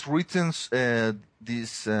written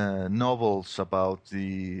these novels about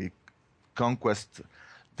the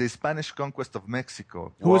Spanish conquest of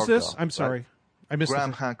Mexico. Who is this? I'm sorry. Right? I missed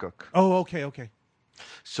Graham Hancock. Oh, okay.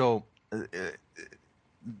 So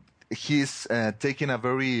he's taking a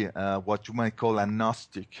very, what you might call a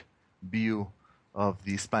Gnostic view of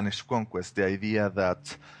the Spanish conquest, the idea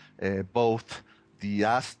that both the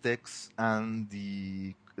Aztecs and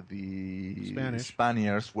the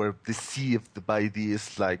Spaniards were deceived by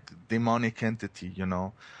this demonic entity,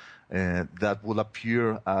 that will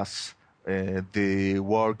appear as the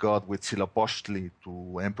war god Huitzilopochtli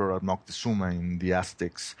to Emperor Moctezuma in the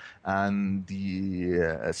Aztecs, and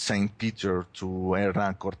the Saint Peter to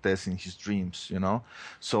Hernan Cortés in his dreams,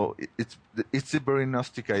 So it's a very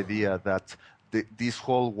Gnostic idea that this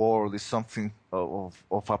whole world is something of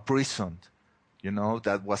a prison,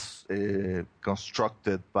 that was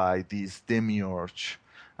constructed by this demiurge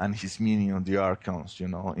and his minion, the archons,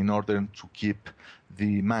 in order to keep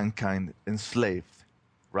the mankind enslaved,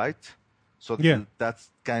 right? So that's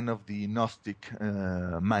kind of the Gnostic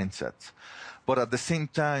mindset. But at the same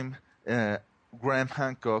time, Graham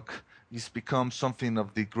Hancock has become something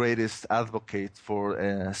of the greatest advocate for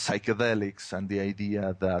psychedelics and the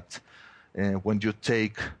idea that when you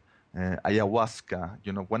take ayahuasca,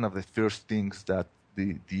 one of the first things that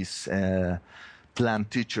these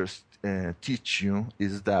plant teachers teach you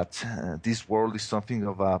is that this world is something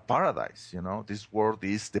of a paradise. This world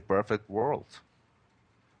is the perfect world,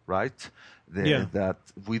 right? That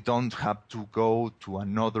we don't have to go to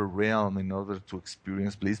another realm in order to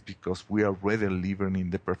experience bliss because we are already living in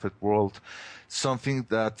the perfect world. Something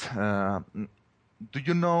that, do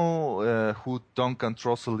you know who Duncan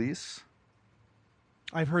Trussell is?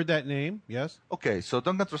 I've heard that name. Yes. Okay, so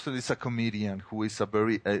Duncan Trussell is a comedian who is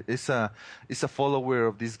is a follower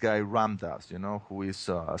of this guy Ram Dass, who is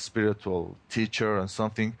a spiritual teacher and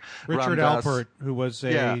something. Richard Alpert, who was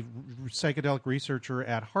a psychedelic researcher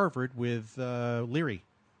at Harvard with Leary.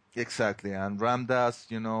 Exactly, and Ram Dass,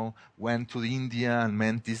 went to India and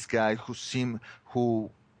met this guy who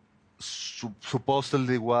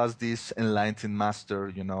supposedly was this enlightened master,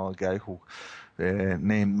 a guy who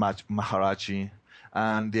named Maharaji.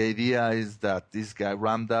 And the idea is that this guy,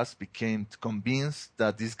 Ram Dass, became convinced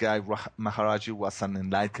that this guy, Maharaji, was an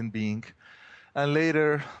enlightened being. And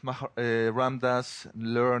later, Ram Dass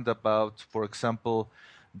learned about, for example,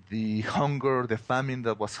 the hunger, the famine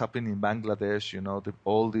that was happening in Bangladesh,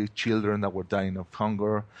 all the children that were dying of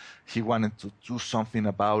hunger. He wanted to do something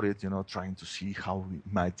about it, trying to see how he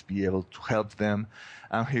might be able to help them.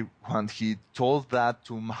 And when he told that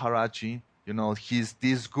to Maharaji,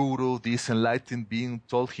 this guru, this enlightened being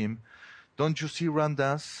told him, don't you see, Ram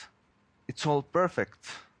Dass? It's all perfect.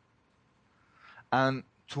 And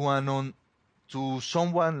to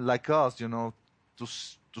someone like us, to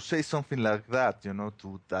say something like that,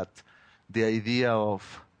 the idea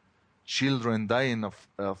of children dying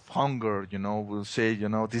of hunger, will say,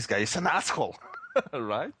 this guy is an asshole,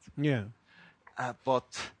 right? Yeah.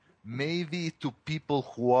 But maybe to people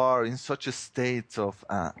who are in such a state of,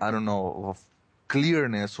 of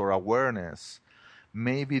clearness or awareness,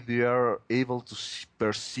 maybe they are able to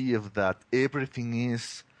perceive that everything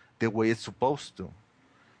is the way it's supposed to.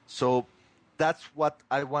 So that's what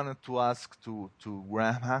I wanted to ask to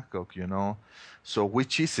Graham Hancock, So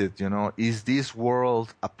which is it, Is this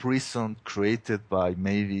world a prison created by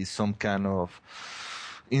maybe some kind of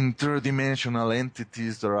interdimensional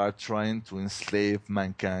entities that are trying to enslave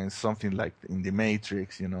mankind, something like in the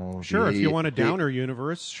Matrix, Sure, if you want a downer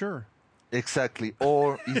universe, sure. Exactly.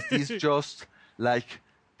 Or is this just like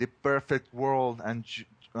the perfect world and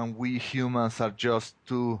we humans are just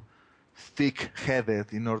too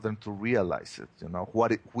thick-headed in order to realize it,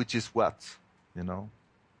 which is what, Yeah.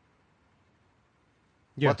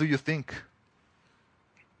 What do you think?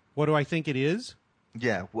 What do I think it is?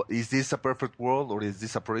 Yeah, is this a perfect world or is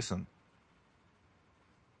this a prison?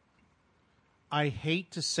 I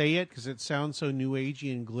hate to say it because it sounds so new agey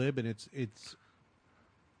and glib, and it's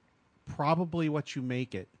probably what you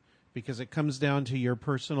make it, because it comes down to your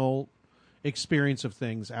personal experience of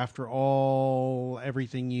things. After all,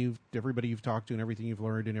 everybody you've talked to, and everything you've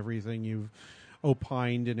learned, and everything you've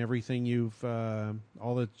opined, and everything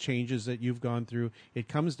all the changes that you've gone through, it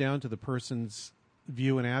comes down to the person's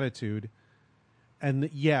view and attitude. And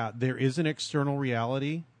there is an external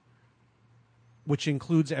reality, which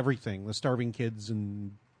includes everything, the starving kids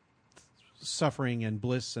and suffering and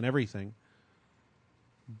bliss and everything.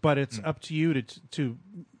 But it's up to you to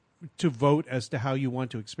vote as to how you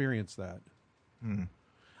want to experience that.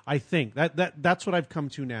 I think that's what I've come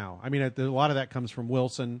to now. I mean, a lot of that comes from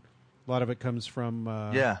Wilson. A lot of it comes from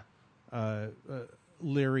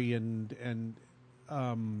Leary and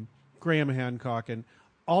Graham Hancock and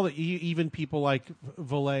all the even people like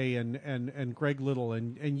Valet and Greg Little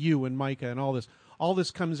and you and Micah and all this. All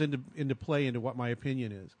this comes into play into what my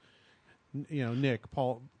opinion is. Nick,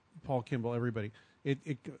 Paul Kimball, everybody.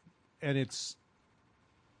 It's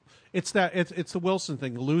the Wilson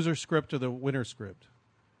thing, the loser script or the winner script.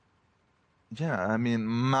 Yeah, I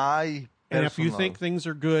mean, and if you think things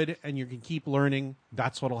are good and you can keep learning,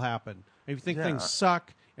 that's what'll happen. If you think things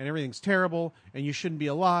suck and everything's terrible and you shouldn't be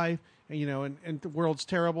alive, and the world's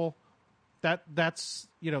terrible, that's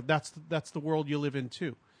the world you live in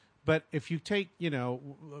too. But if you take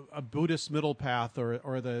a Buddhist middle path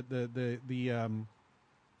or the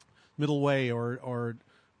middle way or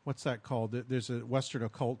what's that called? There's a Western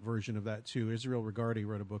occult version of that too. Israel Regardie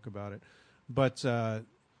wrote a book about it. But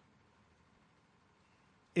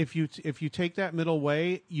if you take that middle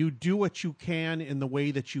way, you do what you can in the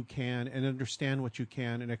way that you can, and understand what you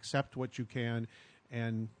can, and accept what you can,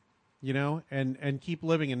 and and keep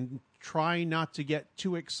living, and try not to get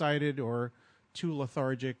too excited or too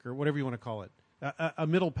lethargic or whatever you want to call it. A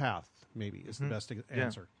middle path, maybe, is the best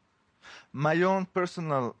answer. My own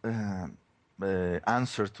personal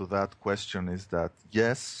answer to that question is that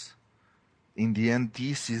yes, in the end,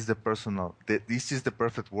 this is the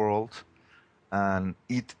perfect world, and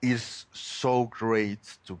it is so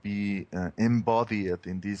great to be embodied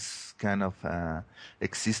in this kind of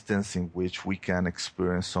existence in which we can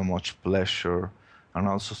experience so much pleasure and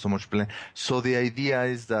also so much pain. So the idea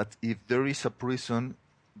is that if there is a prison,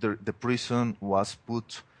 the prison was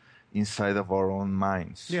put inside of our own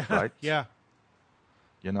minds, right? Yeah.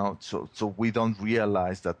 So we don't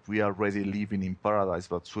realize that we are already living in paradise,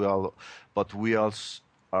 but we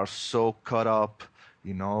are so caught up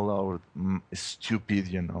in all our stupid,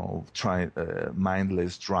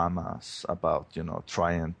 mindless dramas about,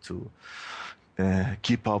 trying to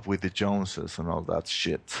keep up with the Joneses and all that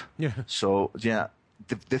shit. Yeah. So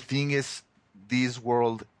the thing is, this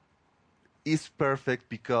world is perfect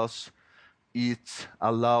because it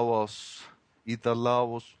allows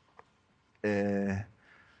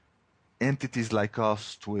entities like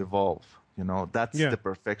us to evolve. That's the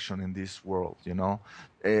perfection in this world.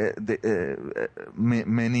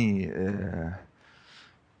 Many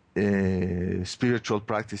spiritual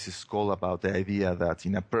practices call about the idea that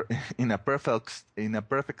in a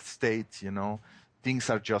perfect state, things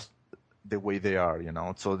are just the way they are.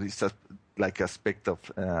 So this is like aspect of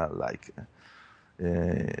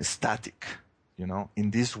static.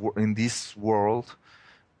 In this world,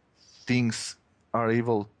 things are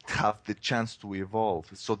able to have the chance to evolve.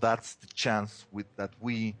 So that's the chance that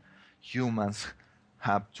we humans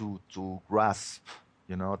have to grasp.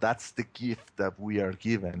 That's the gift that we are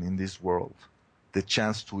given in this world. The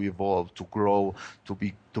chance to evolve, to grow,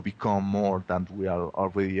 to become more than we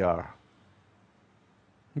already are.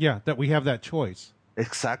 Yeah, that we have that choice.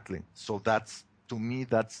 Exactly. So that's, to me,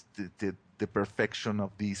 that's the perfection of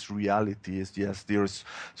this reality is, yes, there is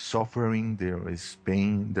suffering, there is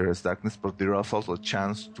pain, there is darkness, but there is also a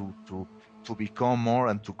chance to become more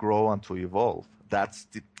and to grow and to evolve. That's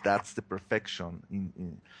the perfection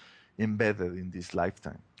embedded in this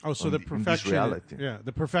lifetime. Oh, so the perfection, reality.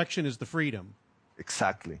 The perfection is the freedom.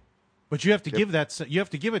 Exactly. But you have to give that. You have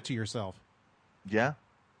to give it to yourself. Yeah.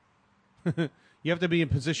 You have to be in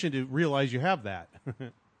position to realize you have that.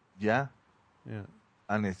 Yeah. Yeah.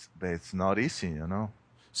 And it's not easy,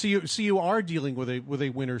 So you are dealing with a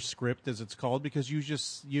winner's script, as it's called, because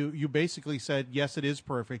you basically said yes, it is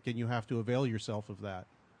perfect, and you have to avail yourself of that.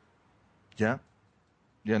 Yeah.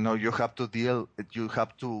 You have to you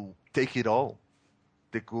have to take it all,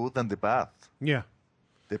 the good and the bad. Yeah.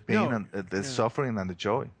 The pain and the suffering and the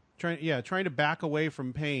joy. Trying to back away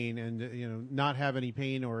from pain and not have any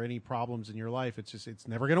pain or any problems in your life. It's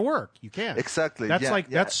never going to work. You can't. Exactly. That's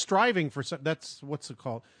that's striving for. That's what's it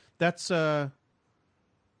called? That's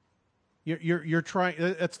you're trying.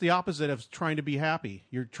 That's the opposite of trying to be happy.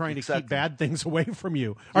 You're trying to keep bad things away from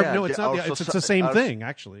you. No, it's not. It's the same thing,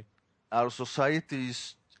 actually. Our society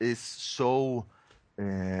is so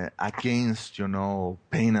against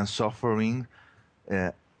pain and suffering.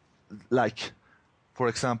 For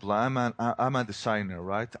example, I'm a designer,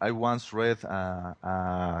 right? I once read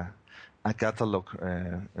a catalog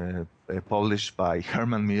published by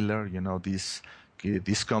Herman Miller.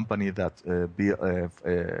 This company that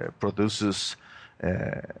produces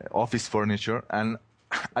office furniture, and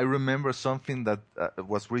I remember something that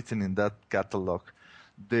was written in that catalog.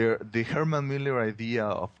 The Herman Miller idea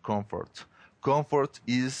of comfort. Comfort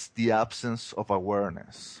is the absence of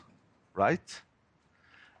awareness, right?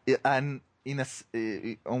 And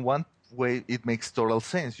on one way, it makes total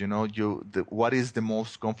sense. What is the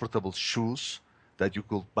most comfortable shoes that you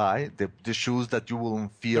could buy? The shoes that you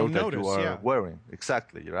won't feel you are wearing.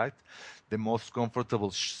 Exactly, right? The most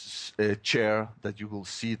comfortable chair that you will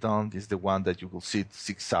sit on is the one that you will sit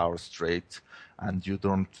 6 hours straight, and you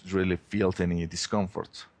don't really feel any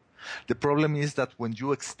discomfort. The problem is that when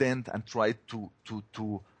you extend and try to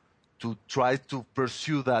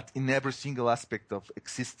pursue that in every single aspect of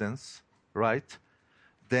existence, right?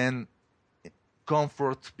 Then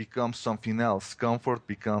comfort becomes something else. Comfort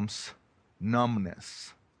becomes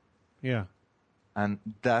numbness. Yeah. And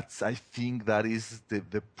I think that is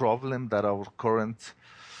the problem that our current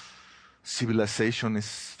civilization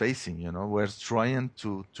is facing. We're trying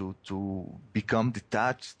to become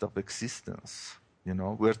detached of existence.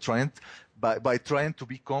 We're trying by trying to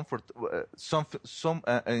be comfort.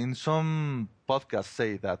 In some podcasts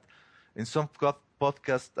say that. In some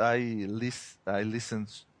podcast I listened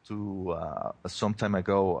to some time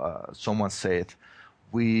ago, someone said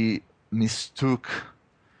we mistook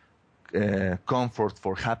comfort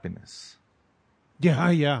for happiness.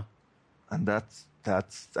 Yeah. And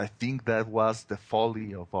I think that was the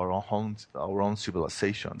folly of our own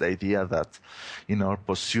civilization. The idea that in our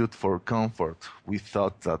pursuit for comfort, we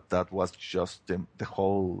thought that was just the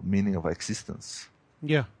whole meaning of existence.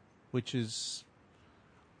 Yeah, which is,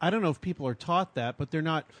 I don't know if people are taught that, but they're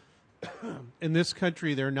not, in this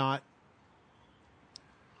country, they're not,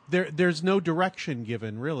 there's no direction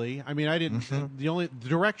given, really. I mean, I didn't, the only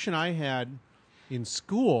direction I had in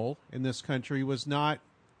school in this country was not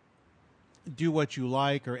do what you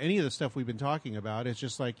like or any of the stuff we've been talking about. It's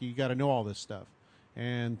just like you got to know all this stuff,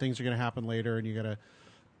 and things are going to happen later, and you got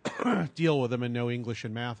to deal with them and know English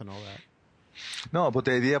and math and all that. No, but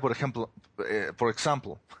the idea, for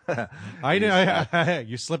example, I know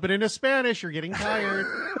you're slipping into Spanish. You're getting tired.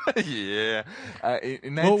 Yeah,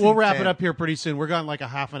 we'll wrap it up here pretty soon. We're gone like a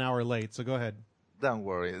half an hour late, so go ahead. Don't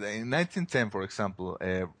worry. In 1910, for example,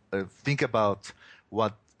 think about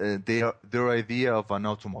what their idea of an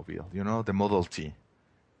automobile. You know, the Model T.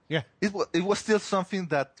 Yeah, it was still something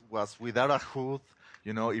that was without a hood.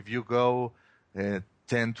 You know, if you go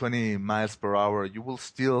 10, 20 miles per hour, you will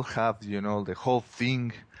still have, you know, the whole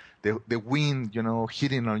thing, the wind, you know,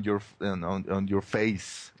 hitting on your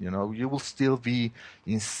face. You know, you will still be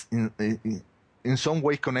in some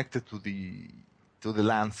way connected to the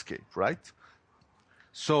landscape, right?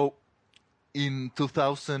 So, in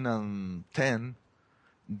 2010,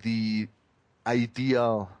 the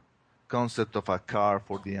ideal concept of a car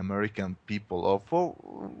for the American people, or for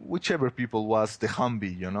whichever people, was the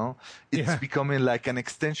Humvee, you know? It's becoming like an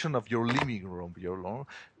extension of your living room,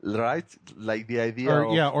 right? Like the idea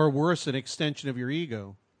or worse, an extension of your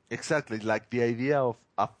ego. Exactly, like the idea of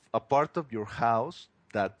a part of your house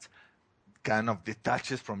that kind of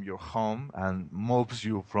detaches from your home and moves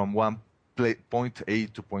you from one point A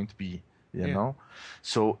to point B, you know?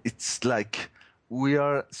 So it's like we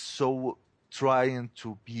are so trying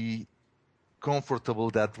to be comfortable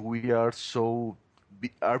that we are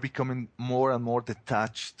are becoming more and more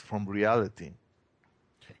detached from reality.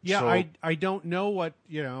 Yeah, so, I don't know what,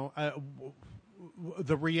 you know,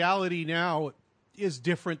 the reality now is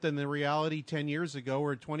different than the reality 10 years ago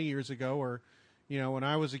or 20 years ago or, you know, when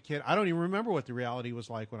I was a kid. I don't even remember what the reality was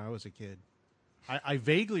like when I was a kid. I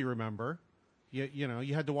vaguely remember. You know,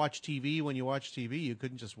 you had to watch TV. When you watched TV, you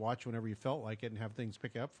couldn't just watch whenever you felt like it and have things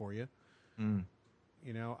pick up for you.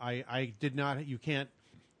 You know, I did not. You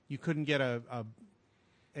couldn't get a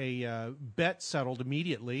bet settled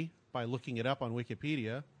immediately by looking it up on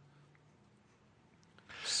Wikipedia.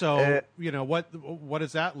 So you know, what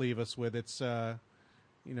does that leave us with? It's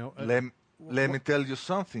you know. Let me tell you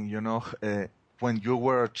something. You know, when you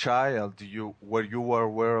were a child, were you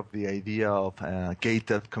aware of the idea of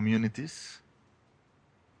gated communities?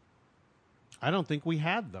 I don't think we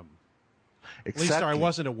had them. Exactly. At least I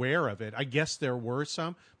wasn't aware of it. I guess there were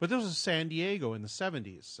some, but this was San Diego in the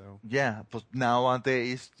 70s. So yeah, but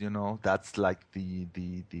nowadays, you know, that's like the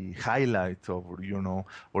highlight of, you know,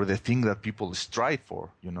 or the thing that people strive for,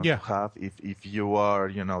 you know, to have if you are,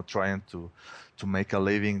 you know, trying to make a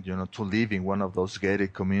living, you know, to live in one of those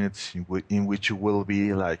gated communities in which you will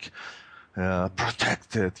be like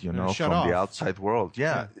protected, you know, from the outside world.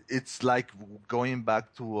 Yeah, it's like going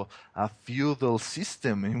back to a feudal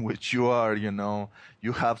system in which you are, you know,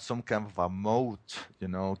 you have some kind of a moat, you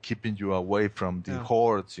know, keeping you away from the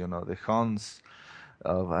hordes, you know, the Huns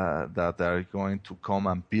that are going to come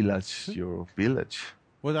and pillage your village.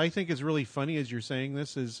 What I think is really funny as you're saying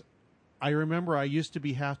this is, I remember I used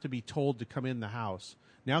to have to be told to come in the house.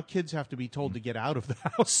 Now kids have to be told to get out of the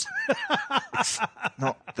house.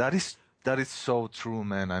 No, that is so true,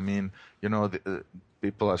 man. I mean, you know,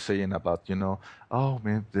 people are saying about, you know, oh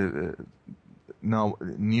man, the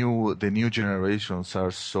new generations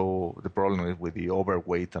are so, the problem is with the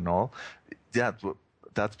overweight and all. Yeah,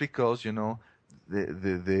 that's because, you know,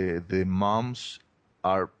 the moms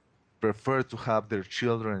prefer to have their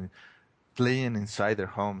children playing inside their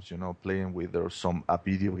homes, you know, playing with a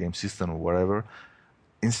video game system or whatever,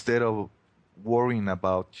 instead of worrying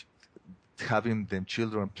about having them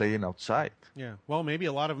children playing outside. Yeah. Well, maybe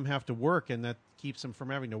a lot of them have to work, and that keeps them from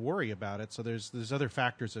having to worry about it. So there's other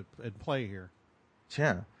factors at play here.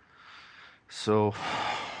 Yeah. So,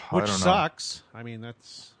 which I don't sucks. I mean,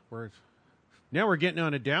 now we're getting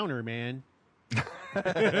on a downer, man.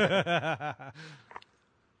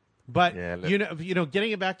 But you know,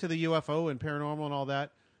 getting it back to the UFO and paranormal and all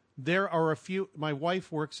that, there are a few. My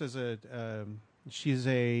wife works as she's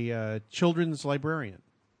a children's librarian.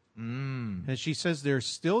 And she says there's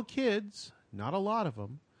still kids, not a lot of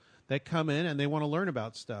them, that come in and they want to learn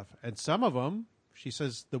about stuff. And some of them, she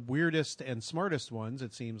says the weirdest and smartest ones,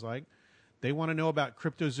 it seems like, they want to know about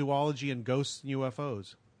cryptozoology and ghosts and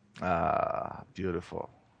UFOs. Ah, beautiful.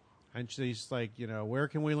 And she's like, where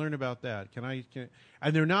can we learn about that?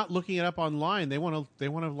 And they're not looking it up online. They want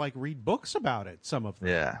to like read books about it. Some of them.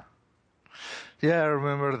 Yeah. Yeah, I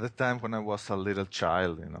remember the time when I was a little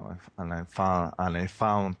child, and I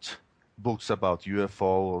found books about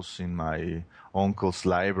UFOs in my uncle's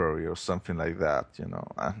library or something like that,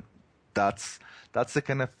 And that's the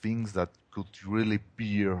kind of things that could really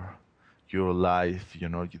bear your life,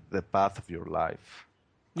 the path of your life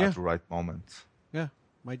at the right moment. Yeah.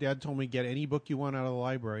 My dad told me get any book you want out of the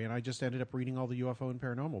library, and I just ended up reading all the UFO and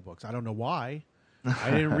paranormal books. I don't know why.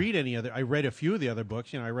 I didn't read any other. I read a few of the other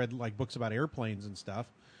books. I read like books about airplanes and stuff,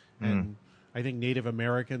 and I think Native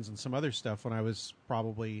Americans and some other stuff when I was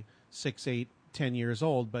probably 6, 8, 10 years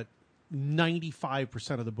old. But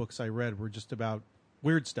 95% of the books I read were just about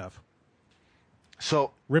weird stuff.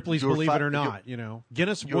 So Ripley's Believe It or Not,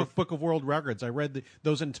 Guinness Book of World Records. I read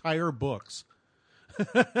those entire books.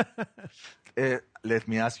 Let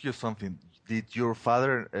me ask you something. Did your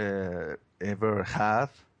father ever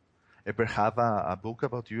have a book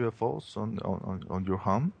about UFOs on your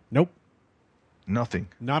home? Nope. Nothing.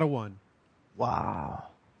 Not a one. Wow.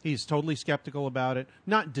 He's totally skeptical about it.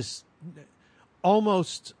 Not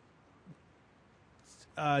almost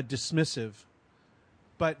dismissive,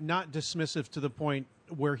 but not dismissive to the point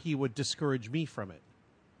where he would discourage me from it.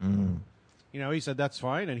 He said that's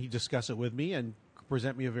fine, and he'd discuss it with me and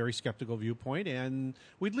present me a very skeptical viewpoint, and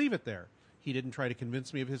we'd leave it there. He didn't try to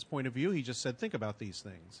convince me of his point of view. He just said, think about these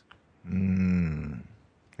things.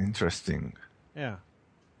 Interesting. Yeah.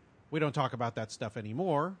 We don't talk about that stuff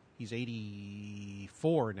anymore. He's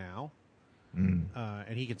 84 now,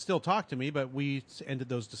 and he can still talk to me, but we ended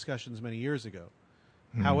those discussions many years ago.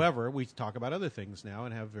 However, we talk about other things now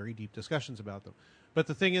and have very deep discussions about them. But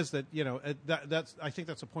the thing is that, I think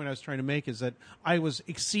that's the point I was trying to make, is that I was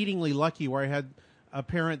exceedingly lucky where I had a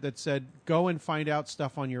parent that said, go and find out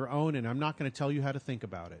stuff on your own, and I'm not going to tell you how to think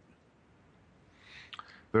about it.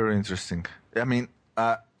 Very interesting. I mean,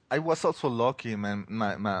 I was also lucky, man.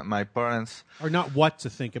 My parents... Or not what to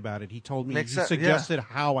think about it. He told me, he suggested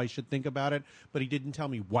how I should think about it, but he didn't tell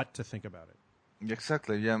me what to think about it.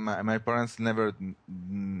 Exactly, yeah. My parents never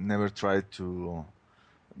tried to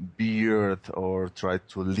beard or try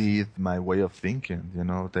to lead my way of thinking.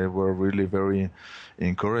 They were really very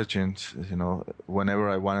encouraging. Whenever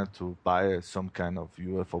I wanted to buy some kind of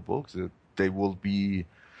UFO books, they will be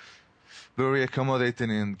very accommodating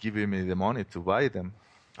in giving me the money to buy them.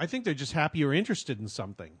 I think they're just happy you're interested in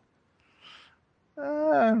something.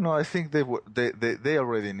 No, I think they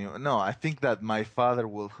already knew. No, I think that my father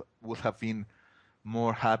would have been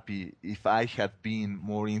more happy if I had been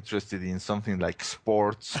more interested in something like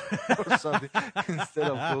sports or something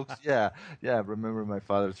instead of books. Yeah. I remember my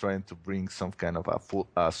father trying to bring some kind of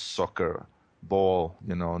a soccer ball,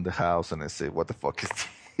 in the house, and I say, "What the fuck is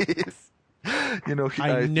this?"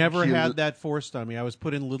 I never had that forced on me. I was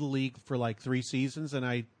put in Little League for like 3 seasons, and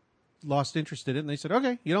I lost interest in it. And they said,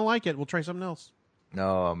 "Okay, you don't like it. We'll try something else."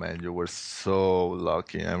 No, man, you were so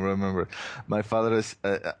lucky. I remember my father is...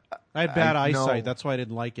 I had bad eyesight. That's why I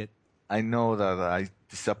didn't like it. I know that I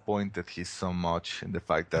disappointed him so much in the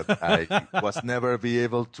fact that I was never be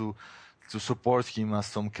able to support him as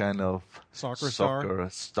some kind of soccer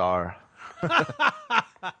star.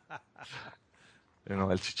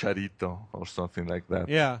 El Chicharito or something like that.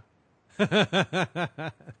 Yeah.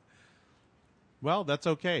 Well, that's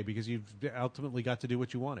okay because you've ultimately got to do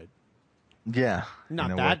what you wanted. Yeah.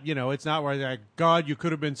 Not that, it's not where like, God, you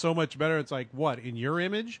could have been so much better. It's like, what, in your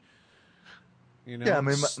image? Yeah, I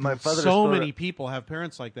mean, my father... So many people have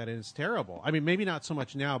parents like that, and it's terrible. I mean, maybe not so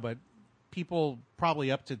much now, but people probably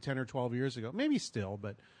up to 10 or 12 years ago, maybe still,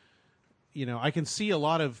 but, I can see a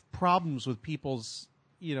lot of problems with people's,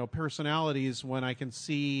 personalities when I can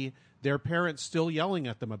see their parents still yelling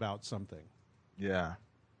at them about something. Yeah.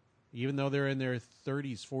 Even though they're in their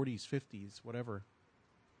 30s, 40s, 50s, whatever.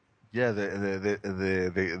 Yeah,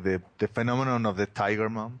 the phenomenon of the tiger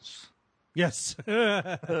moms. Yes.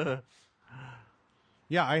 Yeah,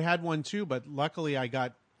 I had one too, but luckily I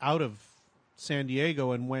got out of San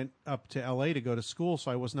Diego and went up to L.A. to go to school,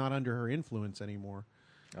 so I was not under her influence anymore.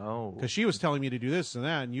 Oh. Because she was telling me to do this and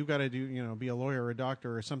that, and you got to do, be a lawyer or a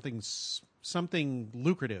doctor or something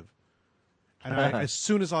lucrative. And as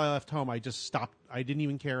soon as I left home, I just stopped. I didn't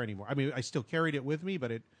even care anymore. I mean, I still carried it with me,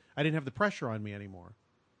 but I didn't have the pressure on me anymore.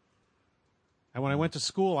 And when I went to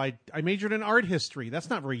school, I majored in art history. That's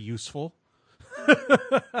not very useful.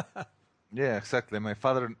 Yeah, exactly. My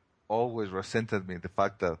father always resented me the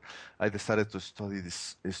fact that I decided to study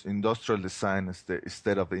this industrial design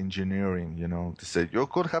instead of engineering. They said you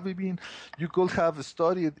could have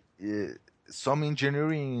studied some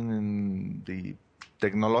engineering in the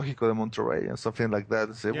Tecnológico de Monterrey and something like that.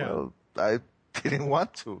 And say, well, I didn't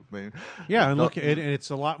want to. I mean, and look, it's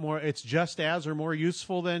a lot more. It's just as or more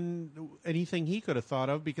useful than anything he could have thought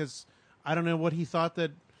of, because I don't know what he thought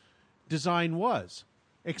that design was,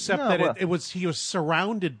 except that it was. He was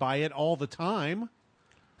surrounded by it all the time.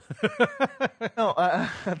 No,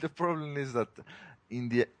 the problem is that in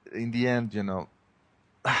the end,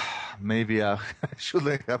 maybe I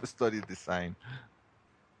shouldn't have studied design.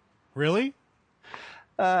 Really?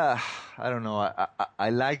 I don't know. I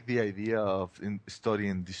like the idea of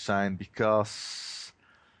studying design because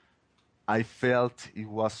I felt it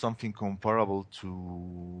was something comparable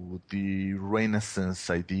to the Renaissance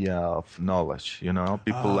idea of knowledge.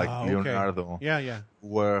 People like Leonardo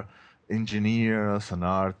were engineers and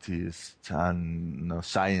artists and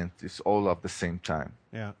scientists all at the same time.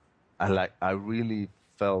 Yeah, I really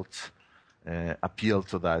felt appeal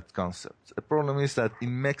to that concept. The problem is that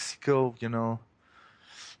in Mexico,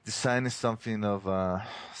 design is something of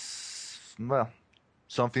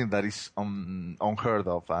something that is unheard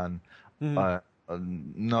of and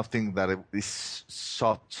nothing that is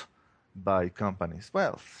sought by companies.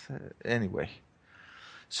 Well, anyway,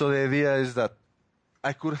 so the idea is that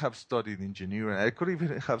I could have studied engineering. I could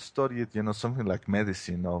even have studied, something like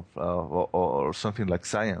medicine or something like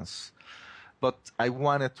science. But I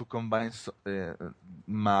wanted to combine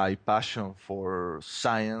my passion for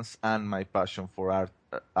science and my passion for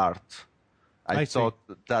art. I thought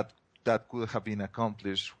that could have been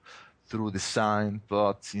accomplished through design,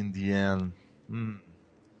 but in the end,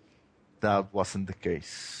 that wasn't the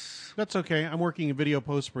case. That's okay. I'm working in video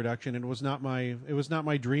post-production, and it was not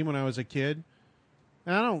my dream when I was a kid.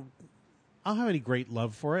 And I don't have any great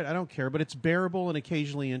love for it. I don't care, but it's bearable and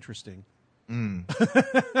occasionally interesting. And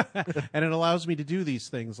it allows me to do these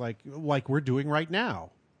things like we're doing right now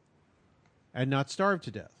and not starve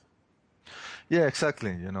to death. Yeah,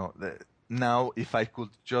 exactly. Now if I could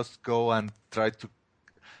just go and try to,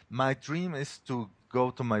 my dream is to go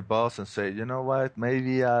to my boss and say, you know what,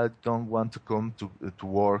 maybe I don't want to come to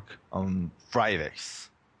work on Fridays.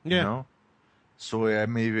 Yeah. So I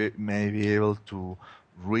may be able to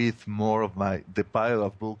read more of the pile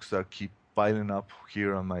of books that keep piling up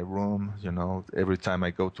here in my room, every time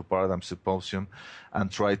I go to Paradigm Symposium, and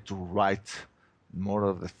try to write more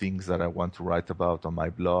of the things that I want to write about on my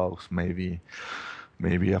blogs, maybe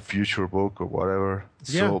a future book or whatever.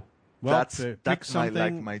 Yeah. So well, that's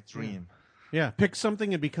my dream. Yeah, pick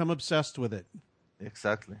something and become obsessed with it.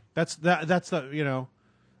 Exactly. That's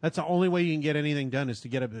the only way you can get anything done is to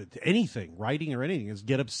get anything, writing or anything, is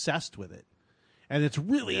get obsessed with it. And it's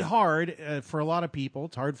really hard for a lot of people.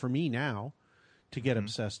 It's hard for me now to get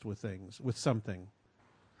obsessed with something.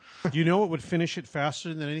 Do you know what would finish it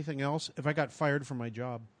faster than anything else? If I got fired from my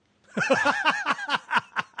job.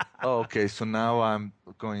 Okay, so now I'm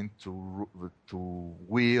going to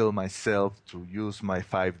wheel myself to use my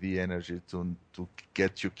 5D energy to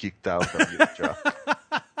get you kicked out of your job.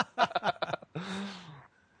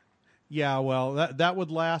 Yeah, well, that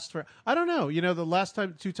would last for, I don't know. The last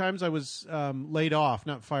two times I was laid off,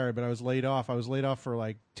 not fired, but I was laid off. I was laid off for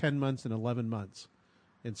like 10 months and 11 months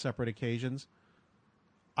in separate occasions.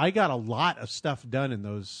 I got a lot of stuff done in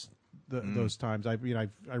those times. I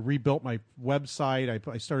rebuilt my website.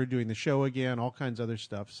 I started doing the show again, all kinds of other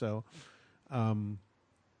stuff. So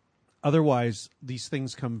otherwise, these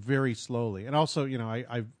things come very slowly. And also,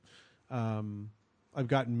 I've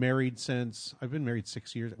gotten married since. I've been married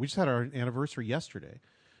 6 years. We just had our anniversary yesterday,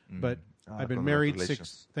 but I've been married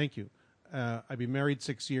Thank you. I've been married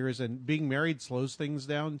 6 years, and being married slows things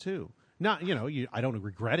down too. Not, I don't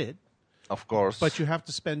regret it, of course, but you have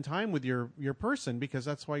to spend time with your person because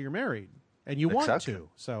that's why you're married, and you want to.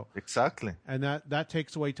 So exactly, and that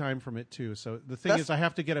takes away time from it too. So the thing is, I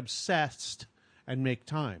have to get obsessed and make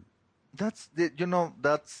time. That's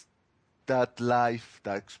that life,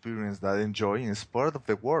 that experience, that enjoying is part of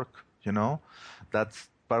the work, That's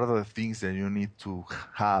part of the things that you need to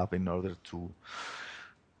have in order to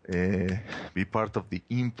be part of the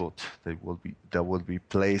input that will be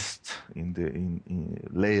placed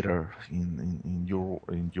later in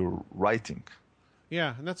your writing.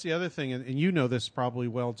 Yeah, and that's the other thing, and you know this probably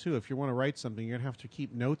well too. If you want to write something, you're gonna have to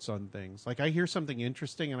keep notes on things. Like I hear something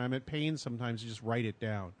interesting, and I'm at pains sometimes to just write it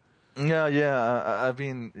down. Yeah.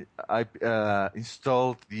 I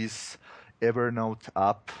installed this Evernote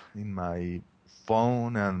app in my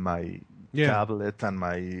phone and my tablet and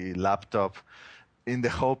my laptop, in the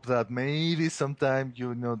hope that maybe sometime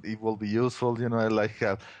it will be useful. I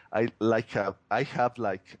have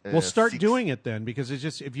well, start doing it then, because it's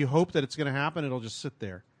just, if you hope that it's going to happen, it'll just sit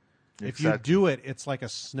there. Exactly. If you do it, it's like a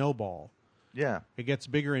snowball. Yeah. It gets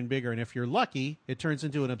bigger and bigger, and if you're lucky, it turns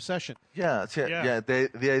into an obsession. Yeah. The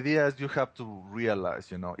idea is you have to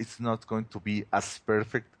realize, it's not going to be as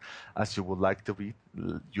perfect as you would like to be.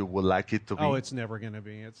 You would like it to be. Oh, it's never going to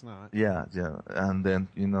be. It's not. Yeah. And then,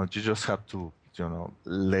 you just have to,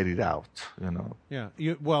 let it out, Yeah.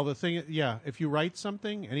 The thing, if you write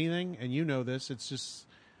something, anything, and you know this, it's just,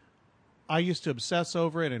 I used to obsess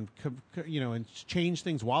over it and, and change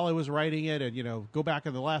things while I was writing it and, go back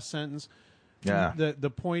in the last sentence. Yeah. The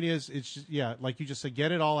point is, it's just, like you just said,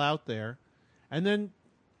 get it all out there, and then,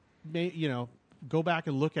 go back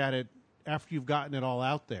and look at it after you've gotten it all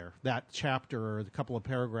out there, that chapter or a couple of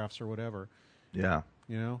paragraphs or whatever. Yeah.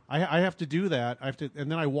 I have to do that.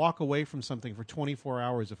 And then I walk away from something for 24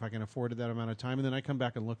 hours if I can afford that amount of time, and then I come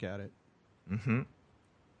back and look at it. Mm-hmm.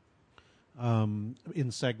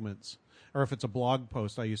 In segments. Or if it's a blog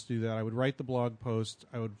post, I used to do that. I would write the blog post.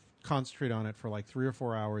 I would concentrate on it for like 3 or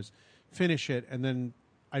 4 hours, finish it, and then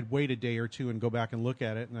I'd wait a day or two and go back and look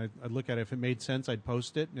at it. And I'd look at it. If it made sense, I'd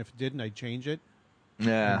post it. And if it didn't, I'd change it.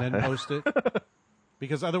 Yeah. And then post it.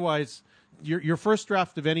 Because otherwise, your first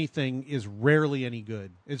draft of anything is rarely any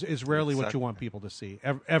good. It's rarely what you want people to see,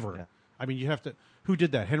 ever. Yeah. I mean, you have to... Who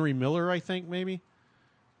did that? Henry Miller, I think, maybe?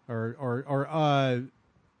 Jack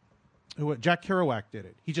Kerouac did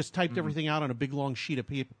it. He just typed everything out on a big long sheet of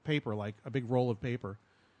paper, like a big roll of paper,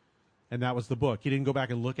 and that was the book. He didn't go back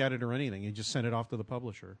and look at it or anything. He just sent it off to the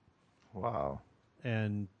publisher. Wow.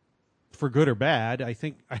 And for good or bad, I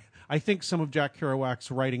think some of Jack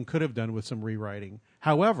Kerouac's writing could have done with some rewriting.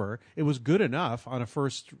 However, it was good enough on a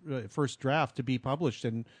first draft to be published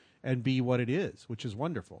and be what it is, which is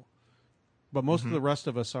wonderful. But most of the rest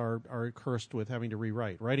of us are cursed with having to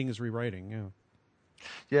rewrite. Writing is rewriting, yeah.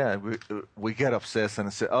 Yeah, we get obsessed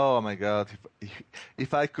and say, "Oh my God,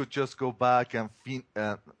 if I could just go back and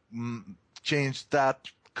change that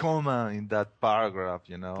comma in that paragraph,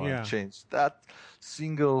 and change that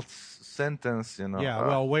single sentence, Yeah,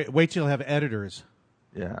 well, wait till you have editors.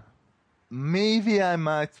 Yeah, maybe I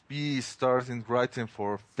might be starting writing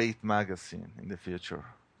for Fate magazine in the future.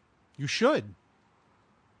 You should.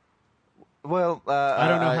 Well, I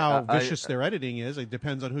don't know how vicious their editing is. It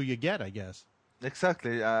depends on who you get, I guess.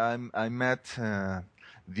 Exactly. I met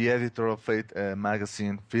the editor of Fate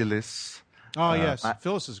magazine, Phyllis. Oh, yes.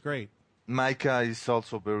 Phyllis is great. Micah is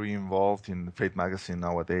also very involved in Fate magazine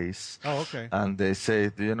nowadays. Oh, okay. And they say,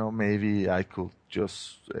 maybe I could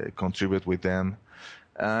just contribute with them.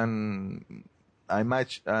 And I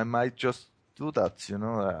might just do that,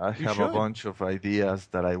 I have a bunch of ideas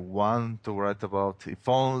that I want to write about. If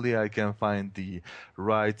only I can find the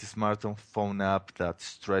right smartphone app that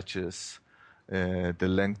stretches the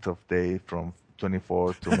length of day from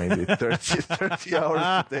 24 to maybe 30 hours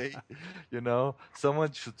a day.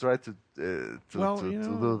 Someone should try to do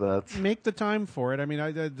that. Make the time for it. I mean,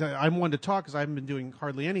 I'm one to talk because I haven't been doing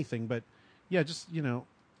hardly anything, but yeah, just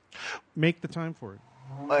make the time for it.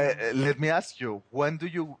 Let me ask you: when do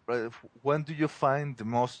you find the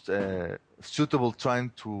most suitable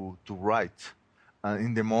time to write?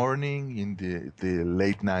 In the morning, in the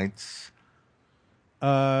late nights?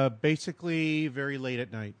 Basically, very late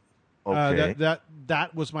at night. Okay.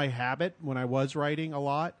 That was my habit when I was writing a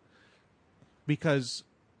lot, because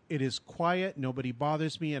it is quiet, nobody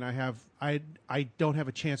bothers me, and I don't have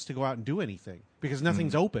a chance to go out and do anything because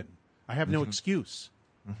nothing's open. I have no excuse.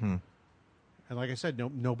 Mm-hmm. And like I said,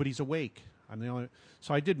 nobody's awake. I'm the only.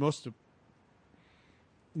 So I did most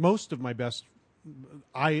of my best.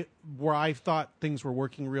 Where I thought things were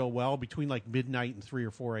working real well between like midnight and 3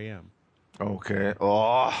 or 4 a.m. Okay.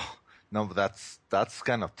 Oh no, but that's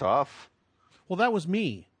kind of tough. Well, that was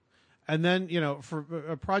me. And then for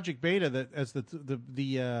a Project Beta, that as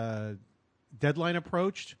the deadline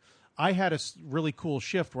approached, I had a really cool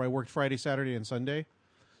shift where I worked Friday, Saturday, and Sunday.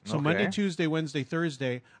 So Monday, Tuesday, Wednesday,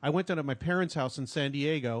 Thursday, I went down to my parents' house in San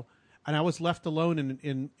Diego, and I was left alone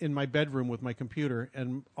in my bedroom with my computer.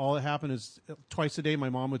 And all that happened is twice a day, my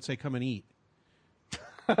mom would say, "Come and eat."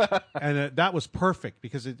 And that was perfect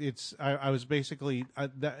because I was basically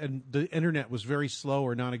and the internet was very slow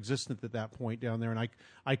or non-existent at that point down there, and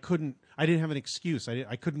I didn't have an excuse.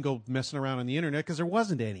 I couldn't go messing around on the internet because there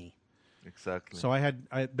wasn't any. Exactly. So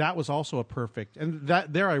that was also a perfect, and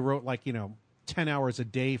I wrote 10 hours a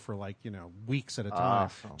day for weeks at a time,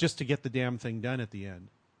 just to get the damn thing done at the end.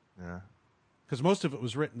 Yeah. Because most of it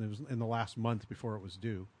was written in the last month before it was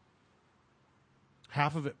due.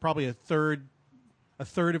 Half of it, probably a third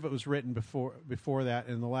of it was written before that.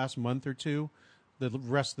 In the last month or two, the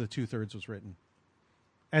rest of the 2/3 was written,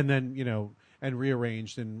 and then and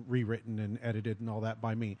rearranged and rewritten and edited and all that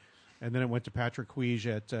by me. And then it went to Patrick Quige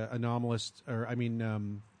at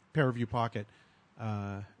Pair Review Pocket,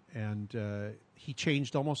 and he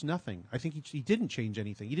changed almost nothing. I think he didn't change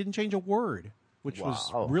anything. He didn't change a word, which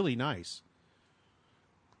was really nice.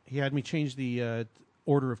 He had me change the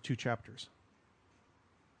order of 2 chapters.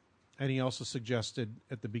 And he also suggested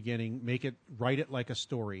at the beginning, write it like a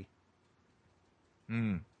story.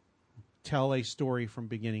 Tell a story from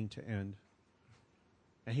beginning to end.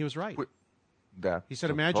 And he was right. He said,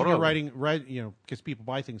 imagine you're writing, because people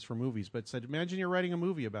buy things for movies, but said, imagine you're writing a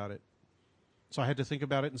movie about it. So I had to think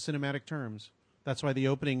about it in cinematic terms. That's why the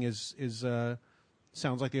opening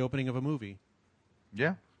sounds like the opening of a movie.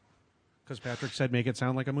 Yeah. Because Patrick said, make it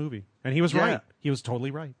sound like a movie. And he was right. He was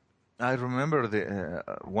totally right. I remember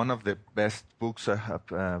one of the best books I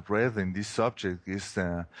have read in this subject is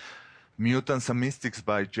Mutants and Mystics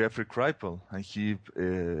by Jeffrey Kripal. And he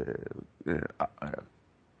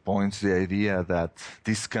points the idea that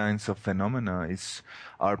these kinds of phenomena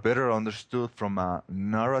are better understood from a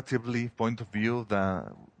narratively point of view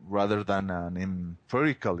rather than an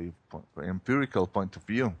empirical point of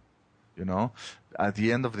view. At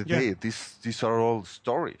the end of the day, these are all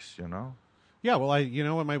stories. Yeah, well,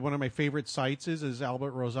 one of my favorite sites is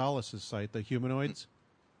Albert Rosales' site, The Humanoids,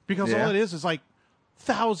 because all it is like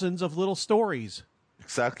thousands of little stories.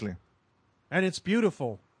 Exactly. And it's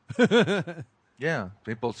beautiful. Yeah,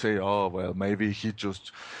 people say, oh, well, maybe he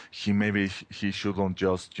shouldn't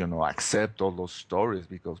just, accept all those stories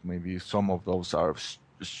because maybe some of those are,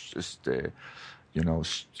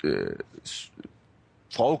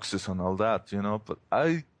 focuses on all that, But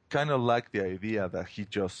I kind of like the idea that he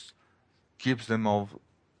just keeps them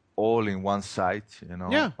all in one site,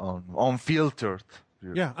 unfiltered.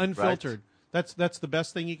 Yeah, unfiltered. Right? That's the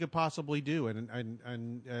best thing he could possibly do,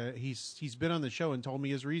 and he's been on the show and told me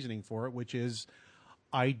his reasoning for it, which is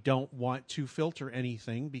I don't want to filter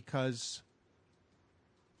anything because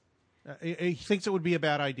he thinks it would be a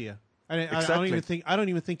bad idea. Exactly. I don't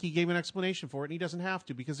even think he gave an explanation for it, and he doesn't have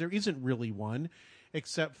to because there isn't really one,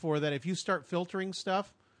 except for that if you start filtering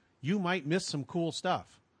stuff, you might miss some cool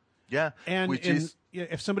stuff. Yeah, and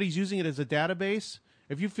if somebody's using it as a database,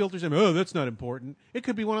 if you filter them, oh, that's not important. It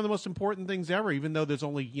could be one of the most important things ever, even though there's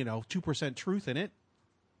only 2% truth in it.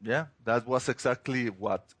 Yeah, that was exactly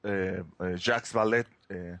what Jacques Vallée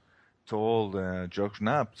told George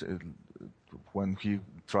Knapp when he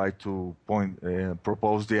tried to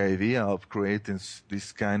propose the idea of creating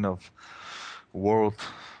this kind of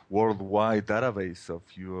worldwide database of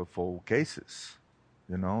UFO cases.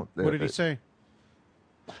 What did he say?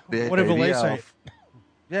 What did Vallée say?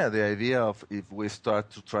 The idea of if we start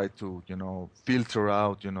to try to, filter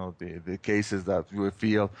out, the cases that we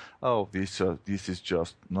feel, oh, this is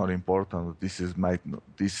just not important. This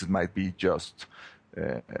might be just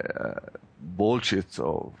bullshit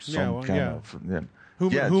or some kind of.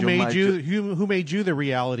 Who made you the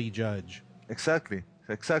reality judge? Exactly.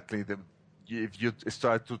 If you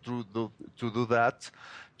start to do that,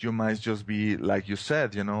 you might just be, like you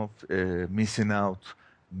said, missing out.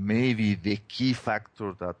 Maybe the key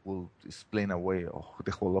factor that will explain away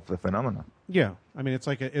the whole of the phenomenon. Yeah, I mean it's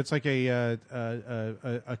like a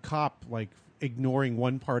cop like ignoring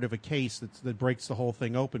one part of a case that breaks the whole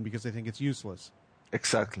thing open because they think it's useless.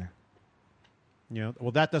 Exactly.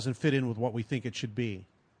 Well, that doesn't fit in with what we think it should be.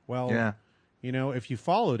 Well, if you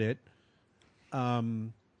followed it,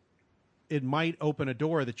 it might open a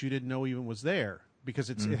door that you didn't know even was there.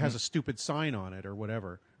 Because it has a stupid sign on it or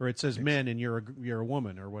whatever, or it says men and you're a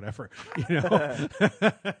woman or whatever,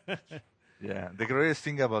 Yeah, the greatest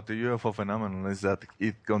thing about the UFO phenomenon is that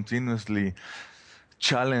it continuously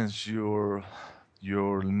challenges your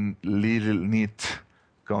little neat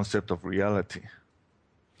concept of reality.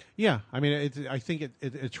 Yeah, I mean, I think it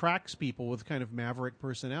attracts people with kind of maverick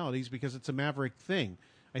personalities because it's a maverick thing.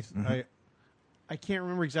 I can't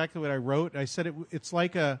remember exactly what I wrote. I said it's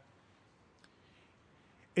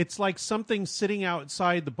like something sitting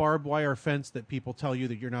outside the barbed wire fence that people tell you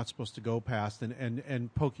that you're not supposed to go past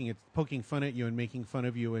and poking fun at you and making fun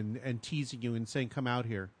of you and teasing you and saying, come out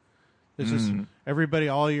here. This is everybody,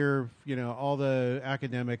 all the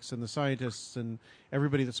academics and the scientists and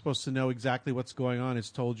everybody that's supposed to know exactly what's going on has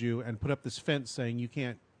told you and put up this fence saying you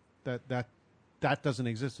can't, that doesn't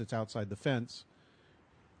exist. It's outside the fence.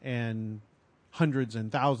 And hundreds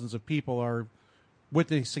and thousands of people are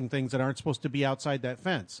witnessing things that aren't supposed to be outside that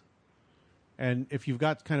fence. And if you've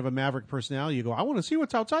got kind of a maverick personality, you go, I want to see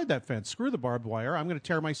what's outside that fence. Screw the barbed wire. I'm going to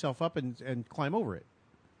tear myself up and climb over it.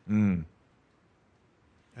 And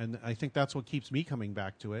I think that's what keeps me coming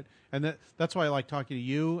back to it. And that's why I like talking to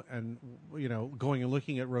you and, going and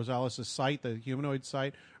looking at Rosales' site, the Humanoid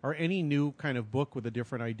site, or any new kind of book with a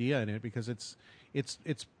different idea in it, because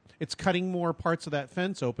it's cutting more parts of that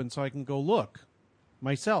fence open so I can go look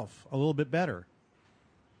myself a little bit better.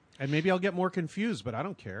 And maybe I'll get more confused, but I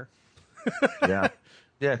don't care. Yeah,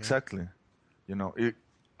 exactly. You know,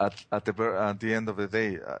 at the end of the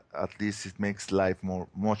day, at least it makes life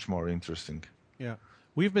much more interesting. Yeah,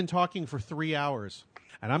 we've been talking for 3 hours,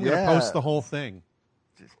 and I'm going to post the whole thing.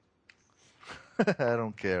 I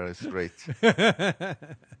don't care. It's great.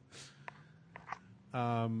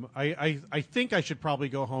 I think I should probably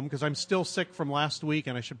go home because I'm still sick from last week,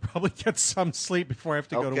 and I should probably get some sleep before I have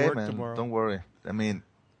to go to work tomorrow. Don't worry. I mean,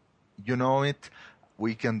 you know it.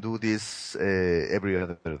 We can do this every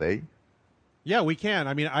other day. Yeah, we can.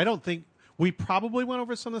 I mean, I don't think we probably went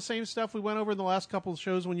over some of the same stuff we went over in the last couple of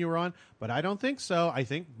shows when you were on, but I don't think so. I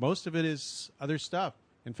think most of it is other stuff.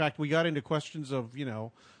 In fact, we got into questions of,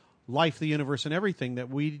 life, the universe, and everything that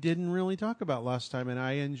we didn't really talk about last time, and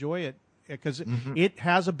I enjoy it because it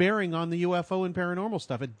has a bearing on the UFO and paranormal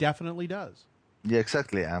stuff. It definitely does. Yeah,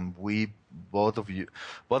 exactly. And both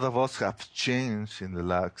of us have changed in the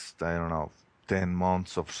last, 10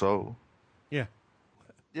 months or so. Yeah.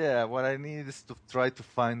 Yeah, what I need is to try to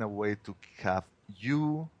find a way to have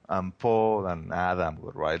you and Paul and Adam,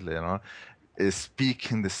 right,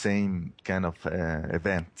 speak in the same kind of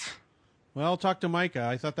event. Well, I'll talk to Micah.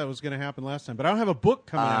 I thought that was going to happen last time, but I don't have a book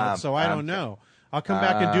coming out, so I don't know. I'll come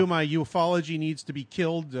back and do my ufology needs to be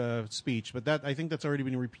killed speech, but I think that's already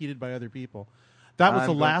been repeated by other people. That was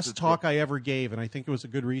the last talk I ever gave, and I think it was a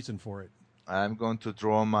good reason for it. I'm going to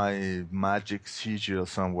draw my magic sigil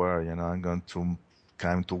somewhere. I'm going to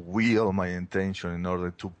kind of wheel my intention in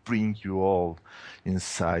order to bring you all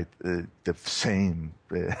inside the same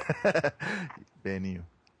venue.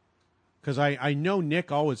 Because I know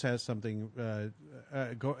Nick always has something,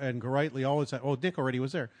 and Golightly always has. Oh, Nick already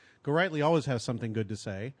was there. Golightly always has something good to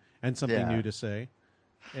say and something new to say,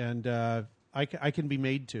 and I can be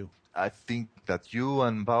made to. I think that you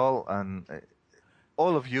and Paul and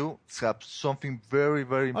all of you have something very,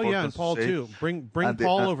 very important. Oh yeah, and Paul to say. too. Bring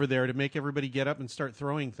Paul over there to make everybody get up and start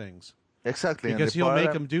throwing things. Exactly, because he'll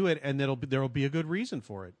make them do it, and there will be a good reason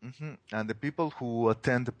for it. Mm-hmm. And the people who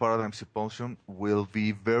attend the Paradigm Symposium will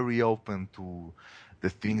be very open to the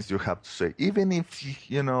things you have to say, even if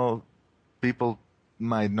people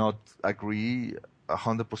might not agree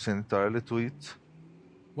 100% entirely to it.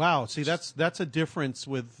 Wow, see, that's a difference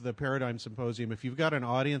with the Paradigm Symposium. If you've got an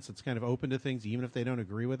audience that's kind of open to things, even if they don't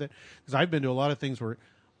agree with it, because I've been to a lot of things where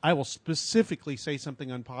I will specifically say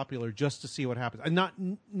something unpopular just to see what happens,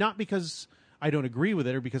 and not because I don't agree with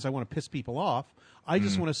it or because I want to piss people off. I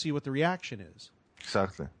just want to see what the reaction is.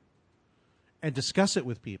 Exactly. And discuss it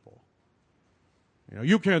with people.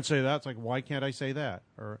 You can't say that. It's like, why can't I say that?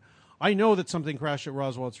 Or, I know that something crashed at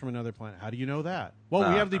Roswell. It's from another planet. How do you know that? Well,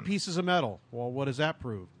 we have the pieces of metal. Well, what does that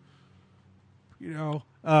prove?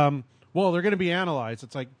 Well, they're going to be analyzed.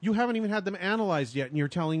 It's like, you haven't even had them analyzed yet, and you're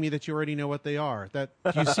telling me that you already know what they are. Do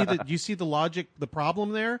you see the logic, the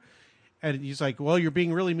problem there? And he's like, well, you're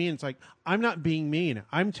being really mean. It's like, I'm not being mean.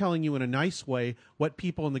 I'm telling you in a nice way what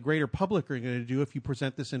people in the greater public are going to do if you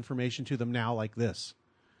present this information to them now like this.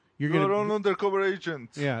 You're an undercover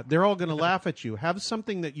agent. Yeah, they're all going to laugh at you. Have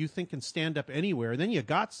something that you think can stand up anywhere, and then you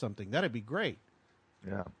got something. That'd be great.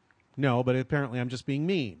 Yeah. No, but apparently I'm just being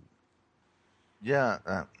mean.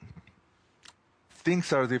 Yeah.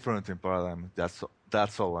 Things are different in Paradigm.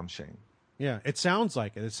 That's all I'm saying. Yeah, it sounds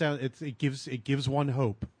like it. It gives one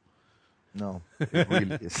hope. No, it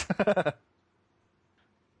really is.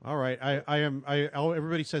 All right,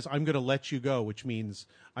 everybody says I'm going to let you go, which means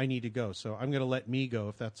I need to go. So I'm going to let me go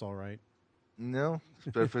if that's all right. No,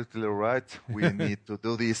 it's perfectly right. We need to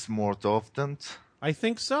do this more often. I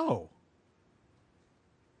think so.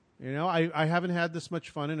 I haven't had this much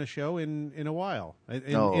fun in a show in a while.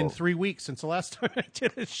 In 3 weeks since the last time I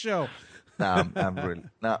did a show. I'm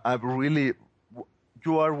really.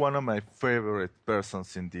 You are one of my favorite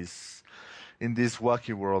persons in this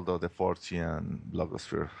wacky world of the 4chan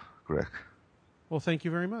blogosphere, Greg. Well, thank you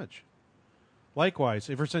very much. Likewise,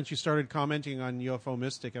 ever since you started commenting on UFO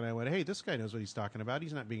Mystic, and I went, "Hey, this guy knows what he's talking about.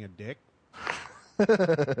 He's not being a dick."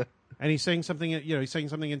 And he's saying something, he's saying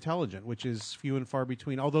something intelligent, which is few and far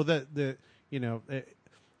between. Although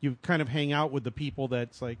you kind of hang out with the people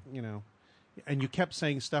that's like, and you kept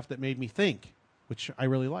saying stuff that made me think, which I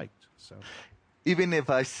really liked. So, even if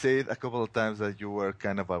I said a couple of times that you were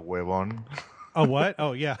kind of a huevon. A what?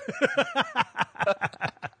 Oh, yeah.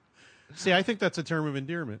 See, I think that's a term of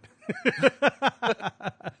endearment.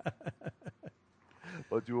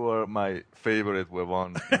 But you are my favorite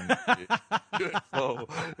huevon in the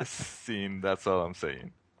UFO scene. That's all I'm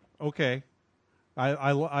saying. Okay.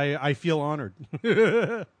 I feel honored.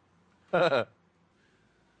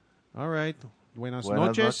 All right. Buenas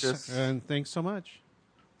Buenas noches. noches. And thanks so much.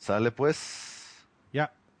 Sale pues. Yeah.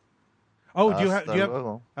 Oh, do you have?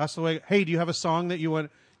 luego. Hasta luego. Hey, do you have a song that you want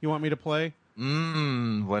me to play?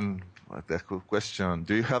 What a good question.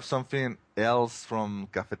 Do you have something else from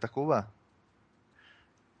Café Tacuba?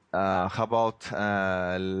 How about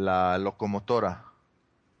La Locomotora?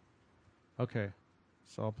 Okay.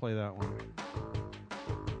 So I'll play that one.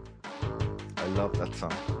 I love that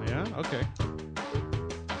song. Yeah? Okay.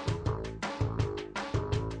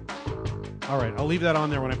 All right. I'll leave that on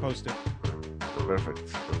there when I post it.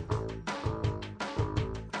 Perfect.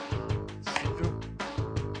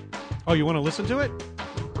 Oh, you want to listen to it?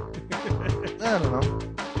 I don't know.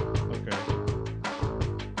 Okay.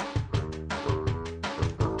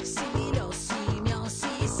 Si los simios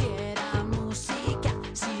hicieran música,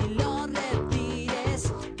 si los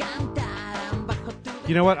reptiles cantaran bajo tu...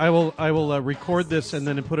 You know what? I will record this and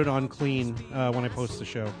then put it on clean when I post the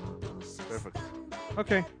show. Perfect.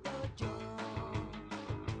 Okay.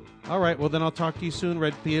 All right. Well, then I'll talk to you soon,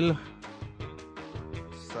 Red Pill.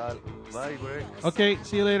 Bye, Greg. Okay.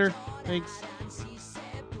 See you later. Thanks. Si se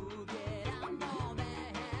pudieran mover,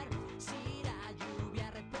 si la lluvia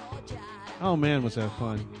reprochara. Oh man, was that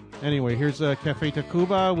fun! Anyway, here's Café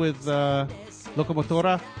Tacuba with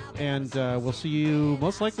Locomotora, and we'll see you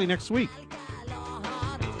most likely next week.